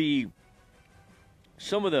accessed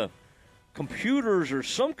some of the computers or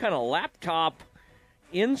some kind of laptop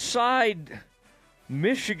inside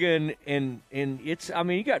Michigan, and it's, I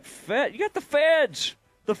mean, you got the feds.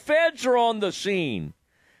 The feds are on the scene.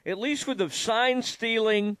 At least with the sign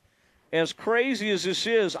stealing, as crazy as this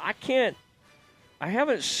is, I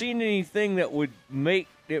haven't seen anything that would make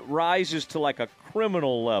it rises to like a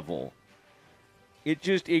criminal level.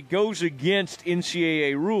 It goes against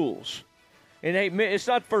NCAA rules. And hey, it's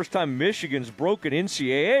not the first time Michigan's broken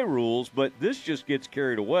NCAA rules, but this just gets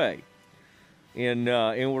carried away. And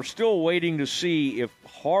we're still waiting to see if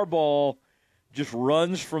Harbaugh just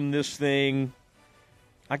runs from this thing.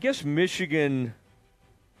 I guess Michigan,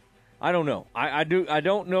 I don't know. I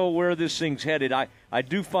don't know where this thing's headed. I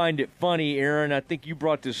do find it funny, Aaron. I think you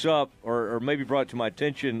brought this up, or maybe brought it to my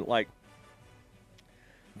attention, like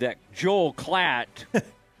that Joel Klatt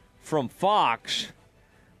from Fox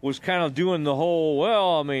was kind of doing the whole,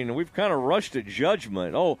 well, I mean, we've kind of rushed to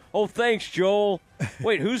judgment. Oh, thanks, Joel.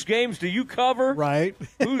 Wait, whose games do you cover? Right.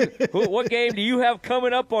 What game do you have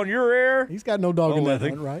coming up on your air? He's got no dog in that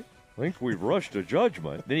hunt, right? I think we've rushed to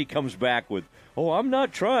judgment. Then he comes back with, I'm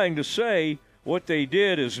not trying to say what they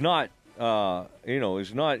did is not,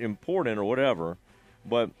 is not important or whatever.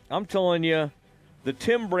 But I'm telling you, the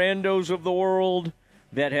Tim Brandos of the world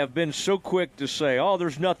that have been so quick to say,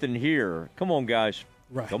 there's nothing here. Come on, guys.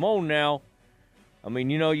 Right. Come on now. I mean,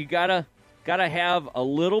 you gotta have a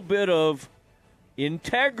little bit of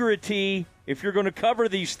integrity if you're going to cover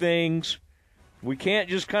these things. We can't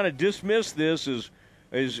just kind of dismiss this as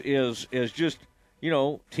just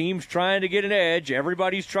teams trying to get an edge.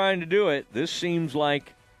 Everybody's trying to do it. This seems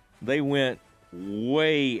like they went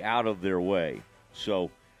way out of their way.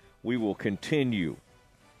 So we will continue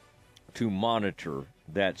to monitor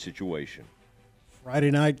that situation.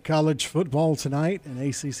 Friday night college football tonight, an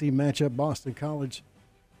ACC matchup. Boston College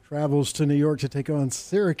travels to New York to take on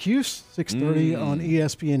Syracuse, 6:30 on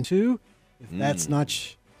ESPN2. If that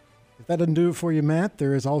doesn't do it for you, Matt,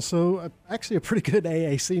 there is also actually a pretty good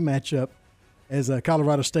AAC matchup as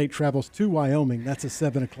Colorado State travels to Wyoming. That's a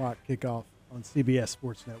 7 o'clock kickoff on CBS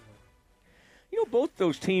Sports Network. Both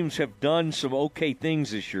those teams have done some okay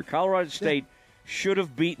things this year. Colorado State should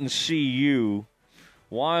have beaten CU.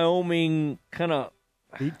 Wyoming kind of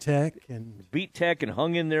beat Tech and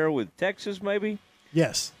hung in there with Texas, maybe.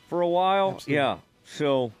 Yes, for a while. Absolutely. Yeah.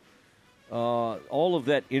 So all of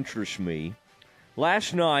that interests me.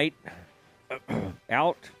 Last night,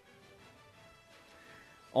 out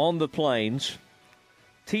on the plains,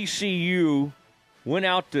 TCU went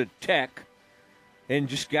out to Tech and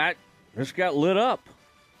just got lit up.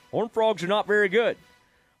 Horned Frogs are not very good.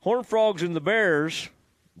 Horned Frogs and the Bears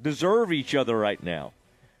deserve each other right now.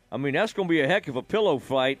 I mean, that's going to be a heck of a pillow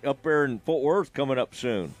fight up there in Fort Worth coming up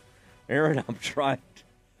soon. Aaron, I'm trying.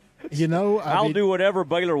 I'll do whatever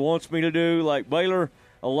Baylor wants me to do. Like Baylor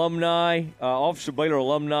alumni, Officer Baylor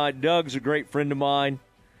alumni, Doug's a great friend of mine.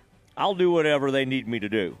 I'll do whatever they need me to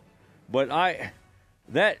do. But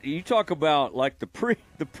you talk about like the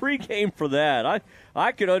pregame for that.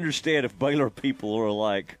 I could understand if Baylor people are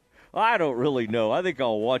like, I don't really know. I think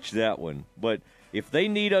I'll watch that one. But if they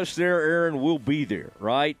need us there, Aaron, we'll be there,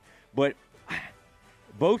 right? But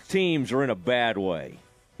both teams are in a bad way.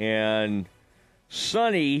 And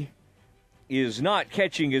Sonny is not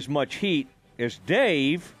catching as much heat as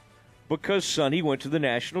Dave because Sonny went to the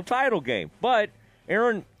national title game. But,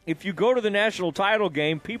 Aaron, if you go to the national title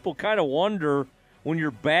game, people kind of wonder when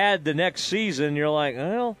you're bad the next season, you're like,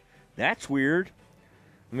 well, that's weird.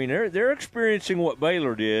 I mean, they're experiencing what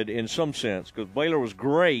Baylor did in some sense because Baylor was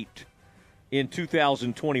great in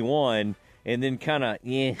 2021 and then kind of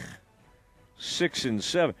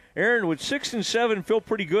 6-7. Aaron, would 6-7 feel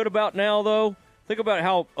pretty good about now, though? Think about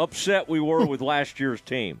how upset we were with last year's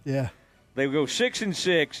team. Yeah. They go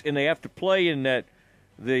 6-6, and they have to play in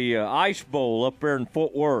the Ice Bowl up there in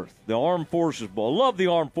Fort Worth, the Armed Forces Bowl. Love the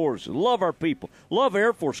Armed Forces. Love our people. Love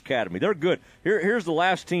Air Force Academy. They're good. Here's the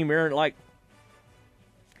last team, Aaron. Like,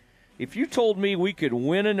 if you told me we could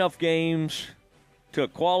win enough games to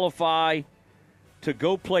qualify to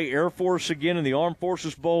go play Air Force again in the Armed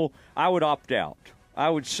Forces Bowl, I would opt out. I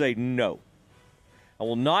would say no. I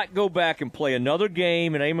will not go back and play another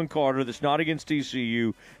game in Amon Carter that's not against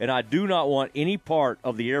TCU, and I do not want any part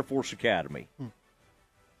of the Air Force Academy.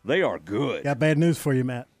 They are good. Got bad news for you,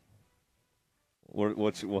 Matt.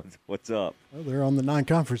 What's up? Well, they're on the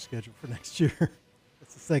non-conference schedule for next year.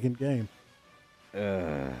 That's the second game.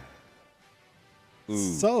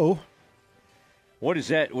 So, what is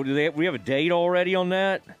that? We have a date already on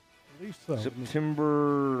that? I believe so.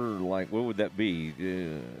 September, what would that be?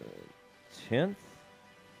 10th?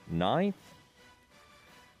 9th?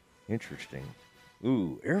 Interesting.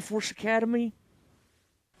 Ooh, Air Force Academy?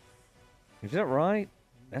 Is that right?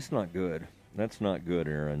 That's not good. That's not good,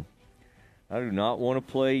 Aaron. I do not want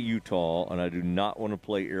to play Utah, and I do not want to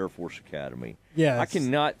play Air Force Academy. Yeah, I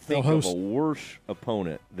cannot think of a worse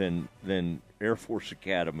opponent than Air Force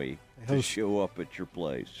Academy to show up at your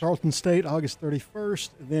place. Charleston State, August 31st,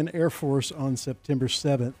 then Air Force on September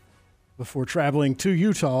 7th, before traveling to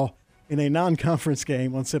Utah in a non-conference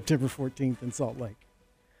game on September 14th in Salt Lake.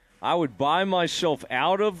 I would buy myself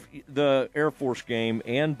out of the Air Force game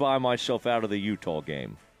and buy myself out of the Utah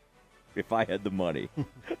game if I had the money.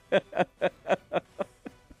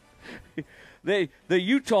 The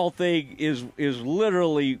Utah thing is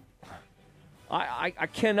literally I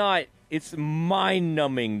cannot it's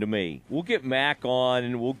mind-numbing to me. We'll get Mac on,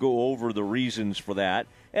 and we'll go over the reasons for that.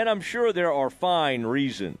 And I'm sure there are fine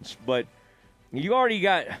reasons. But you already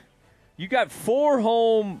got 4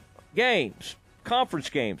 home games, conference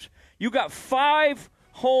games. You got 5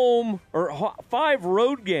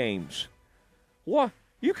 road games. What?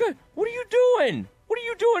 What are you doing? What are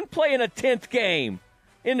you doing playing a 10th game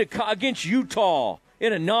against Utah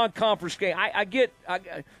in a non-conference game?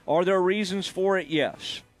 Are there reasons for it?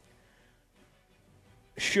 Yes.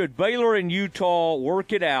 Should Baylor and Utah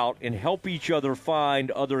work it out and help each other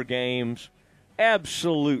find other games?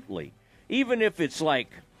 Absolutely. Even if it's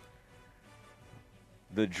like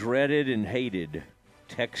the dreaded and hated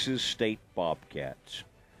Texas State Bobcats.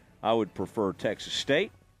 I would prefer Texas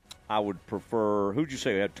State. I would prefer, who'd you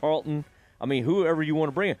say? We had Tarleton. I mean, whoever you want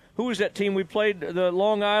to bring in. Who was that team we played? The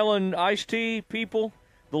Long Island Iced Tea people?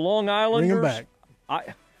 The Long Islanders? Bring them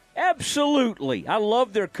back. Absolutely. I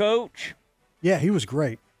love their coach. Yeah, he was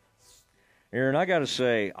great. Aaron, I got to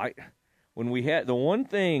say, when we had the one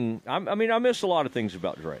thing, I miss a lot of things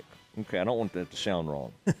about Drake. Okay, I don't want that to sound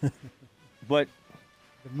wrong. But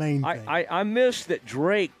the main thing. I miss that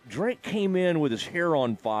Drake came in with his hair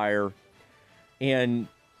on fire and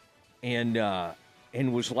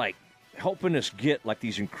was like helping us get like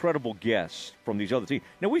these incredible guests from these other teams.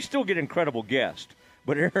 Now, we still get incredible guests,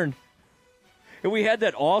 but Aaron, and we had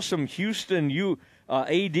that awesome Houston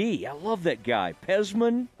AD. I love that guy.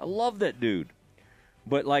 Pesman, I love that dude.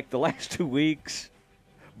 But like the last 2 weeks,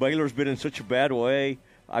 Baylor's been in such a bad way.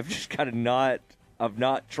 I've just kind of I've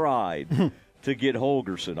not tried to get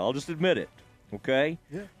Holgerson. I'll just admit it. Okay?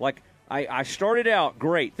 Yeah. Like I started out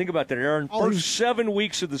great. Think about that, Aaron. First 7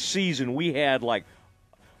 weeks of the season, we had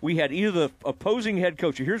either the opposing head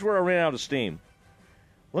coach. Here's where I ran out of steam.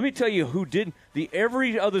 Let me tell you who didn't.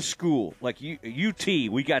 Every other school, like UT,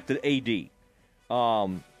 we got the AD.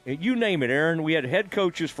 You name it, Aaron. We had head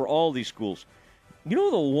coaches for all these schools. You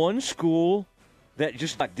know the one school that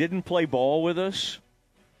just like didn't play ball with us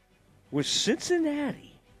was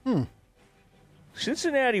Cincinnati.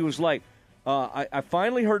 Cincinnati was like, I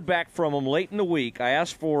finally heard back from them late in the week. I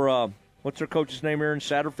asked for, what's their coach's name, Aaron?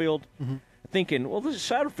 Satterfield? Mm-hmm. Thinking, well, this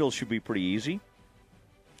Satterfield should be pretty easy.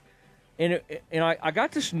 And I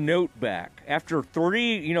got this note back. After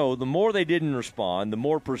 3, the more they didn't respond, the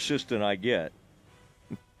more persistent I get.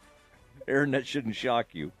 Aaron, that shouldn't shock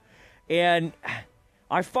you. And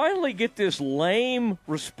I finally get this lame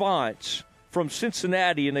response from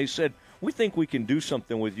Cincinnati, and they said, we think we can do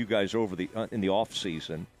something with you guys over in the off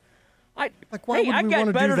season. I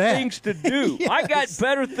got better things to do. Yes. I got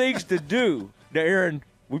better things to do. Now, Aaron,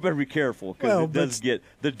 we better be careful because it does get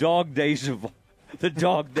the dog days of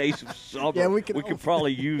summer. Yeah, we could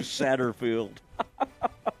probably use Satterfield.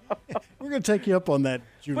 We're going to take you up on that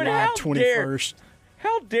July 21st.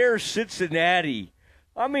 How dare Cincinnati?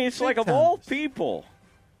 I mean, it's like of all people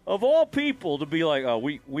to be like, oh,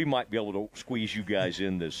 we might be able to squeeze you guys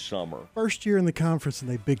in this summer. First year in the conference, and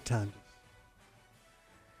they big timed us.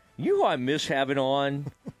 You know who I miss having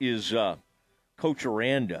on is Coach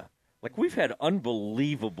Aranda. Like, we've had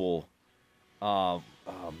unbelievable,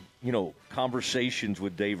 conversations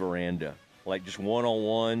with Dave Aranda. Like, just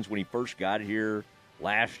one-on-ones when he first got here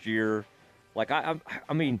last year. Like, I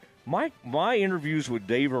mean, my interviews with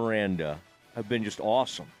Dave Aranda have been just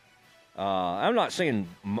awesome. I'm not saying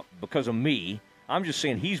because of me. I'm just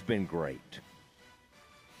saying he's been great.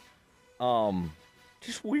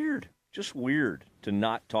 Just weird to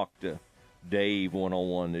not talk to Dave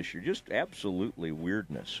one-on-one this year. Just absolutely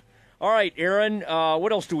weirdness. All right, Aaron,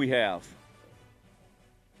 what else do we have?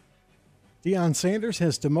 Deion Sanders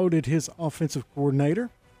has demoted his offensive coordinator.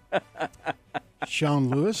 Sean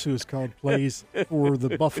Lewis, who has called plays for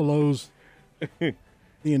the Buffaloes the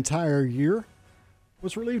entire year,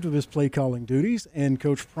 was relieved of his play-calling duties, and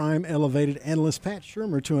Coach Prime elevated analyst Pat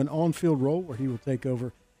Shurmur to an on-field role where he will take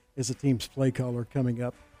over as the team's play caller coming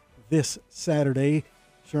up this Saturday.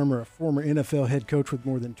 Shurmur, a former NFL head coach with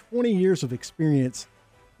more than 20 years of experience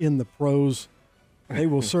in the pros. They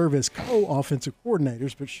will serve as co-offensive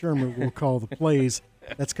coordinators, but Shurmur will call the plays.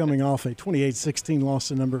 That's coming off a 28-16 loss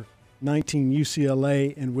to number 19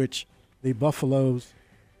 UCLA, in which the Buffaloes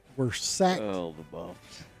were sacked. Oh, the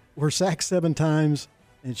Buffs. Were sacked 7 times,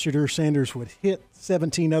 and Shadur Sanders would hit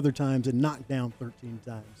 17 other times and knock down 13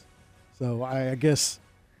 times. So I guess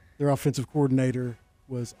their offensive coordinator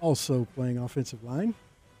was also playing offensive line.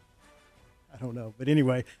 I don't know. But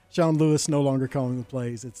anyway, Sean Lewis no longer calling the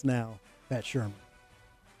plays. It's now Pat Shurmur.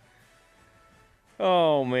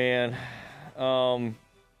 Oh, man.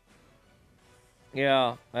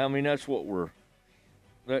 Yeah, I mean, that's what we're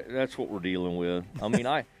dealing with. I mean,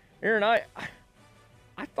 Aaron,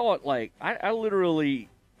 I I thought, I literally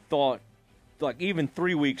thought, even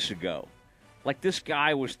 3 weeks ago, this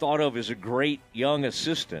guy was thought of as a great young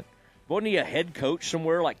assistant. Wasn't he a head coach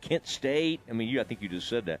somewhere like Kent State? I mean, I think you just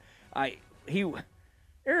said that.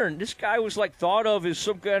 Aaron, this guy was thought of as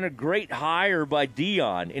some kind of great hire by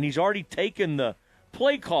Deion, and he's already taken the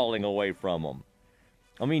play calling away from him.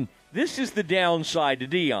 I mean, this is the downside to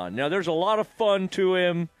Deion. Now, there's a lot of fun to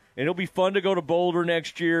him, and it'll be fun to go to Boulder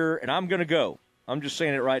next year, and I'm going to go. I'm just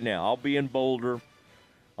saying it right now. I'll be in Boulder.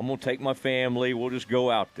 I'm going to take my family. We'll just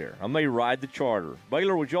go out there. I may ride the charter.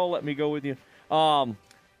 Baylor, would y'all let me go with you? I'm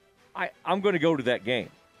going to go to that game.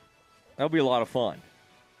 That'll be a lot of fun.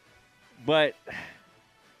 But,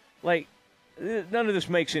 none of this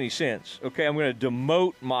makes any sense. Okay, I'm going to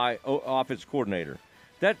demote my offense coordinator.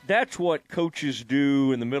 That's what coaches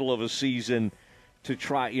do in the middle of a season to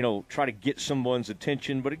try to get someone's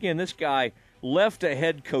attention. But again, this guy left a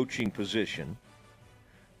head coaching position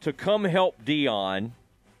to come help Deion.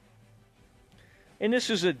 And this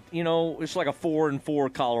is it's like a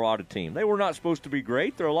 4-4 Colorado team. They were not supposed to be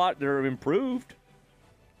great. They're improved.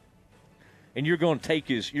 And you're going to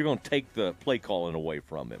take the play calling away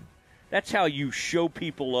from him. That's how you show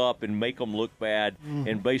people up and make them look bad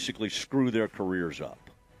and basically screw their careers up.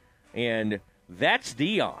 And that's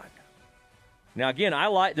Deion. Now, again,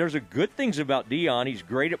 there's good things about Deion. He's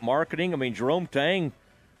great at marketing. I mean, Jerome Tang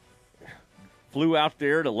flew out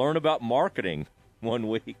there to learn about marketing 1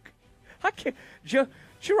 week.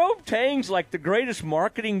 Jerome Tang's the greatest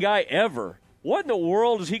marketing guy ever. What in the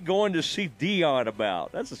world is he going to see Deion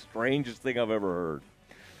about? That's the strangest thing I've ever heard.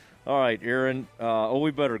 All right, Aaron.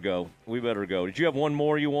 We better go. Did you have one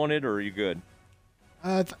more you wanted, or are you good?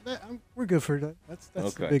 We're good for that. That's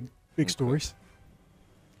okay. The big stories.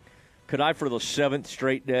 Could I, for the 7th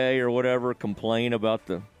straight day or whatever, complain about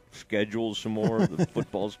the schedules some more, the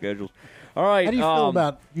football schedules? All right. How do you feel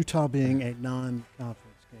about Utah being a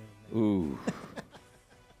non-conference game? Ooh.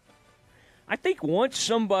 I think once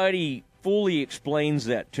somebody fully explains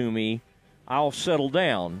that to me, I'll settle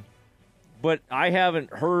down. But I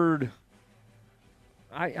haven't heard.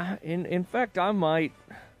 In fact, I might.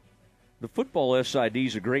 The football SID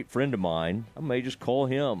is a great friend of mine. I may just call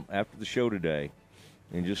him after the show today,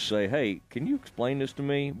 and just say, "Hey, can you explain this to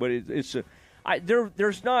me?" But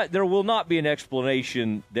there will not be an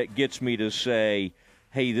explanation that gets me to say,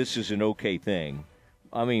 "Hey, this is an okay thing."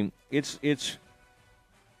 I mean, it's.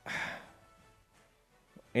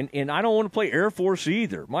 And I don't want to play Air Force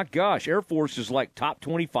either. My gosh, Air Force is top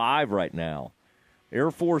 25 right now. Air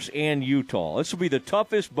Force and Utah. This will be the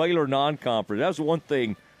toughest Baylor non-conference. That's one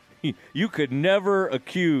thing you could never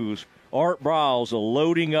accuse Art Briles of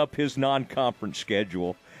loading up his non-conference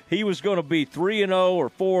schedule. He was going to be 3-0 or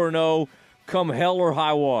 4-0 come hell or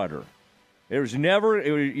high water. You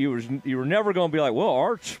were never going to be like, well,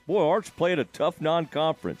 Art's played a tough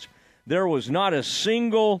non-conference. There was not a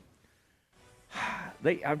single.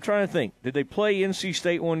 I'm trying to think. Did they play NC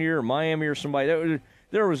State one year or Miami or somebody?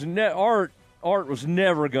 Art was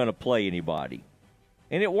never going to play anybody,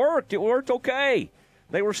 and it worked. It worked okay.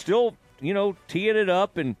 They were still, teeing it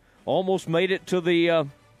up and almost made it to the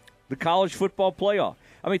college football playoff.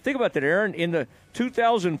 I mean, think about that, Aaron. In the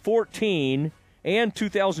 2014 and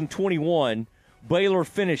 2021, Baylor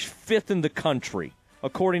finished 5th in the country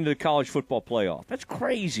according to the college football playoff. That's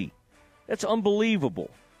crazy. That's unbelievable.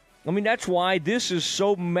 I mean, that's why this is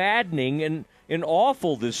so maddening and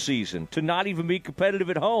awful this season, to not even be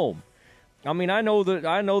competitive at home. I mean, I know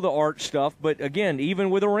the Art stuff, but again,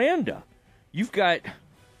 even with Aranda, you've got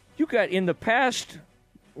in the past,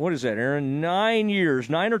 what is that, Aaron? 9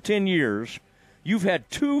 or 10 years, you've had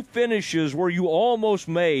 2 finishes where you almost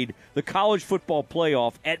made the college football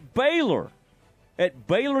playoff at Baylor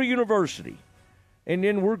University, and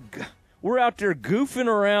then we're out there goofing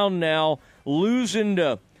around now, losing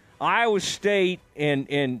to Iowa State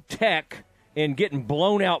and Tech and getting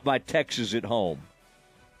blown out by Texas at home.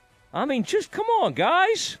 I mean, just come on,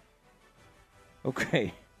 guys.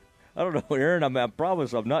 Okay. I don't know, Aaron. I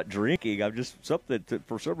promise I'm not drinking. I'm just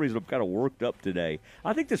for some reason, I'm kind of worked up today.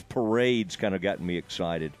 I think this parade's kind of gotten me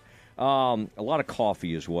excited. A lot of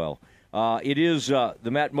coffee as well. It is the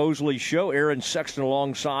Matt Mosley Show. Aaron Sexton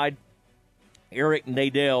alongside Eric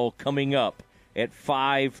Nadell coming up at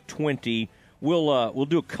 5:20. We'll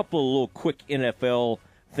do a couple of little quick NFL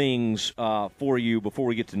things for you before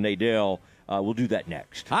we get to Nadell. We'll do that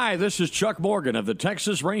next. Hi, this is Chuck Morgan of the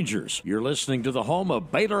Texas Rangers. You're listening to the home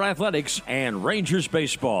of Baylor Athletics and Rangers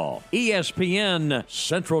Baseball, ESPN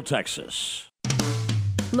Central Texas.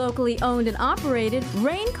 Locally owned and operated,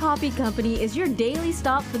 Rain Coffee Company is your daily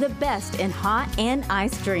stop for the best in hot and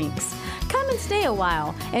iced drinks. Come and stay a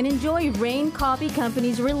while and enjoy Rain Coffee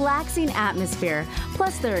Company's relaxing atmosphere,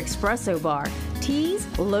 plus their espresso bar, teas,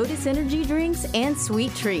 Lotus energy drinks, and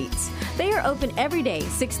sweet treats. They are open every day,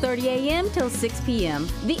 6:30 a.m. till 6 p.m.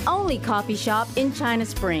 The only coffee shop in China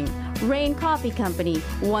Spring. Rain Coffee Company,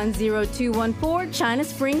 10214 China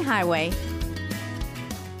Spring Highway.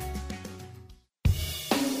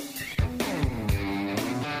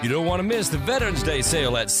 You don't want to miss the Veterans Day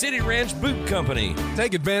sale at City Ranch Boot Company.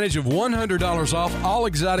 Take advantage of $100 off all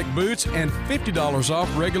exotic boots and $50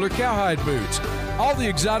 off regular cowhide boots. All the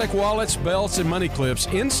exotic wallets, belts, and money clips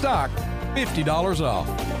in stock, $50 off.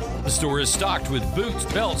 The store is stocked with boots,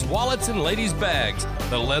 belts, wallets, and ladies' bags.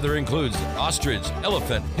 The leather includes ostrich,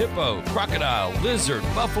 elephant, hippo, crocodile, lizard,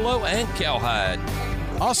 buffalo, and cowhide.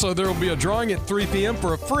 Also, there will be a drawing at 3 p.m.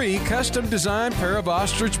 for a free custom-designed pair of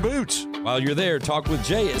ostrich boots. While you're there, talk with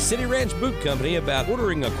Jay at City Ranch Boot Company about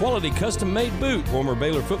ordering a quality custom-made boot. Former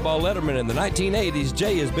Baylor football letterman in the 1980s,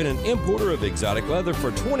 Jay has been an importer of exotic leather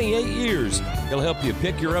for 28 years. He'll help you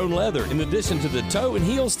pick your own leather, in addition to the toe and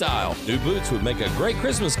heel style. New boots would make a great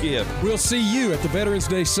Christmas gift. We'll see you at the Veterans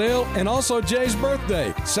Day sale and also Jay's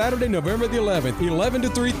birthday, Saturday, November the 11th, 11 to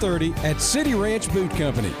 3:30 at City Ranch Boot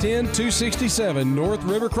Company, 10267 North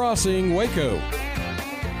River Crossing, Waco.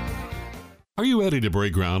 Are you ready to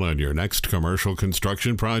break ground on your next commercial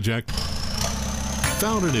construction project?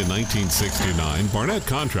 Founded in 1969, Barnett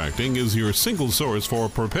Contracting is your single source for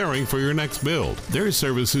preparing for your next build. Their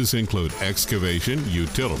services include excavation,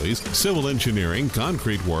 utilities, civil engineering,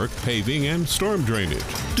 concrete work, paving, and storm drainage.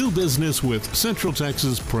 Do business with Central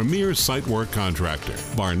Texas' premier site work contractor,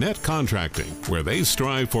 Barnett Contracting, where they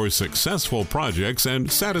strive for successful projects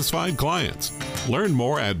and satisfied clients. Learn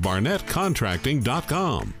more at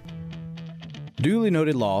barnettcontracting.com. Dooley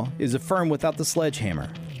Noted Law is a firm without the sledgehammer.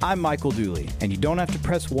 I'm Michael Dooley, and you don't have to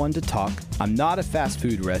press 1 to talk. I'm not a fast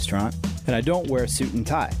food restaurant, and I don't wear a suit and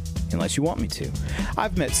tie, unless you want me to.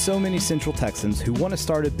 I've met so many Central Texans who want to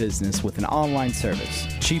start a business with an online service.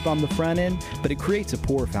 Cheap on the front end, but it creates a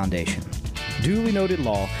poor foundation. Duly Noted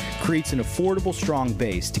Law creates an affordable, strong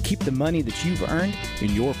base to keep the money that you've earned in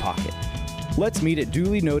your pocket. Let's meet at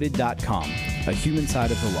dulynoted.com, a human side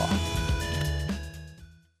of the law.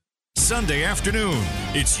 Sunday afternoon,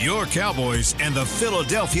 it's your Cowboys and the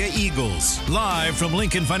Philadelphia Eagles, live from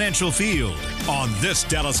Lincoln Financial Field on this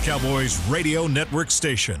Dallas Cowboys radio network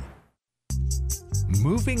station.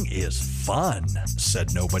 Moving is fun,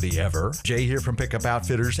 said nobody ever. Jay here from Pickup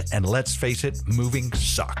Outfitters, and let's face it, moving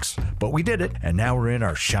sucks. But we did it, and now we're in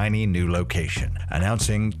our shiny new location.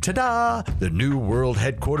 Announcing, ta-da, the new world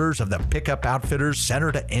headquarters of the Pickup Outfitters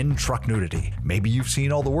Center to End Truck Nudity. Maybe you've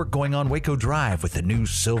seen all the work going on Waco Drive with the new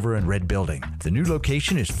silver and red building. The new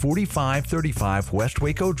location is 4535 West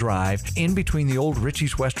Waco Drive, in between the old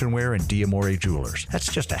Richie's Western Wear and D'Amore Jewelers.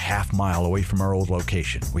 That's just a half mile away from our old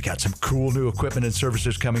location. We got some cool new equipment and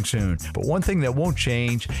services coming soon. But one thing that won't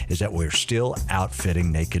change is that we're still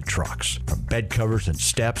outfitting naked trucks. From bed covers and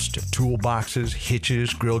steps to toolboxes,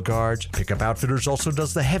 hitches, grill guards, Pickup Outfitters also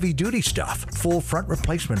does the heavy-duty stuff. Full front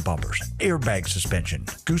replacement bumpers, airbag suspension,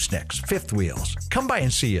 goosenecks, fifth wheels. Come by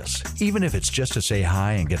and see us, even if it's just to say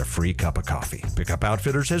hi and get a free cup of coffee. Pickup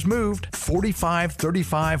Outfitters has moved.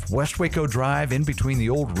 4535 West Waco Drive, in between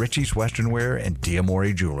the old Richie's Western Wear and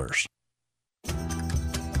D'Amore Jewelers.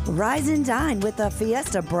 Rise and dine with a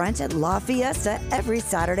Fiesta brunch at La Fiesta every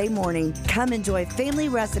Saturday morning. Come enjoy family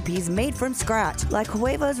recipes made from scratch, like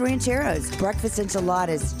huevos rancheros, breakfast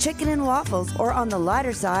enchiladas, chicken and waffles, or on the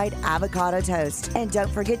lighter side, avocado toast. And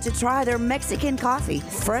don't forget to try their Mexican coffee,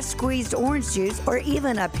 fresh squeezed orange juice, or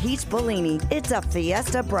even a peach Bellini. It's a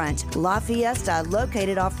Fiesta brunch. La Fiesta,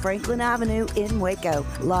 located off Franklin Avenue in Waco.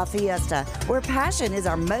 La Fiesta, where passion is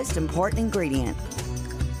our most important ingredient.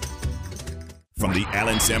 From the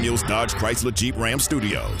Allen Samuels Dodge Chrysler Jeep Ram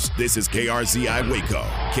Studios, this is KRZI Waco,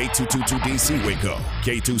 K222DC Waco,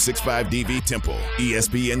 K265DV Temple,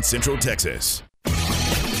 ESPN Central Texas.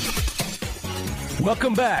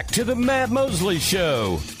 Welcome back to the Matt Mosley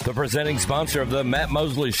Show. The presenting sponsor of the Matt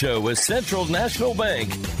Mosley Show is Central National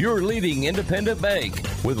Bank, your leading independent bank,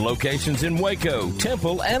 with locations in Waco,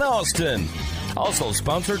 Temple, and Austin. Also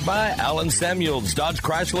sponsored by Allen Samuels Dodge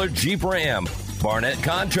Chrysler Jeep Ram, Barnett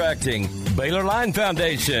Contracting, Baylor Line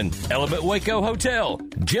Foundation, Element Waco Hotel,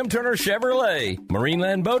 Jim Turner Chevrolet,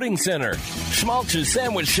 Marineland Boating Center, Schmaltz's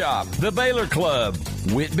Sandwich Shop, the Baylor Club,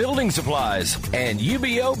 Witt Building Supplies, and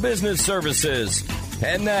UBO Business Services.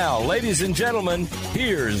 And now, ladies and gentlemen,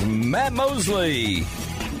 here's Matt Mosley.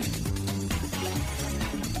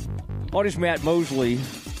 What is Matt Mosley?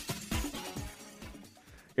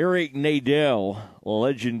 Eric Nadel,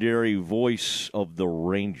 legendary voice of the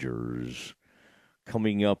Rangers,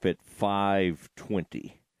 coming up at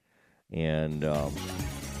 5:20. And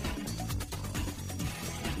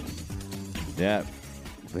that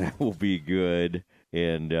will be good.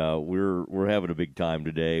 And we're having a big time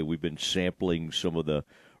today. We've been sampling some of the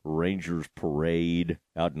Rangers parade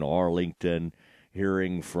out in Arlington,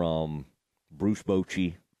 hearing from Bruce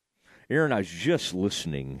Bochy. Aaron, I was just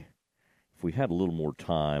listening. If we had a little more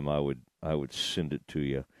time, I would send it to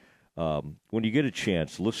you. When you get a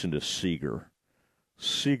chance, listen to Seager.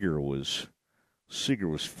 Seager was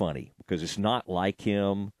funny because it's not like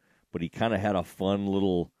him, but he kind of had a fun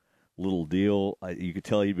little deal. You could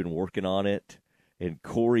tell he'd been working on it, and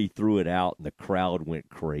Corey threw it out, and the crowd went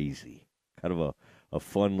crazy. Kind of a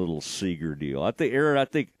fun little Seager deal. I think, Aaron,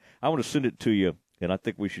 I want to send it to you, and I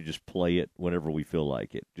think we should just play it whenever we feel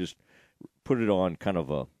like it. Just put it on kind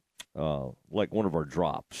of like one of our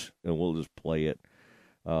drops, and we'll just play it.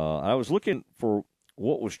 I was looking for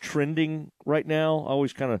what was trending right now. I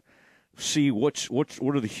always kind of see what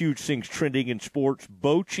are the huge things trending in sports.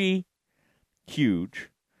 Bochy, huge.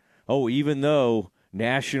 Oh, even though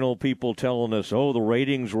national people telling us, oh, the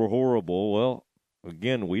ratings were horrible. Well,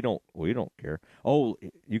 again, we don't care. Oh,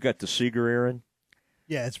 you got the Seager, Aaron?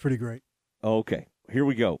 Yeah, it's pretty great. Okay, here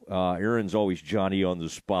we go. Aaron's always Johnny on the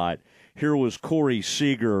spot. Here was Corey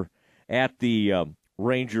Seager at the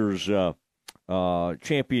Rangers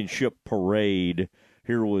championship parade.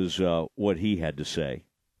 Here was what he had to say.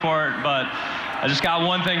 But I just got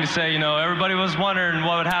one thing to say. Everybody was wondering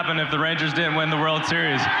what would happen if the Rangers didn't win the World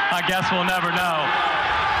Series. I guess we'll never know.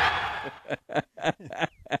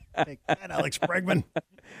 Take that, Alex Bregman.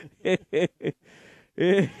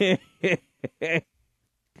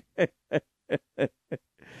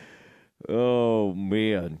 Oh,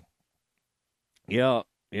 man. Yeah,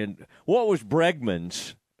 and what was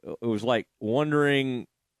Bregman's? It was like wondering,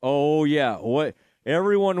 what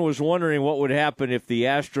everyone was wondering what would happen if the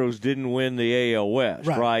Astros didn't win the AL West,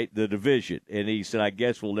 right? The division. And he said, I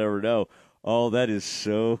guess we'll never know. Oh, that is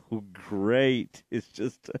so great. It's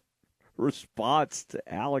just a response to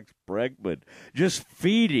Alex Bregman. Just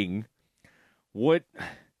feeding what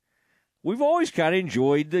we've always kind of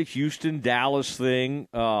enjoyed, the Houston-Dallas thing.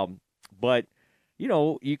 But,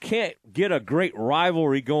 you can't get a great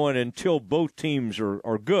rivalry going until both teams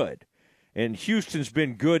are good. And Houston's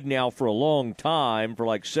been good now for a long time, for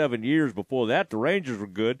like 7 years. Before that, the Rangers were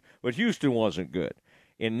good, but Houston wasn't good.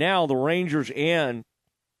 And now the Rangers and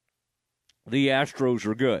the Astros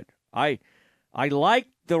are good. I like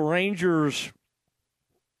the Rangers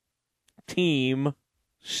team,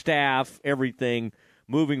 staff, everything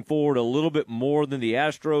moving forward a little bit more than the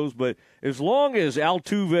Astros. But as long as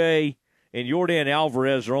Altuve and Yordan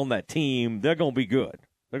Alvarez are on that team, they're going to be good.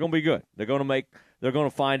 They're going to be good. They're going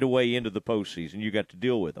to find a way into the postseason. You got to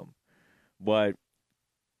deal with them. But,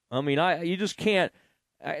 you just can't.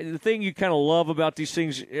 The thing you kind of love about these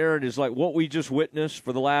things, Aaron, is like what we just witnessed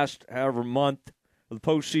for the last however month of the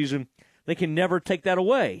postseason. They can never take that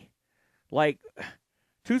away. Like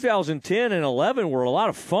 2010 and 11 were a lot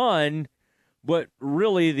of fun, but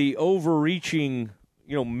really the overreaching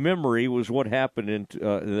memory was what happened in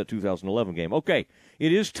the 2011 game. Okay,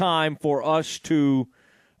 it is time for us to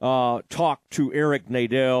talk to Eric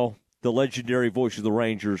Nadel, the legendary voice of the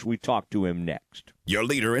Rangers. We talk to him next. Your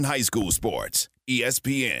leader in high school sports,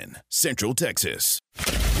 ESPN, Central Texas.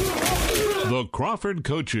 The Crawford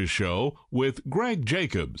Coaches Show with Greg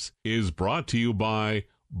Jacobs is brought to you by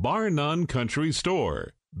Bar None Country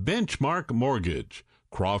Store, Benchmark Mortgage,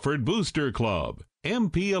 Crawford Booster Club,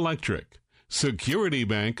 MP Electric, Security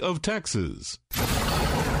Bank of Texas.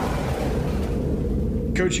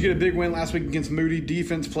 Coach, you get a big win last week against Moody.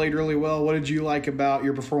 Defense played really well. What did you like about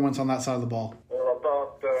your performance on that side of the ball? Well, I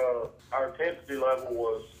thought our intensity level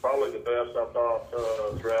was probably the best I thought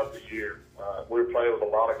throughout the year. We were playing with a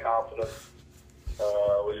lot of confidence.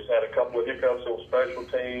 We just had a couple of hiccups on special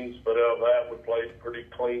teams, but out of that, we played a pretty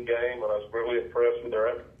clean game, and I was really impressed with their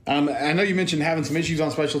effort. I know you mentioned having some issues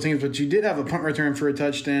on special teams, but you did have a punt return for a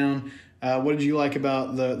touchdown. What did you like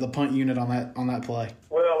about the punt unit on that play?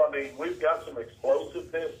 Well, we've got some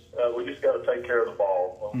explosiveness. We just got to take care of the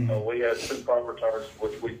ball. We had 2 punt returns,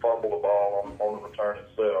 which we fumbled the ball on the return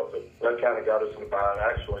itself. And that kind of got us in the bind.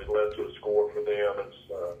 Actually, it led to a score for them.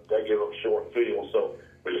 They give them a short field. So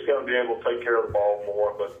we just got to be able to take care of the ball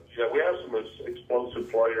more. But, we have some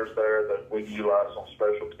explosive players there that we can utilize on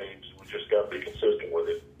special teams. We just got to be consistent with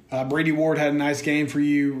it. Brady Ward had a nice game for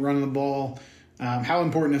you running the ball. How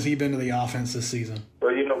important has he been to the offense this season?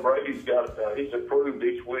 Well, Brady's he's improved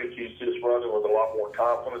each week. He's just running with a lot more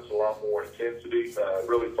confidence, a lot more intensity,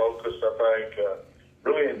 really focused, I think.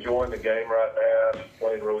 Really enjoying the game right now. He's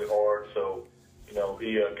playing really hard. So,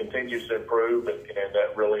 he continues to improve, and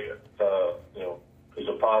that really, is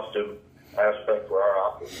a positive aspect for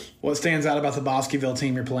our offense. What stands out about the Bosqueville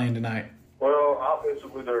team you're playing tonight? Well,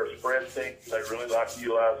 offensively, they're a sprint team. They really like to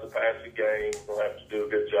utilize the passing game. They'll have to do a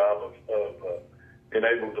good job of being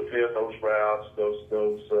able to defend those routes,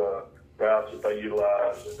 those routes that they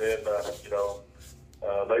utilize. And then,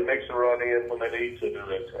 they mix the run in when they need to do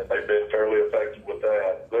it, and they've been fairly effective with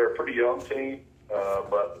that. They're a pretty young team,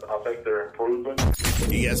 but I think they're improving.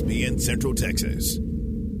 ESPN Central Texas.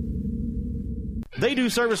 They do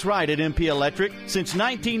service right at MP Electric. Since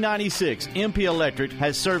 1996, MP Electric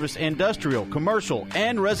has serviced industrial, commercial,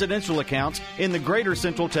 and residential accounts in the greater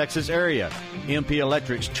Central Texas area. MP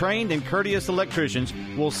Electric's trained and courteous electricians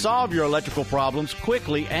will solve your electrical problems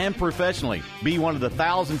quickly and professionally. Be one of the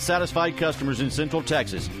 1,000 satisfied customers in Central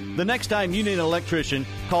Texas. The next time you need an electrician,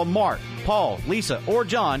 call Mark, Paul, Lisa, or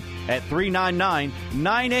John at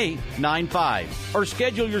 399-9895 or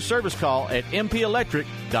schedule your service call at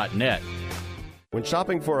mpelectric.net. When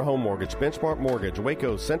shopping for a home mortgage, Benchmark Mortgage,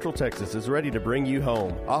 Waco, Central Texas is ready to bring you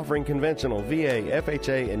home, offering conventional VA,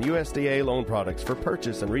 FHA, and USDA loan products for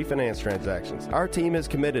purchase and refinance transactions. Our team is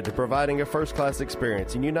committed to providing a first-class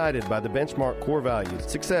experience and united by the Benchmark core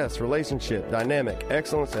values: success, relationship, dynamic,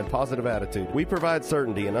 excellence, and positive attitude. We provide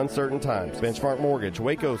certainty in uncertain times. Benchmark Mortgage,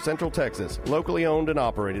 Waco, Central Texas, locally owned and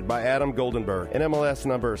operated by Adam Goldenberg, NMLS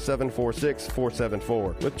number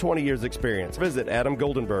 746474, with 20 years experience. Visit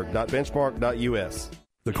adamgoldenberg.benchmark.us.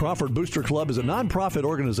 The Crawford Booster Club is a nonprofit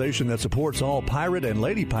organization that supports all Pirate and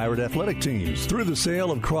Lady Pirate athletic teams. Through the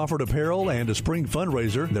sale of Crawford apparel and a spring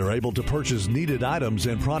fundraiser, they're able to purchase needed items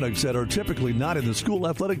and products that are typically not in the school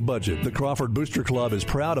athletic budget. The Crawford Booster Club is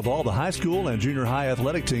proud of all the high school and junior high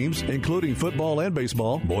athletic teams, including football and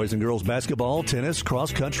baseball, boys and girls basketball, tennis,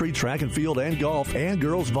 cross country, track and field, and golf, and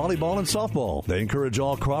girls volleyball and softball. They encourage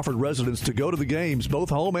all Crawford residents to go to the games,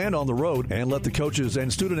 both home and on the road, and let the coaches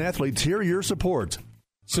and student athletes hear your support.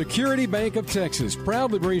 Security Bank of Texas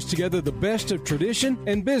proudly brings together the best of tradition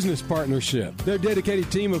and business partnership. Their dedicated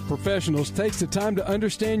team of professionals takes the time to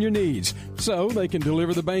understand your needs so they can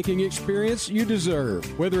deliver the banking experience you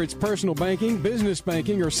deserve. Whether it's personal banking, business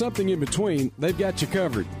banking, or something in between, they've got you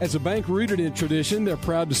covered. As a bank rooted in tradition, they're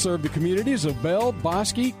proud to serve the communities of Bell,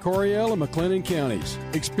 Bosque, Coryell, and McLennan counties.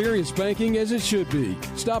 Experience banking as it should be.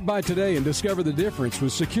 Stop by today and discover the difference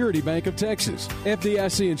with Security Bank of Texas,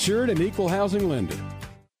 FDIC insured and equal housing lender.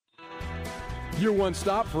 Your one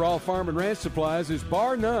stop for all farm and ranch supplies is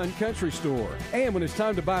Bar None Country Store. And when it's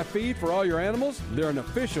time to buy feed for all your animals, they're an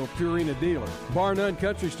official Purina dealer. Bar None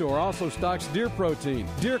Country Store also stocks deer protein,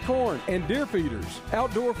 deer corn, and deer feeders,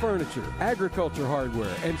 outdoor furniture, agriculture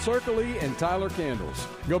hardware, and Circle E and Tyler candles.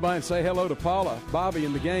 Go by and say hello to Paula, Bobby,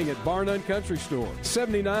 and the gang at Bar None Country Store,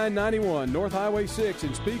 7991 North Highway 6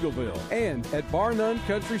 in Spiegelville, and at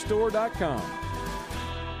barnuncountrystore.com.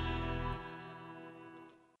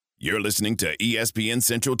 You're listening to ESPN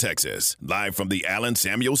Central Texas, live from the Allen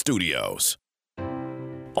Samuel Studios.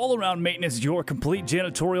 All Around Maintenance is your complete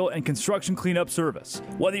janitorial and construction cleanup service.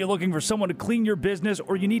 Whether you're looking for someone to clean your business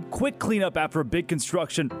or you need quick cleanup after a big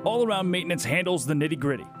construction, All Around Maintenance handles the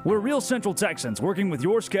nitty-gritty. We're real Central Texans working with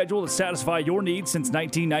your schedule to satisfy your needs since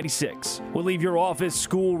 1996. We'll leave your office,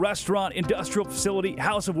 school, restaurant, industrial facility,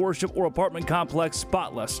 house of worship, or apartment complex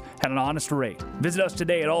spotless at an honest rate. Visit us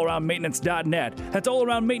today at allaroundmaintenance.net. That's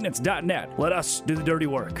allaroundmaintenance.net. Let us do the dirty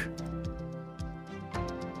work.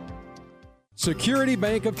 Security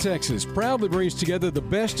Bank of Texas proudly brings together the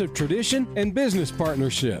best of tradition and business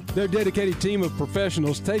partnership. Their dedicated team of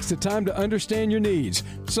professionals takes the time to understand your needs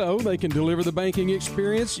so they can deliver the banking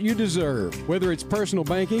experience you deserve. Whether it's personal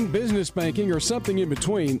banking, business banking, or something in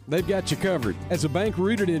between, they've got you covered. As a bank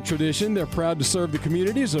rooted in tradition, they're proud to serve the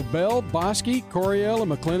communities of Bell, Bosque, Coryell,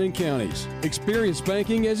 and McLennan counties. Experience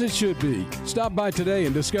banking as it should be. Stop by today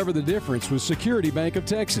and discover the difference with Security Bank of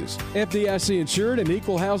Texas, FDIC insured and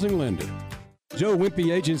equal housing lender. Joe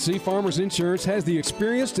Wimpy Agency Farmers Insurance has the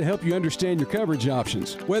experience to help you understand your coverage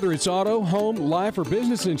options, whether it's auto, home, life, or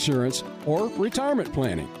business insurance, or retirement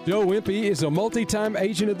planning. Joe Wimpy is a multi-time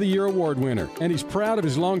Agent of the Year award winner, and he's proud of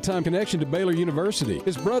his longtime connection to Baylor University.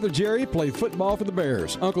 His brother Jerry played football for the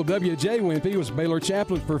Bears. Uncle W.J. Wimpy was Baylor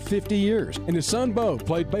chaplain for 50 years, and his son Bo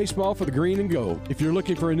played baseball for the Green and Gold. If you're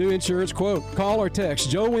looking for a new insurance quote, call or text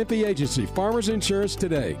Joe Wimpy Agency Farmers Insurance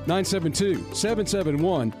today,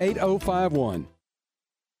 972-771-8051.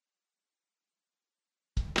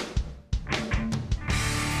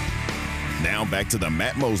 Now back to the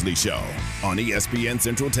Matt Mosley Show on ESPN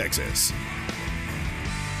Central Texas.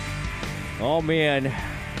 Oh, man,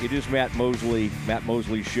 it is Matt Mosley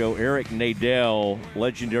Show. Eric Nadel,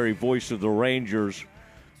 legendary voice of the Rangers,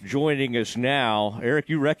 joining us now. Eric,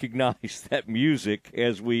 you recognize that music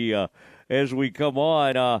as we come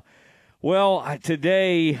on.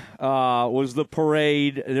 Today was the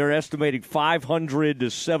parade. They're estimating 500 to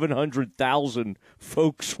 700,000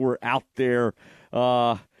 folks were out there.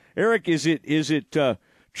 Eric, is it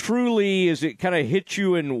truly? Is it kind of hit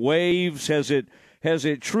you in waves? Has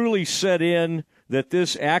it truly set in that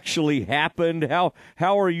this actually happened? How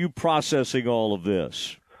are you processing all of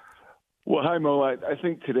this? Well, hi, Mo. I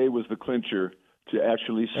think today was the clincher to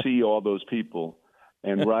actually see all those people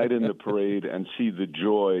and ride in the parade and see the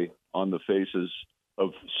joy on the faces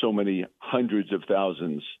of so many hundreds of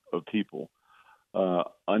thousands of people.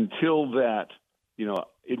 Until that,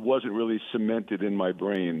 it wasn't really cemented in my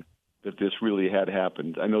brain that this really had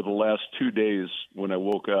happened. I know the last 2 days when I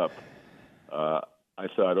woke up, I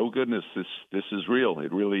thought, oh, goodness, this is real.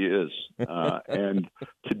 It really is. And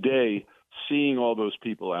today, seeing all those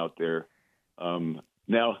people out there,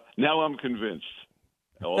 now I'm convinced.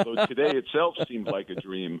 Although today itself seemed like a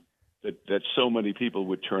dream, that so many people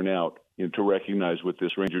would turn out to recognize what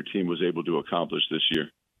this Ranger team was able to accomplish this year.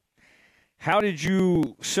 How did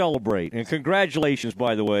you celebrate? And congratulations,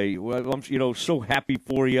 by the way. I'm so happy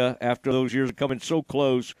for you after those years of coming so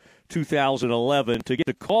close, 2011, to get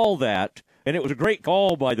to call that. And it was a great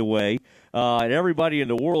call, by the way. And everybody in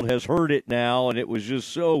the world has heard it now, and it was just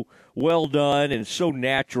so well done and so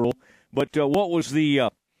natural. But what was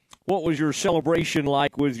your celebration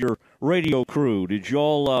like with your radio crew? Did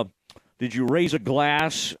you raise a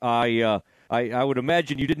glass? I would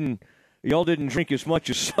imagine y'all didn't drink as much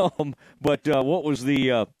as some, but what was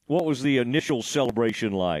the initial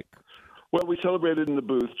celebration like? Well, we celebrated in the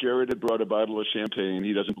booth. Jared had brought a bottle of champagne.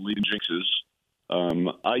 He doesn't believe in jinxes.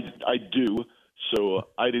 I do, so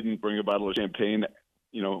I didn't bring a bottle of champagne.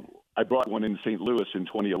 I brought one in St. Louis in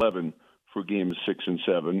 2011 for games 6 and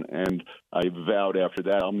 7, and I vowed after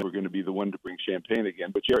that I'm never going to be the one to bring champagne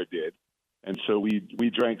again, but Jared did. And so we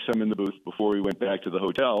drank some in the booth before we went back to the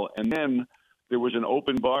hotel, and then there was an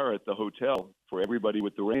open bar at the hotel for everybody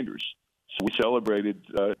with the Rangers. So we celebrated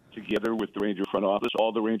together with the Ranger front office,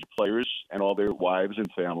 all the Ranger players and all their wives and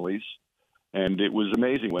families. And it was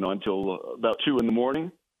amazing. Went on till about 2 in the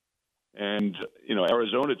morning. And,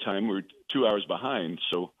 Arizona time, we're 2 hours behind.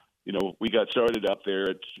 So, we got started up there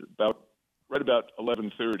at right about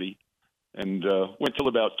 11:30 and went till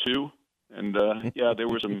about 2. And, there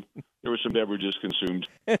were some beverages consumed.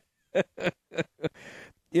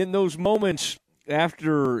 In those moments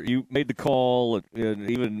after you made the call, and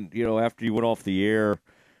even after you went off the air,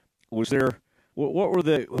 was there?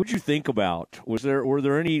 What'd you think about? Were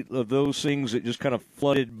there any of those things that just kind of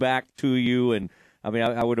flooded back to you? And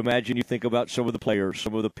I would imagine you think about some of the players,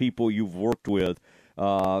 some of the people you've worked with.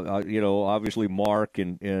 Obviously Mark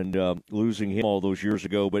and losing him all those years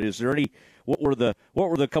ago. But is there any? What were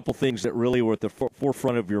the couple things that really were at the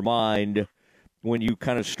forefront of your mind when you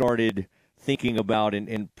kind of started thinking about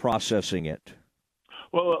and processing it?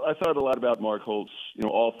 Well, I thought a lot about Mark Holtz,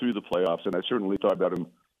 all through the playoffs, and I certainly thought about him,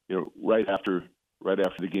 right after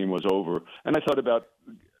the game was over. And I thought about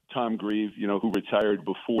Tom Grieve, who retired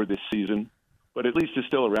before this season, but at least is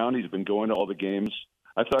still around. He's been going to all the games.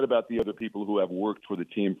 I thought about the other people who have worked for the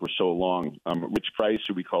team for so long. Rich Price,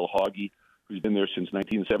 who we call Hoggy, who's been there since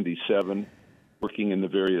 1977, working in the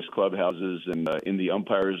various clubhouses and in the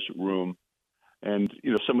umpires' room. And,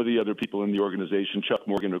 some of the other people in the organization, Chuck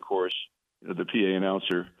Morgan, of course, the PA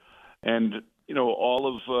announcer, and,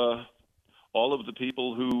 all of the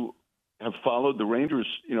people who have followed the Rangers.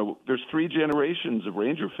 There's 3 generations of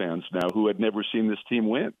Ranger fans now who had never seen this team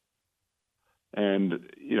win. And,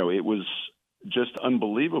 it was just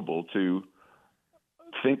unbelievable to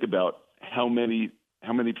think about how many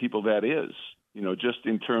people that is, just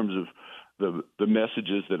in terms of the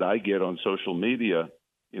messages that I get on social media.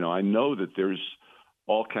 I know that there's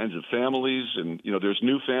all kinds of families and, there's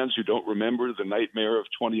new fans who don't remember the nightmare of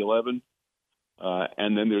 2011.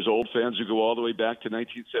 And then there's old fans who go all the way back to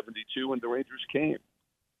 1972 when the Rangers came.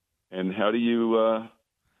 And how do you,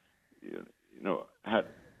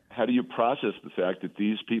 how do you process the fact that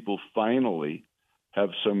these people finally have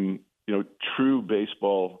some, true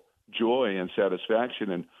baseball joy and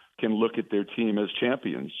satisfaction and can look at their team as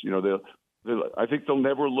champions? I think they'll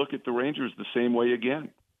never look at the Rangers the same way again.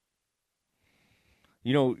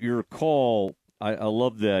 Your call, I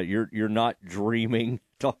love that. You're not dreaming,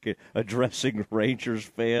 addressing Rangers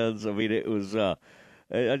fans. It was. I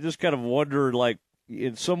just kind of wondered,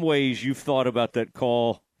 in some ways, you've thought about that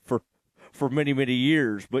call for many, many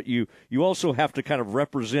years, but you also have to kind of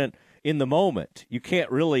represent in the moment. You can't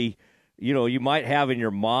really, you might have in your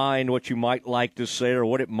mind what you might like to say or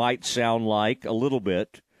what it might sound like a little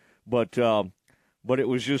bit, but but it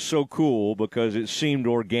was just so cool because it seemed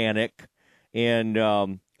organic. And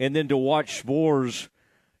then to watch Sborz,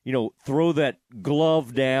 throw that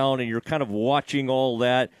glove down, and you're kind of watching all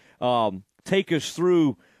that. Take us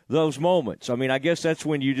through those moments. I mean, I guess that's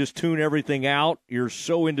when you just tune everything out. You're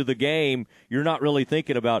so into the game, you're not really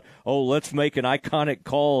thinking about, oh, let's make an iconic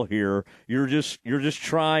call here. You're just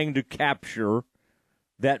trying to capture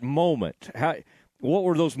that moment. What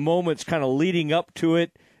were those moments kind of leading up to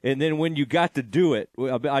it, and then when you got to do it?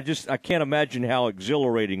 I can't imagine how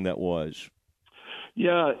exhilarating that was.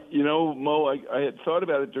 Yeah, Mo, I had thought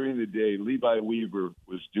about it during the day. Levi Weaver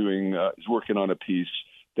was is working on a piece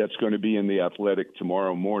that's going to be in The Athletic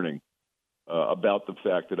tomorrow morning about the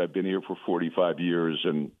fact that I've been here for 45 years,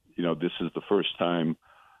 and this is the first time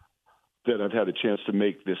that I've had a chance to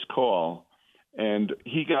make this call. And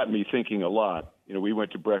he got me thinking a lot. We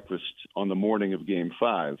went to breakfast on the morning of Game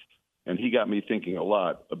 5, and he got me thinking a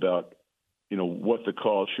lot about, what the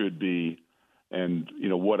call should be and,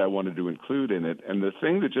 what I wanted to include in it. And the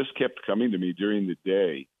thing that just kept coming to me during the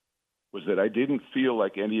day was that I didn't feel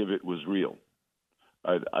like any of it was real.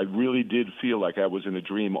 I really did feel like I was in a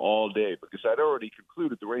dream all day because I'd already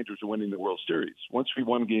concluded the Rangers were winning the World Series. Once we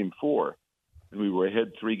won Game 4, and we were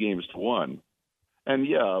ahead 3-1. And,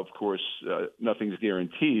 yeah, of course, nothing's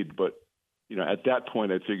guaranteed. But, at that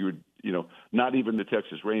point I figured, not even the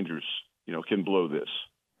Texas Rangers, can blow this.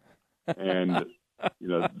 And,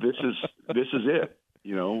 this is it.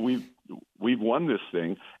 We've won this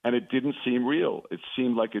thing, and it didn't seem real. It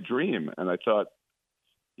seemed like a dream. And I thought,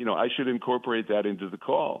 I should incorporate that into the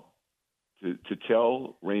call to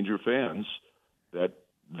tell Ranger fans that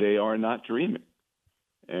they are not dreaming.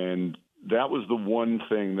 And that was the one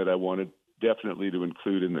thing that I wanted definitely to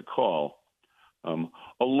include in the call,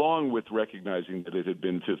 along with recognizing that it had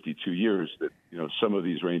been 52 years that, some of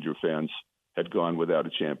these Ranger fans had gone without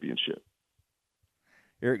a championship.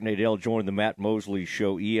 Eric Nadel joined the Matt Mosley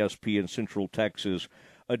Show, ESPN Central Texas.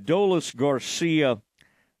 Adolis Garcia,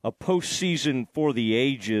 a postseason for the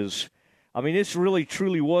ages. I mean, this really,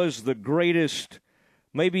 truly was the greatest,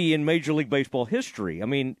 maybe in Major League Baseball history. I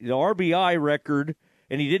mean, the RBI record,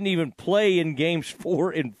 and he didn't even play in Games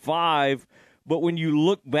 4 and 5, but when you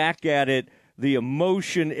look back at it, the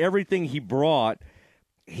emotion, everything he brought,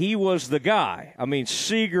 he was the guy. I mean,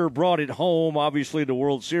 Seager brought it home, obviously, the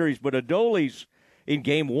World Series, but Adolis in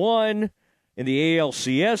Game 1, in the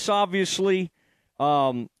ALCS, obviously,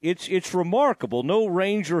 it's remarkable. No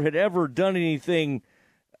Ranger had ever done anything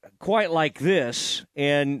quite like this,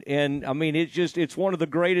 and I mean, it's one of the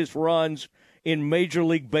greatest runs in Major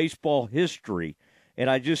League Baseball history. And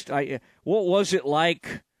what was it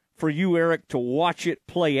like for you, Eric, to watch it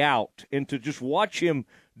play out and to just watch him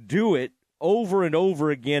do it over and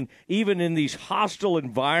over again, even in these hostile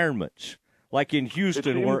environments, like in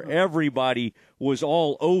Houston, where everybody was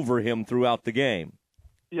all over him throughout the game?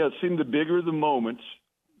 Yeah, it seemed the bigger the moment,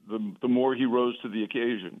 the more he rose to the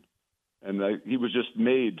occasion. And he was just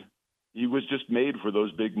made. He was just made for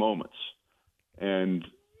those big moments. And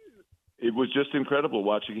it was just incredible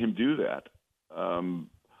watching him do that.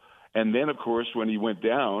 And then, of course, when he went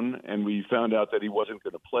down and we found out that he wasn't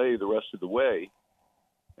going to play the rest of the way,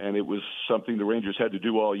 and it was something the Rangers had to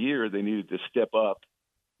do all year, they needed to step up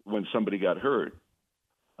when somebody got hurt.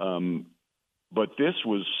 But this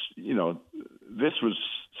was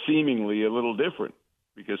seemingly a little different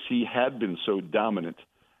because he had been so dominant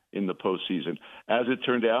in the postseason. As it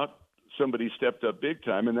turned out, somebody stepped up big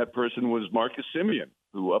time, and that person was Marcus Semien,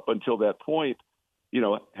 who up until that point,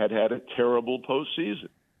 had a terrible postseason.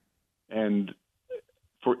 And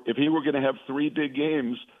if he were going to have 3 big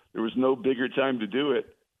games, there was no bigger time to do it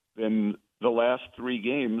than the last 3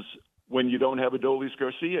 games when you don't have Adolis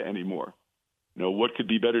Garcia anymore. What could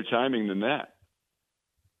be better timing than that?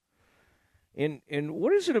 And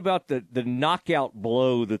what is it about the knockout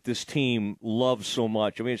blow that this team loves so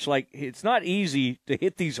much? I mean, it's like it's not easy to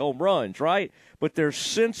hit these home runs, right? But their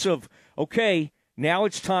sense of, okay, now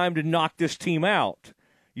it's time to knock this team out.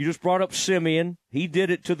 You just brought up Semien. He did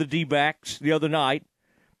it to the D-backs the other night,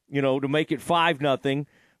 to make it 5-0.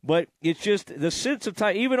 But it's just the sense of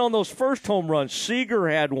time. Even on those first home runs, Seager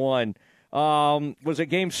had one. Was it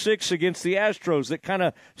Game 6 against the Astros that kind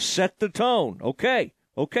of set the tone? Okay,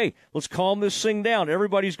 let's calm this thing down.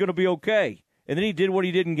 Everybody's going to be okay. And then he did what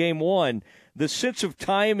he did in Game 1. The sense of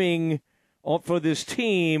timing for this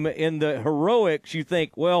team in the heroics, you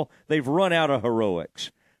think, well, they've run out of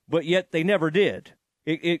heroics. But yet they never did.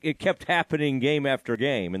 It kept happening game after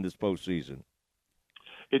game in this postseason.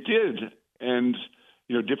 It did. And,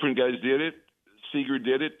 different guys did it. Seager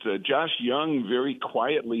did it. Josh Young very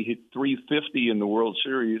quietly hit .350 in the World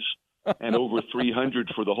Series and over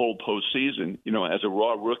 300 for the whole postseason, as a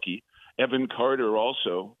raw rookie. Evan Carter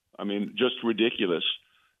also, just ridiculous.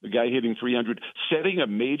 The guy hitting 300, setting a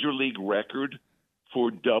major league record for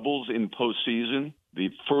doubles in postseason, the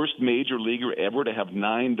first major leaguer ever to have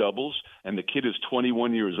 9 doubles, and the kid is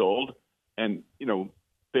 21 years old and,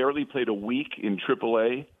 barely played a week in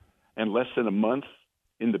AAA and less than a month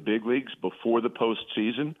in the big leagues before the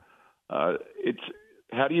postseason.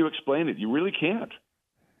 How do you explain it? You really can't.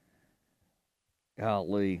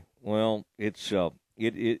 Golly. Well, it's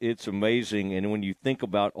amazing. And when you think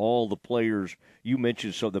about all the players you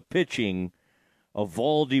mentioned, so the pitching,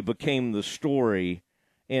 Eovaldi became the story,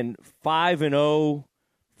 and 5-0,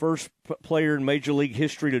 first player in Major League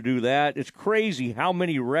history to do that. It's crazy how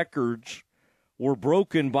many records were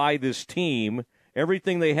broken by this team,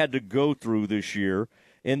 everything they had to go through this year.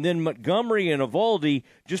 And then Montgomery and Eovaldi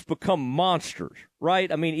just become monsters,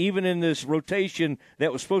 right? Even in this rotation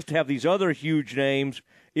that was supposed to have these other huge names,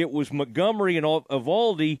 it was Montgomery and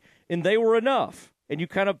Eovaldi, and they were enough. And you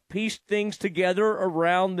kind of pieced things together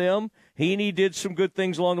around them. Heaney did some good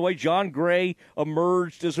things along the way. John Gray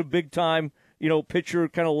emerged as a big-time, pitcher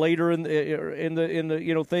kind of later in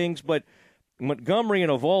the things. But Montgomery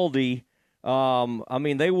and Eovaldi,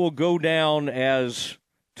 they will go down as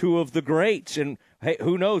two of the greats. And hey,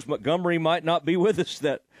 who knows? Montgomery might not be with us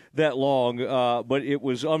that long, but it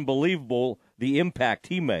was unbelievable the impact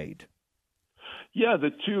he made. Yeah,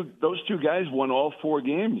 those two guys won all 4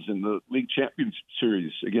 games in the League Championship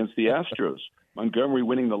Series against the Astros. Montgomery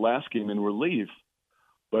winning the last game in relief,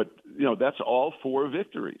 but that's all 4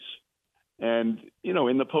 victories. And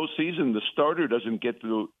in the postseason, the starter doesn't get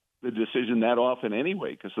the decision that often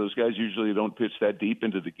anyway, because those guys usually don't pitch that deep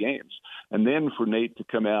into the games. And then for Nate to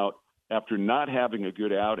come out after not having a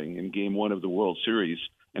good outing in Game 1 of the World Series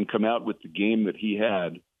and come out with the game that he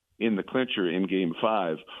had in the clincher in Game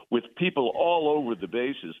 5, with people all over the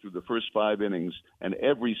bases through the first 5 innings and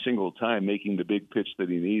every single time making the big pitch that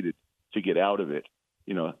he needed to get out of it,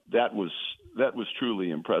 that was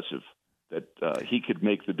truly impressive. That he could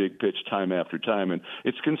make the big pitch time after time. And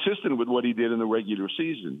it's consistent with what he did in the regular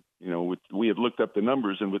season. We have looked up the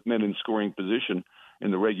numbers, and with men in scoring position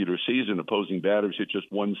in the regular season, opposing batters hit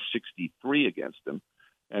just 163 against him.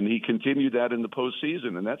 And he continued that in the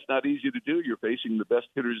postseason, and that's not easy to do. You're facing the best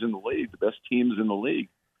hitters in the league, the best teams in the league.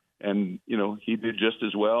 And, he did just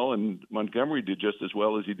as well, and Montgomery did just as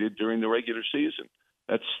well as he did during the regular season.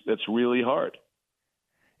 That's really hard.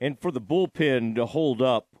 And for the bullpen to hold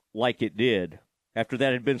up like it did after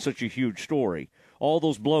that had been such a huge story, all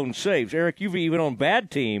those blown saves. Eric, you've even on bad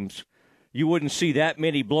teams, you wouldn't see that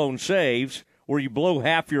many blown saves where you blow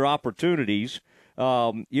half your opportunities.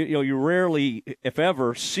 You rarely, if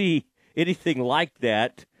ever, see anything like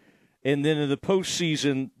that. And then in the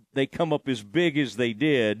postseason, they come up as big as they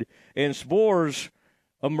did. And Sborz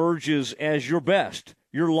emerges as your best,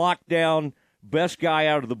 your lockdown best guy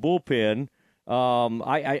out of the bullpen.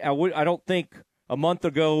 I don't think a month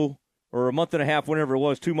ago or a month and a half, whenever it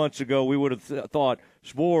was, 2 months ago, we would have thought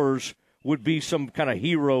Sborz would be some kind of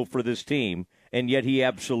hero for this team, and yet he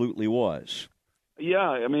absolutely was.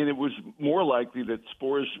 Yeah, it was more likely that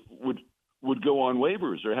Sborz would go on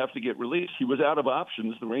waivers or have to get released. He was out of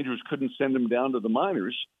options. The Rangers couldn't send him down to the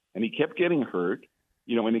minors, and he kept getting hurt,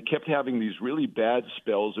 and he kept having these really bad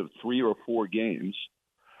spells of 3 or 4 games.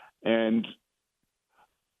 And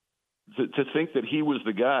to think that he was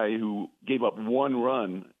the guy who gave up 1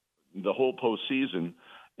 run the whole postseason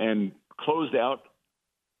and closed out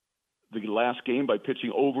the last game by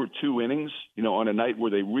pitching over 2 innings, on a night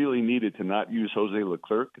where they really needed to not use Jose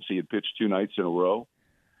Leclerc because he had pitched 2 nights in a row.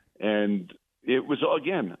 And it was,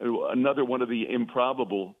 again, another one of the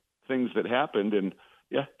improbable things that happened. And,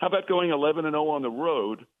 yeah, how about going 11-0 on the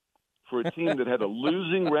road for a team that had a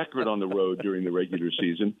losing record on the road during the regular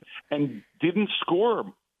season and didn't score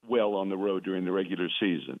well on the road during the regular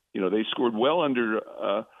season? They scored well under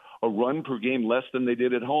a run per game less than they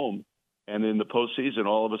did at home. And in the postseason,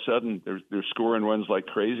 all of a sudden, they're scoring runs like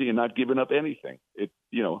crazy and not giving up anything.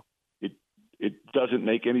 It doesn't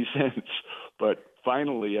make any sense. But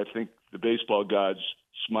finally, I think the baseball gods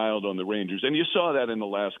smiled on the Rangers. And you saw that in the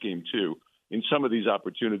last game, too. In some of these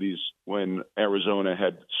opportunities when Arizona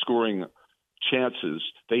had scoring chances,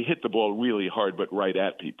 they hit the ball really hard but right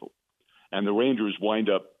at people. And the Rangers wind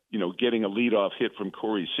up, getting a leadoff hit from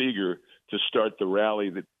Corey Seager to start the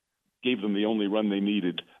rally that gave them the only run they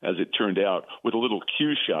needed, as it turned out, with a little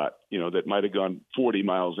cue shot, that might have gone 40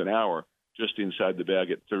 miles an hour just inside the bag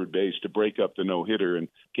at third base to break up the no-hitter and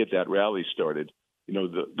get that rally started.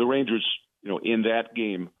 The Rangers, in that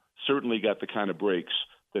game certainly got the kind of breaks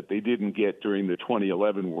that they didn't get during the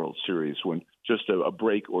 2011 World Series, when just a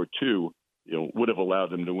break or two, would have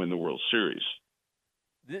allowed them to win the World Series.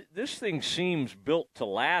 This thing seems built to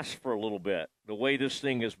last for a little bit. The way this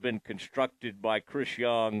thing has been constructed by Chris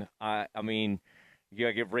Young, I mean, you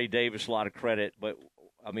got to give Ray Davis a lot of credit, but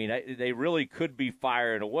I mean, they really could be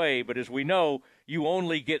firing away. But as we know, you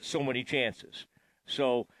only get so many chances.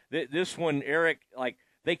 So this one, Eric,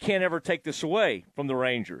 they can't ever take this away from the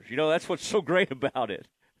Rangers. That's what's so great about it.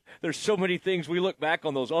 There's so many things. We look back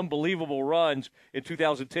on those unbelievable runs in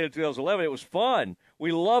 2010 and 2011. It was fun.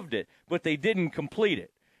 We loved it, but they didn't complete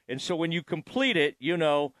it. And so when you complete it,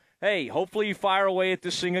 hey, hopefully you fire away at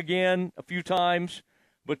this thing again a few times,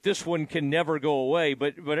 but this one can never go away.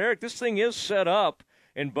 But Eric, this thing is set up,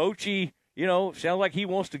 and Bochy, sounds like he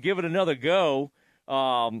wants to give it another go.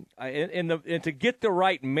 And to get the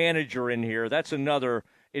right manager in here, that's another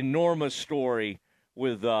enormous story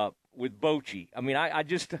with Bochy. I mean, I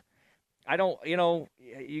don't,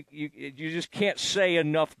 you just can't say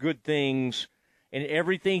enough good things, and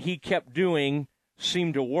everything he kept doing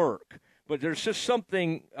seemed to work. But there's just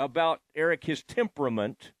something about Eric, his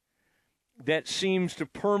temperament, that seems to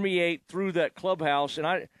permeate through that clubhouse, and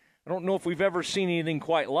I don't know if we've ever seen anything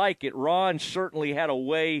quite like it. Ron certainly had a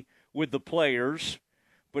way with the players,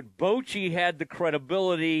 but Bochy had the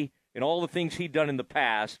credibility and all the things he'd done in the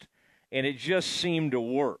past, and it just seemed to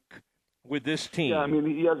work with this team. Yeah, I mean,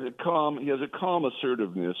 he has a calm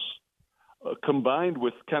assertiveness combined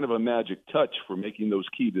with kind of a magic touch for making those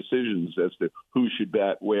key decisions as to who should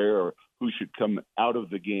bat where or who should come out of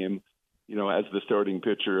the game, as the starting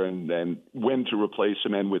pitcher, and then when to replace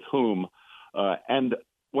him and with whom. And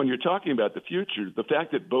when you're talking about the future, the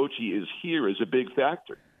fact that Bochy is here is a big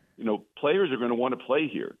factor. Players are going to want to play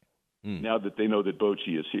here now that they know that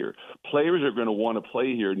Bochy is here. Players are going to want to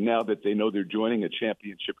play here now that they know they're joining a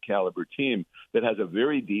championship caliber team that has a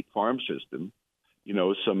very deep farm system.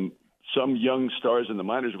 Some young stars in the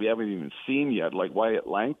minors we haven't even seen yet, like Wyatt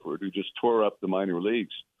Langford, who just tore up the minor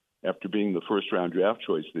leagues after being the first-round draft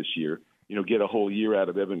choice this year. Get a whole year out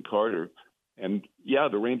of Evan Carter. And, yeah,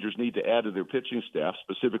 the Rangers need to add to their pitching staff,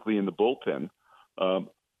 specifically in the bullpen.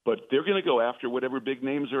 But they're going to go after whatever big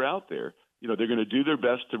names are out there. They're going to do their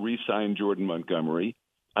best to re-sign Jordan Montgomery.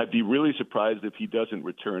 I'd be really surprised if he doesn't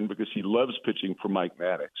return because he loves pitching for Mike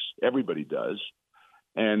Maddox. Everybody does.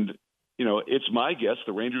 And, it's my guess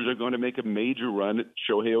the Rangers are going to make a major run at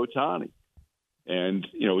Shohei Ohtani. And,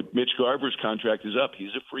 Mitch Garver's contract is up.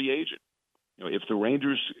 He's a free agent. If the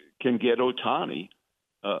Rangers can get Ohtani,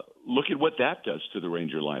 look at what that does to the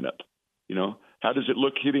Ranger lineup. How does it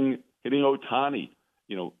look hitting Ohtani,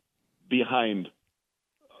 behind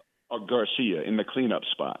Garcia in the cleanup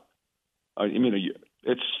spot?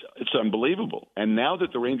 It's unbelievable. And now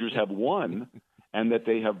that the Rangers have won and that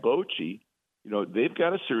they have Bochy, they've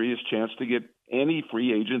got a serious chance to get any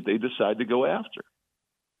free agent they decide to go after.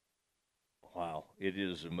 Wow, it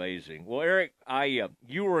is amazing. Well, Eric,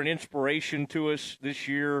 you were an inspiration to us this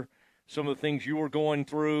year, some of the things you were going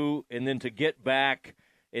through, and then to get back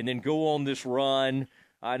and then go on this run.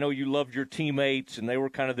 I know you loved your teammates, and they were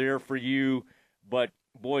kind of there for you. But,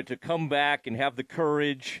 boy, to come back and have the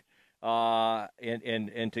courage and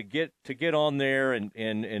to get on there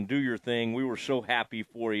and do your thing, we were so happy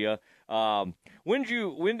for you. How'd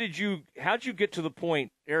you get to the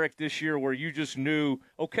point, Eric, this year where you just knew,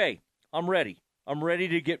 okay, I'm ready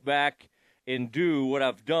to get back and do what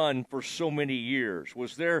I've done for so many years?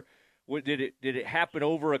 Did it happen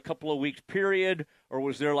over a couple of weeks period, or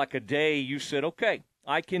was there like a day you said, okay,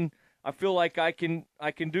 I feel like I can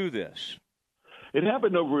do this? It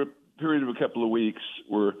happened over a period of a couple of weeks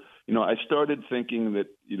where, I started thinking that,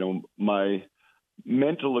 my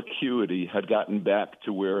mental acuity had gotten back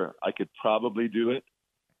to where I could probably do it,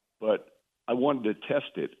 but I wanted to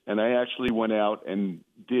test it. And I actually went out and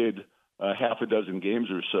did half a dozen games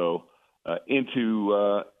or so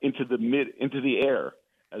into the air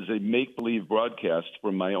as a make-believe broadcast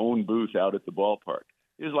from my own booth out at the ballpark.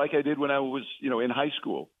 It was like I did when I was, in high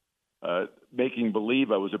school, making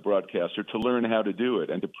believe I was a broadcaster to learn how to do it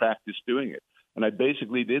and to practice doing it. And I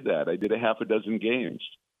basically did that. I did a half a dozen games.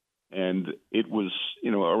 And it was,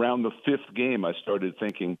 around the fifth game, I started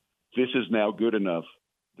thinking, this is now good enough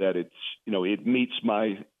that it's, it meets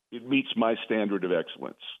my standard of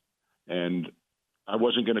excellence. And I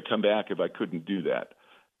wasn't going to come back if I couldn't do that.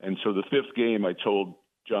 And so the fifth game, I told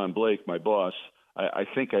John Blake, my boss, I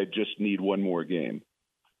think I just need one more game.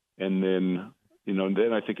 And then,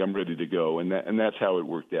 then I think I'm ready to go. And that's how it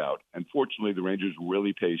worked out. And fortunately, the Rangers were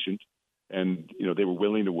really patient and, they were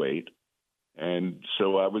willing to wait. And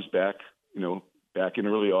so I was back in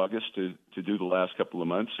early August to do the last couple of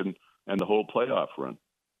months and the whole playoff run.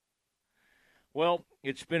 Well,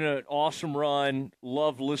 it's been an awesome run.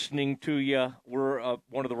 Love listening to you. We're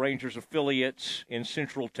one of the Rangers affiliates in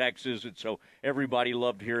Central Texas, and so everybody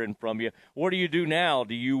loved hearing from you. What do you do now?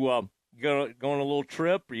 Do you go on a little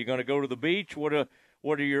trip? Are you going to go to the beach? What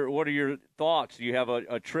are your thoughts? Do you have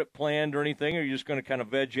a trip planned or anything, or are you just going to kind of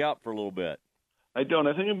veg out for a little bit? I don't.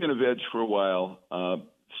 I think I'm going to veg for a while.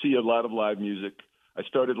 See a lot of live music. I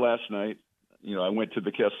started last night. I went to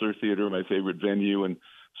the Kessler Theater, my favorite venue, and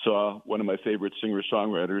saw one of my favorite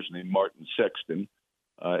singer-songwriters named Martin Sexton.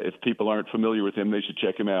 If people aren't familiar with him, they should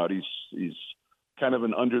check him out. He's kind of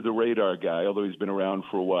an under-the-radar guy, although he's been around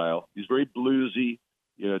for a while. He's very bluesy.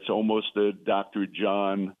 It's almost a Dr.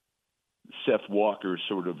 John, Seth Walker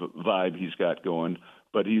sort of vibe he's got going.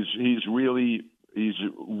 But he's really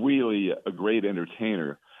a great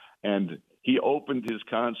entertainer. And he opened his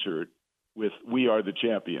concert with "We Are the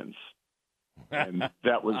Champions." And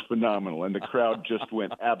that was phenomenal. And the crowd just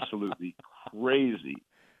went absolutely crazy.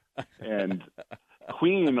 And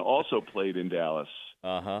Queen also played in Dallas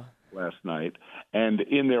last night. And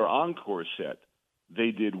in their encore set,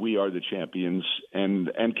 they did "We Are the Champions"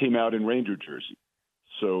 and came out in Ranger jersey.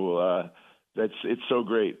 So it's so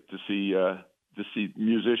great to see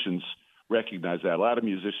musicians recognize that. A lot of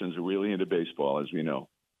musicians are really into baseball, as we know.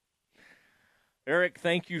 Eric,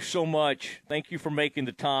 thank you so much. Thank you for making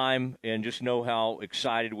the time, and just know how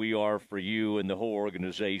excited we are for you and the whole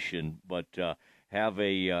organization. But have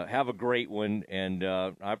a great one, and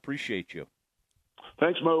I appreciate you.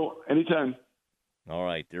 Thanks, Mo. Anytime. All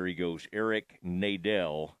right, there he goes, Eric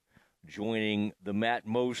Nadel, joining the Matt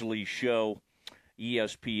Mosley Show,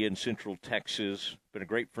 ESPN Central Texas. Been a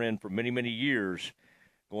great friend for many, many years,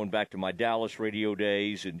 going back to my Dallas radio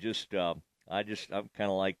days, and I'm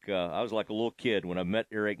kind of like I was like a little kid when I met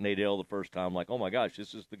Eric Nadel the first time. Like, oh my gosh,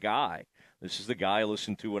 this is the guy. This is the guy I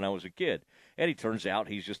listened to when I was a kid. And he turns out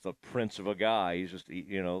he's just a prince of a guy. He's just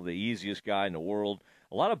the easiest guy in the world.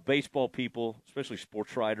 A lot of baseball people, especially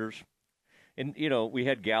sports writers, and we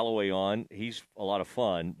had Galloway on. He's a lot of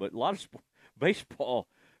fun, but a lot of baseball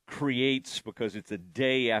creates, because it's a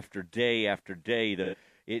day after day after day.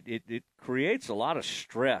 It creates a lot of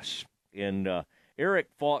stress. And Eric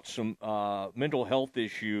fought some mental health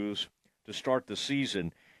issues to start the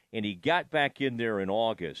season, and he got back in there in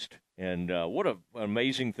August. And what an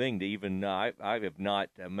amazing thing to even I have not,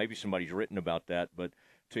 maybe somebody's written about that, but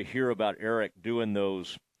to hear about Eric doing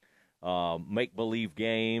those make-believe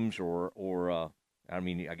games or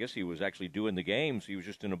I guess he was actually doing the games. He was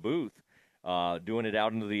just in a booth doing it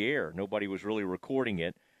out into the air. Nobody was really recording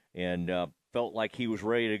it, and felt like he was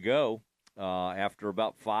ready to go after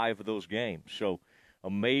about 5 of those games. So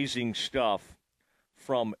amazing stuff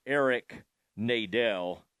from Eric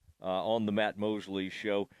Nadel on the Matt Mosley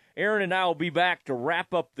Show. Aaron and I will be back to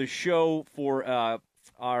wrap up the show for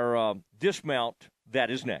our dismount. That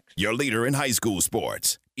is next. Your leader in high school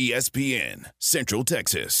sports, ESPN Central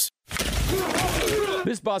Texas.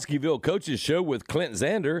 This Bosqueville Coaches Show with Clint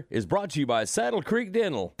Zander is brought to you by Saddle Creek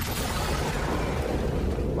Dental.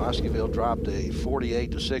 Bosqueville dropped a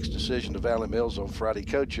 48-6 decision to Valley Mills on Friday.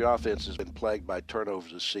 Coach, your offense has been plagued by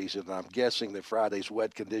turnovers this season. I'm guessing that Friday's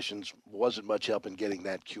wet conditions wasn't much help in getting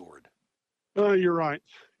that cured. You're right.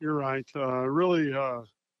 Really, the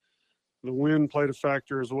wind played a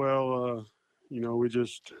factor as well. We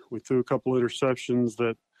threw a couple interceptions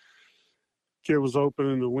that kid was open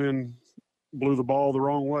and the wind blew the ball the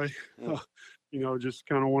wrong way. Just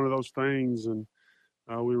kind of one of those things. And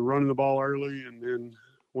we were running the ball early, and then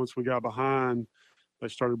once we got behind, they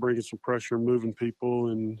started bringing some pressure and moving people,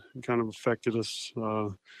 and kind of affected us.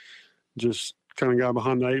 Just kind of got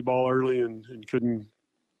behind the 8 ball early and couldn't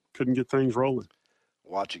get things rolling.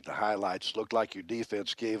 Watching the highlights, looked like your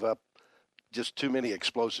defense gave up just too many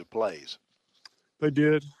explosive plays. They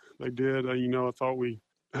did. I thought we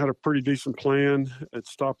had a pretty decent plan at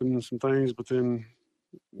stopping some things, but then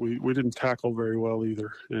we didn't tackle very well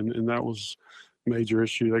either, and that was a major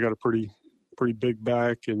issue. They got a pretty big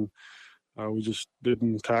back, and we just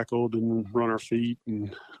didn't tackle, didn't run our feet,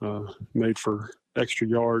 and made for extra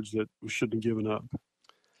yards that we shouldn't have given up.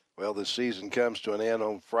 Well, this season comes to an end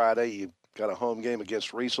on Friday. You've got a home game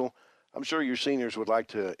against Riesel. I'm sure your seniors would like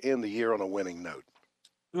to end the year on a winning note.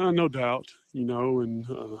 No doubt, and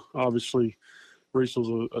obviously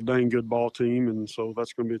Riesel's a dang good ball team, and so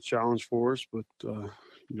that's going to be a challenge for us. But,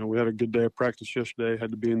 we had a good day of practice yesterday,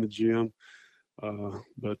 had to be in the gym.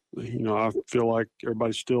 But I feel like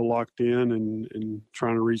everybody's still locked in and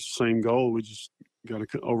trying to reach the same goal. We just got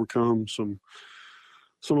to overcome some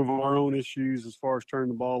of our own issues as far as turning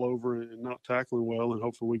the ball over and not tackling well, and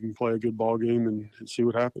hopefully we can play a good ball game and see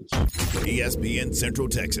what happens. ESPN Central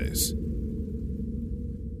Texas.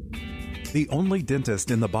 The only dentist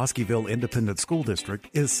in the Bosqueville Independent School District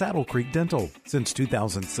is Saddle Creek Dental. Since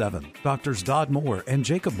 2007, Doctors Dodd Moore and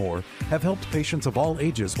Jacob Moore have helped patients of all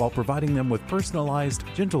ages while providing them with personalized,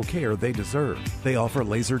 gentle care they deserve. They offer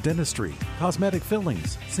laser dentistry, cosmetic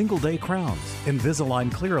fillings, single-day crowns, Invisalign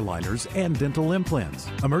clear aligners, and dental implants.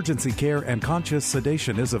 Emergency care and conscious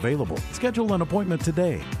sedation is available. Schedule an appointment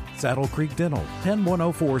today. Saddle Creek Dental,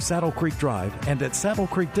 10104 Saddle Creek Drive, and at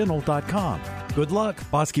saddlecreekdental.com. Good luck,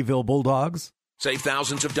 Bosqueville Bulldogs. Save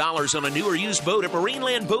thousands of dollars on a new or used boat at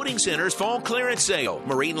Marineland Boating Center's Fall Clearance Sale.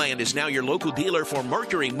 Marineland is now your local dealer for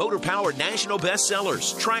Mercury motor-powered national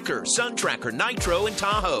bestsellers, Tracker, Sun Tracker, Nitro, and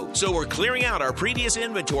Tahoe. So we're clearing out our previous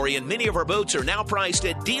inventory, and many of our boats are now priced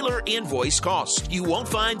at dealer invoice cost. You won't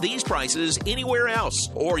find these prices anywhere else.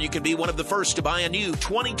 Or you can be one of the first to buy a new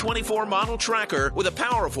 2024 model Tracker with a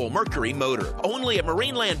powerful Mercury motor. Only at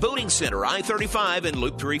Marineland Boating Center, I-35 and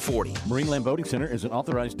Loop 340. Marineland Boating Center is an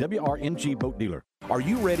authorized WRNG boat dealer. Are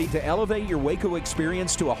you ready to elevate your Waco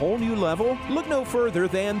experience to a whole new level? Look no further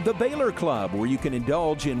than the Baylor Club, where you can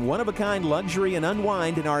indulge in one-of-a-kind luxury and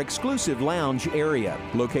unwind in our exclusive lounge area.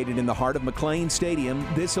 Located in the heart of McLean Stadium,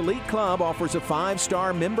 this elite club offers a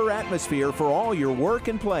 5-star member atmosphere for all your work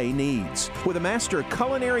and play needs. With a master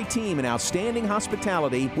culinary team and outstanding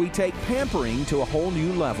hospitality, we take pampering to a whole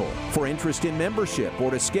new level. For interest in membership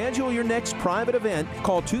or to schedule your next private event,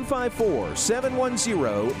 call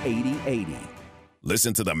 254-710-8080.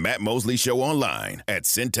 Listen to the Matt Mosley Show online at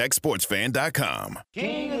syntechsportsfan.com.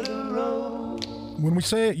 King of the road. When we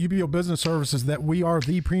say at UBO Business Services that we are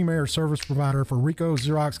the premier service provider for Ricoh,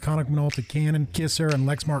 Xerox, Konica Minolta, Canon, Kisser, and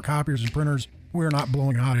Lexmark copiers and printers, we're not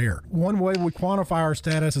blowing hot air. One way we quantify our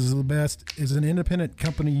status as the best is an independent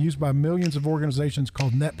company used by millions of organizations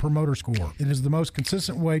called Net Promoter Score. It is the most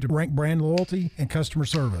consistent way to rank brand loyalty and customer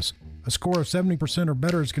service. A score of 70% or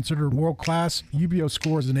better is considered world-class. UBO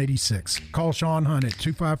score is an 86. Call Sean Hunt at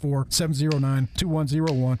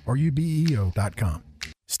 254-709-2101 or ubeo.com.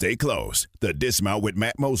 Stay close. The Dismount with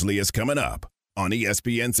Matt Mosley is coming up on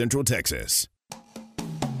ESPN Central Texas.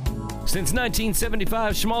 Since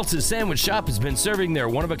 1975, Schmaltz's Sandwich Shop has been serving their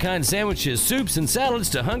one-of-a-kind sandwiches, soups, and salads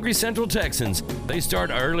to hungry Central Texans. They start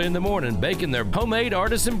early in the morning baking their homemade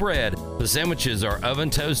artisan bread. The sandwiches are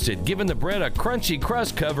oven-toasted, giving the bread a crunchy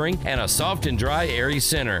crust covering and a soft and dry, airy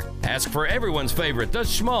center. Ask for everyone's favorite, the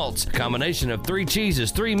Schmaltz, combination of 3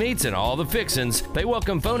 cheeses, 3 meats, and all the fixins. They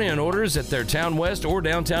welcome phone-in orders at their Town West or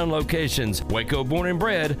downtown locations. Waco born and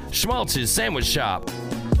bred, Schmaltz's Sandwich Shop.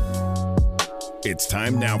 It's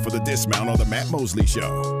time now for the Dismount on the Matt Mosley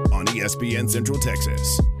Show on ESPN Central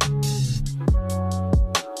Texas.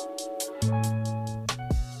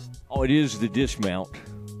 Oh, it is the Dismount.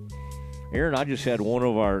 Aaron, I just had one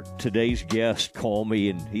of our today's guests call me,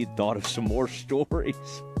 and he thought of some more stories.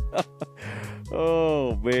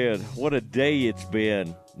 Oh, man, what a day it's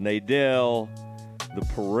been. Nadell, the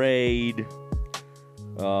parade.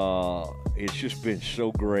 It's just been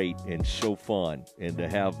so great and so fun, and to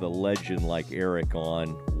have the legend like Eric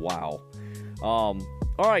on, wow. All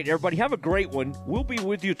right, everybody, have a great one. We'll be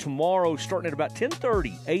with you tomorrow starting at about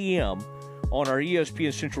 10:30 a.m. on our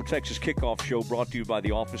ESPN Central Texas Kickoff Show, brought to you by the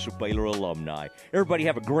Office of Baylor Alumni. Everybody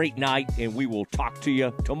have a great night, and we will talk to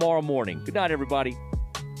you tomorrow morning. Good night, everybody.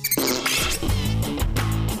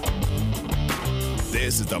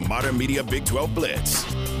 This is the Modern Media Big 12 Blitz.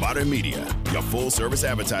 Modern Media, your full-service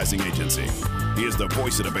advertising agency. Here's the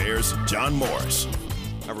voice of the Bears, John Morris.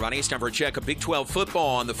 Everybody, it's time for a check of Big 12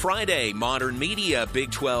 football on the Friday Modern Media Big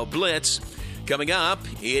 12 Blitz. Coming up,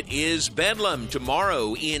 it is Bedlam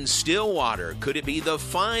tomorrow in Stillwater. Could it be the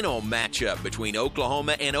final matchup between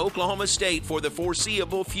Oklahoma and Oklahoma State for the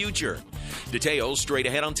foreseeable future? Details straight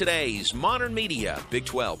ahead on today's Modern Media Big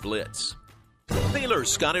 12 Blitz. Baylor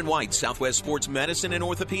Scott & White, Southwest Sports Medicine and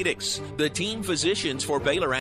Orthopedics, the team physicians for Baylor